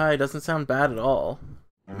Raspberry Pi doesn't sound bad at all.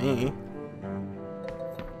 Me.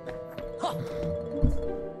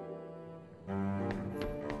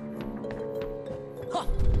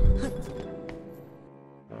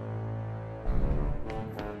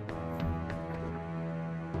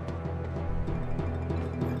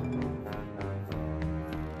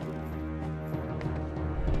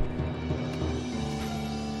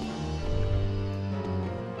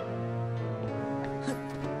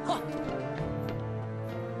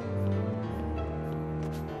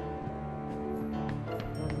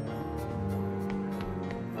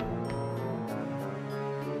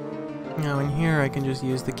 Now in here I can just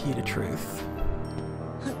use the key to truth.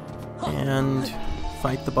 And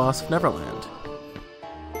fight the boss of Neverland.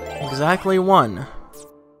 Exactly one.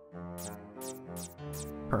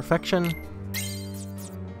 Perfection.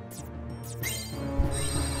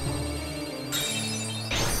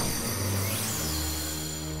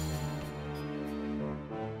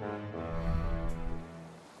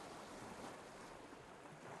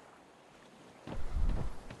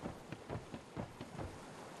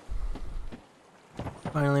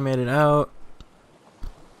 Finally made it out.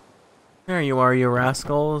 There you are, you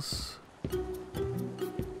rascals.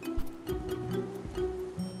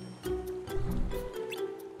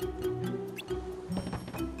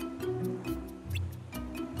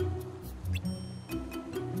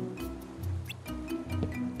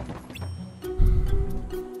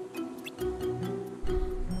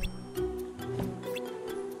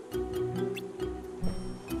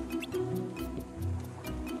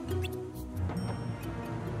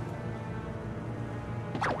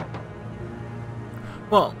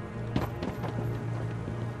 Well,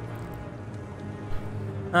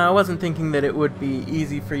 I wasn't thinking that it would be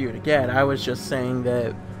easy for you to get. I was just saying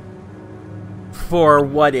that for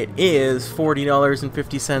what it is,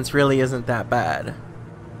 $40.50 really isn't that bad.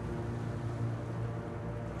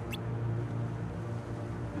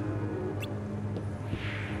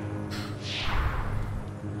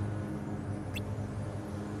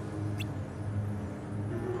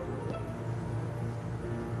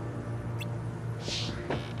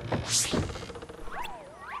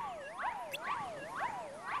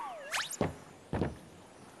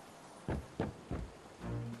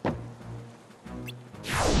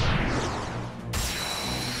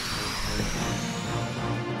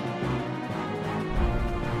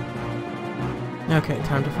 Okay,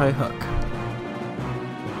 time to fight Hook.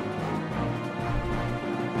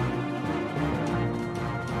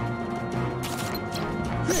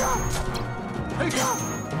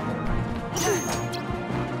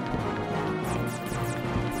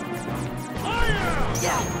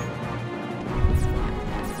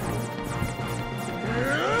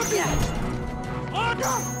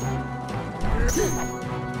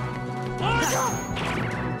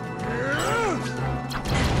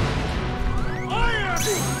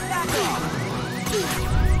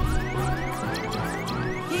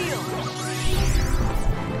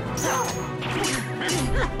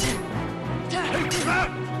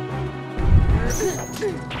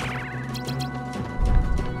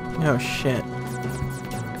 Oh shit.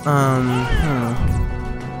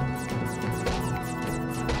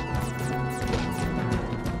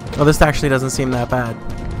 Well, this actually doesn't seem that bad.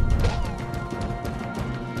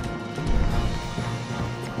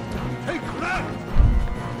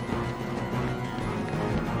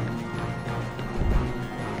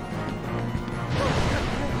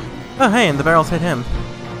 Oh hey, and the barrels hit him.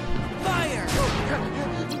 Fire!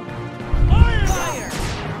 Fire!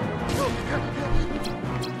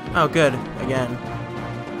 Oh, good. Again.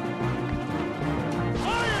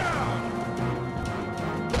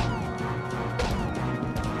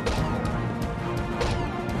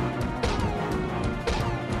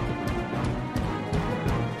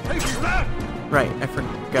 Right, I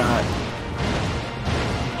forgot.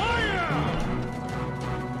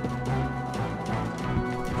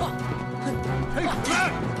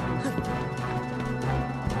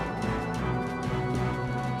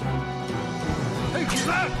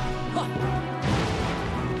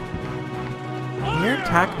 Can your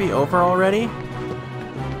attack be over already?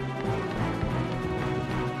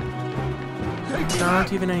 There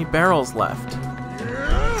aren't even any barrels left.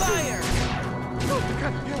 Fire!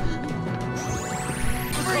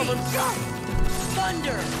 Freeze!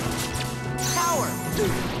 Thunder! Power!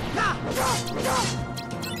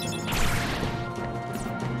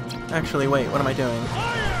 Actually, wait, what am I doing?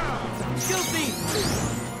 Shield beam!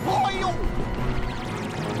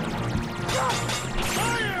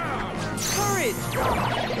 Courage!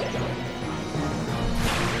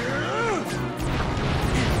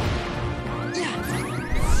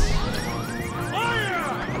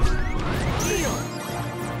 Heal!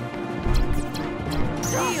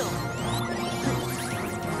 Heal!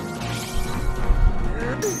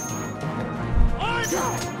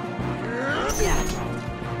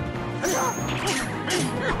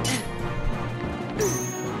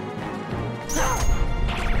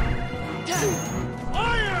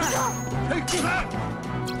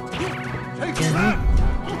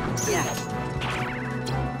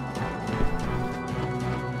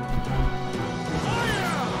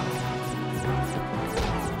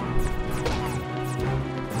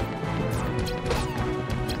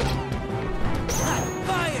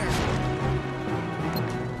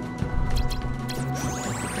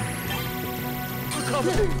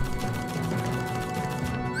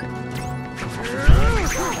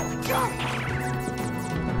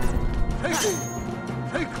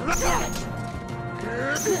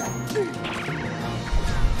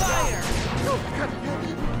 Fire! Fire!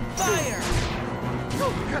 Fire!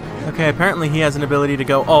 Okay, apparently he has an ability to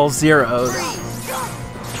go all zeros.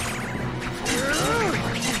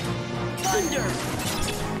 Thunder!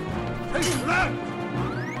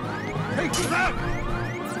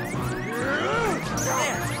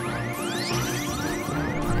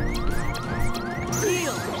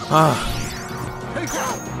 Heal! Ah,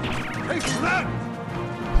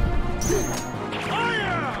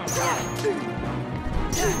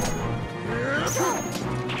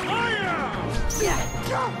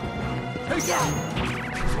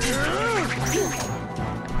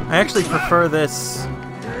 I actually prefer this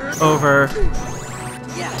over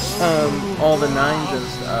all the nines and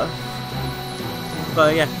stuff.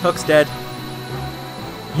 But yeah, Hook's dead.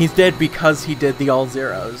 He's dead because he did the all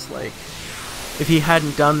zeros. Like, if he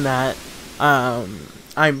hadn't done that,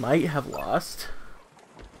 I might have lost.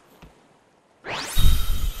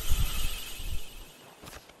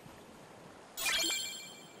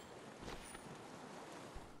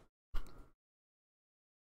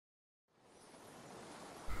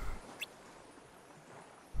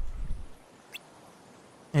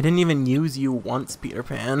 I didn't even use you once, Peter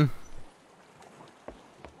Pan.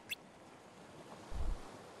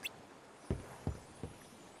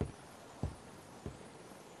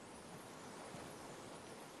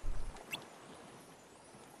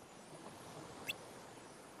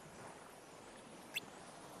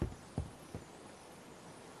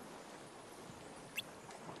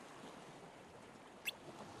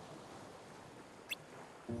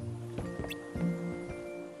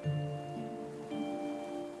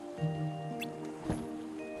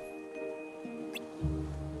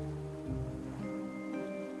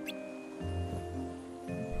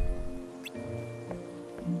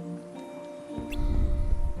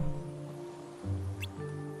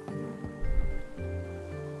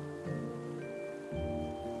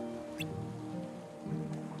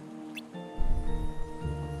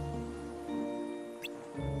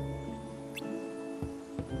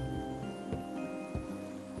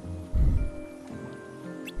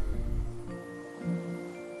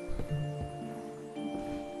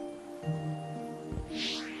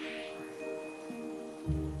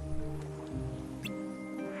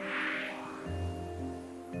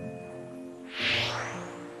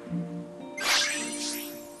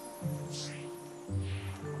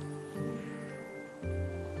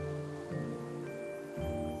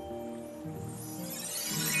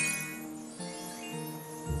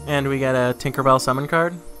 And we get a Tinkerbell summon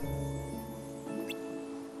card.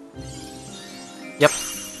 Yep.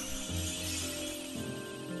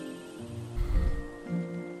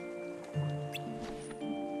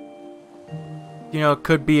 You know, it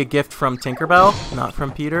could be a gift from Tinkerbell, not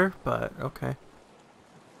from Peter, but okay.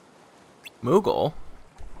 Moogle?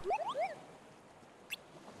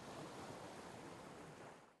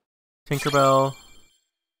 Tinkerbell. What's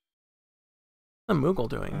the Moogle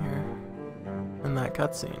doing here? In that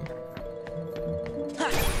cutscene.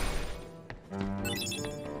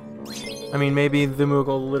 I mean, maybe the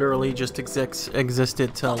Moogle literally just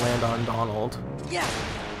existed to land on Donald. Yeah.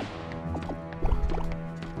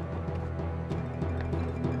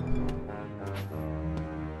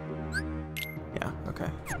 Yeah, okay.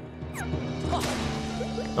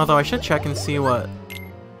 Although I should check and see what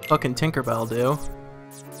Hook and Tinkerbell do.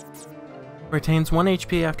 Retains 1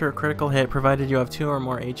 HP after a critical hit, provided you have 2 or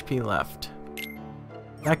more HP left.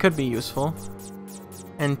 That could be useful.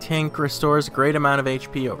 And Tink restores a great amount of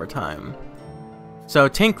HP over time. So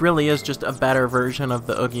Tink really is just a better version of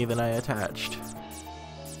the Oogie that I attached.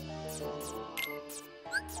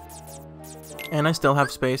 And I still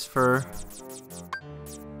have space for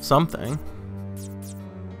something.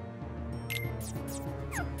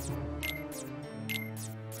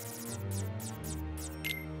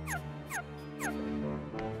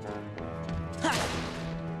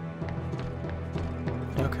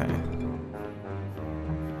 Okay.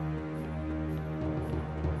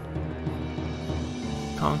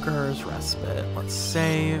 Conqueror's Respite. Let's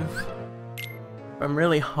save. I'm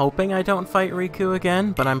really hoping I don't fight Riku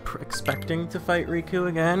again, but I'm expecting to fight Riku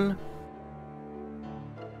again.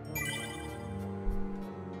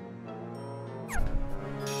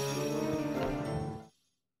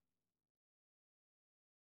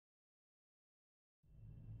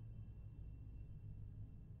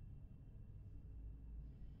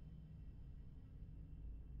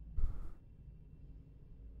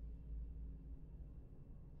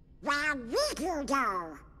 Where'd Riku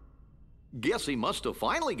go? Guess he must have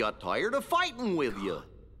finally got tired of fighting with you.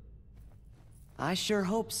 I sure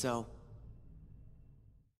hope so.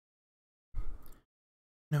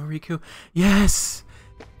 No Riku. Yes!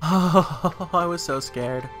 Oh, I was so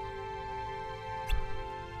scared.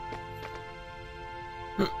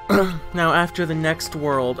 Now, after the next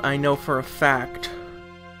world, I know for a fact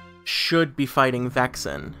should be fighting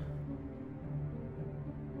Vexen.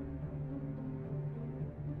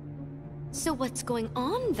 So what's going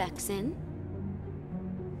on, Vexen?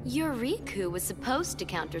 Your Riku was supposed to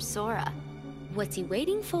counter Sora. What's he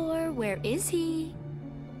waiting for? Where is he?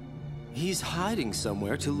 He's hiding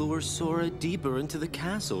somewhere to lure Sora deeper into the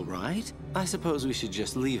castle, right? I suppose we should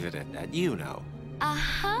just leave it at that, you know.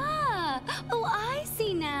 Aha! Oh, I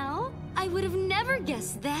see now. I would have never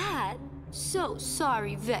guessed that. So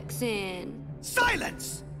sorry, Vexen.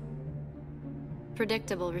 Silence!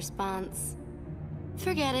 Predictable response.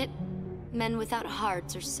 Forget it. Men without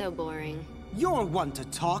hearts are so boring. You're one to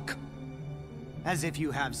talk. As if you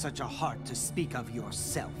have such a heart to speak of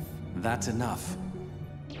yourself. That's enough.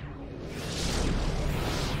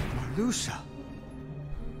 Marluxia.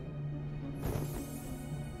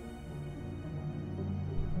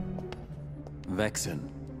 Vexen,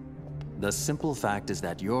 the simple fact is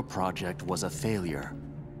that your project was a failure.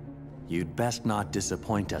 You'd best not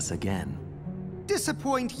disappoint us again.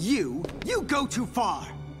 Disappoint you? You go too far.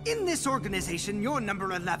 In this organization, you're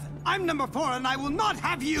number 11. I'm number 4, and I will not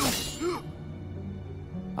have you!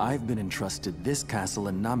 I've been entrusted this castle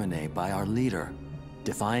in Namine by our leader.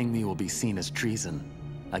 Defying me will be seen as treason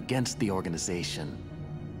against the organization.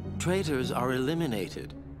 Traitors are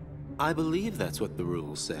eliminated. I believe that's what the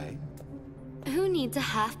rules say. Who needs a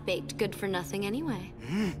half-baked good-for-nothing anyway?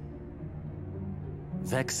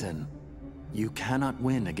 Vexen, you cannot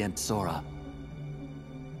win against Sora.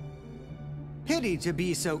 Pity to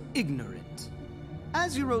be so ignorant.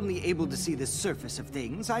 As you're only able to see the surface of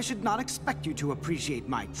things, I should not expect you to appreciate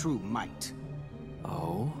my true might.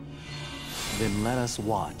 Oh? Then let us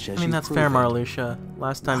watch as I mean, you that's prove fair, it. Marluxia.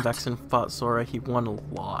 Last time Vexen fought Sora, he won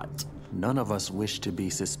a lot. None of us wish to be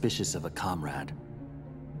suspicious of a comrade.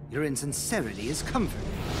 Your insincerity is comforting.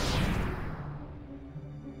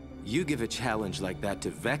 You give a challenge like that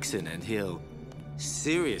to Vexen and he'll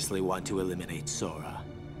seriously want to eliminate Sora.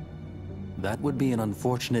 That would be an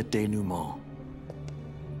unfortunate denouement.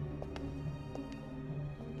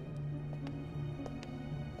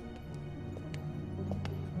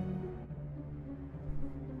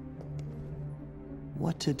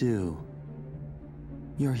 What to do?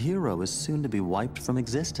 Your hero is soon to be wiped from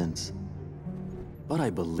existence. But I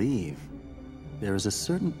believe there is a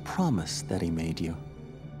certain promise that he made you.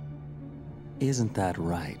 Isn't that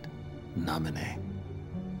right, Namine?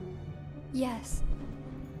 Yes.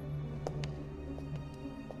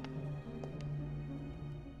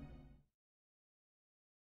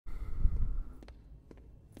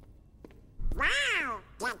 Wow,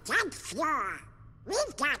 tenth floor.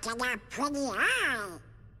 We've got an up pretty high.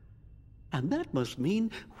 And that must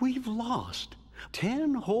mean we've lost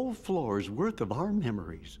 10 whole floors worth of our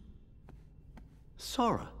memories.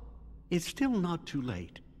 Sora, it's still not too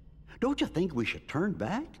late. Don't you think we should turn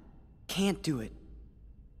back? Can't do it.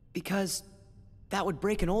 Because that would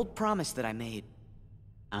break an old promise that I made.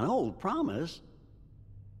 An old promise?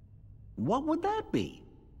 What would that be?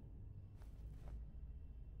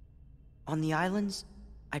 On the islands,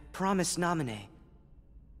 I promised Naminé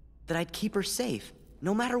that I'd keep her safe,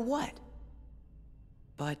 no matter what.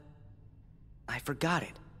 But I forgot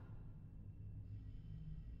it.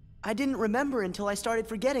 I didn't remember until I started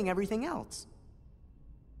forgetting everything else.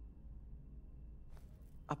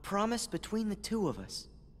 A promise between the two of us.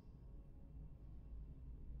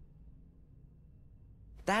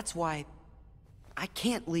 That's why I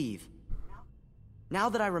can't leave. Now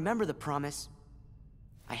that I remember the promise,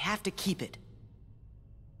 I have to keep it.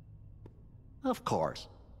 Of course.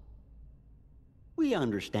 We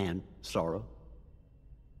understand, Sora.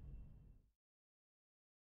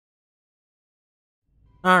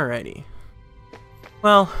 Alrighty.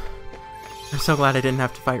 Well, I'm so glad I didn't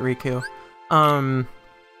have to fight Riku.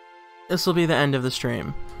 This will be the end of the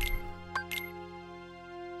stream.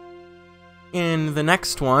 In the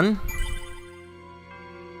next one,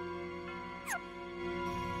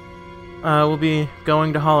 we'll be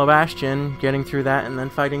going to Hollow Bastion, getting through that, and then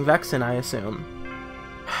fighting Vexen, I assume.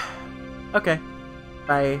 Okay.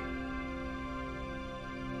 Bye.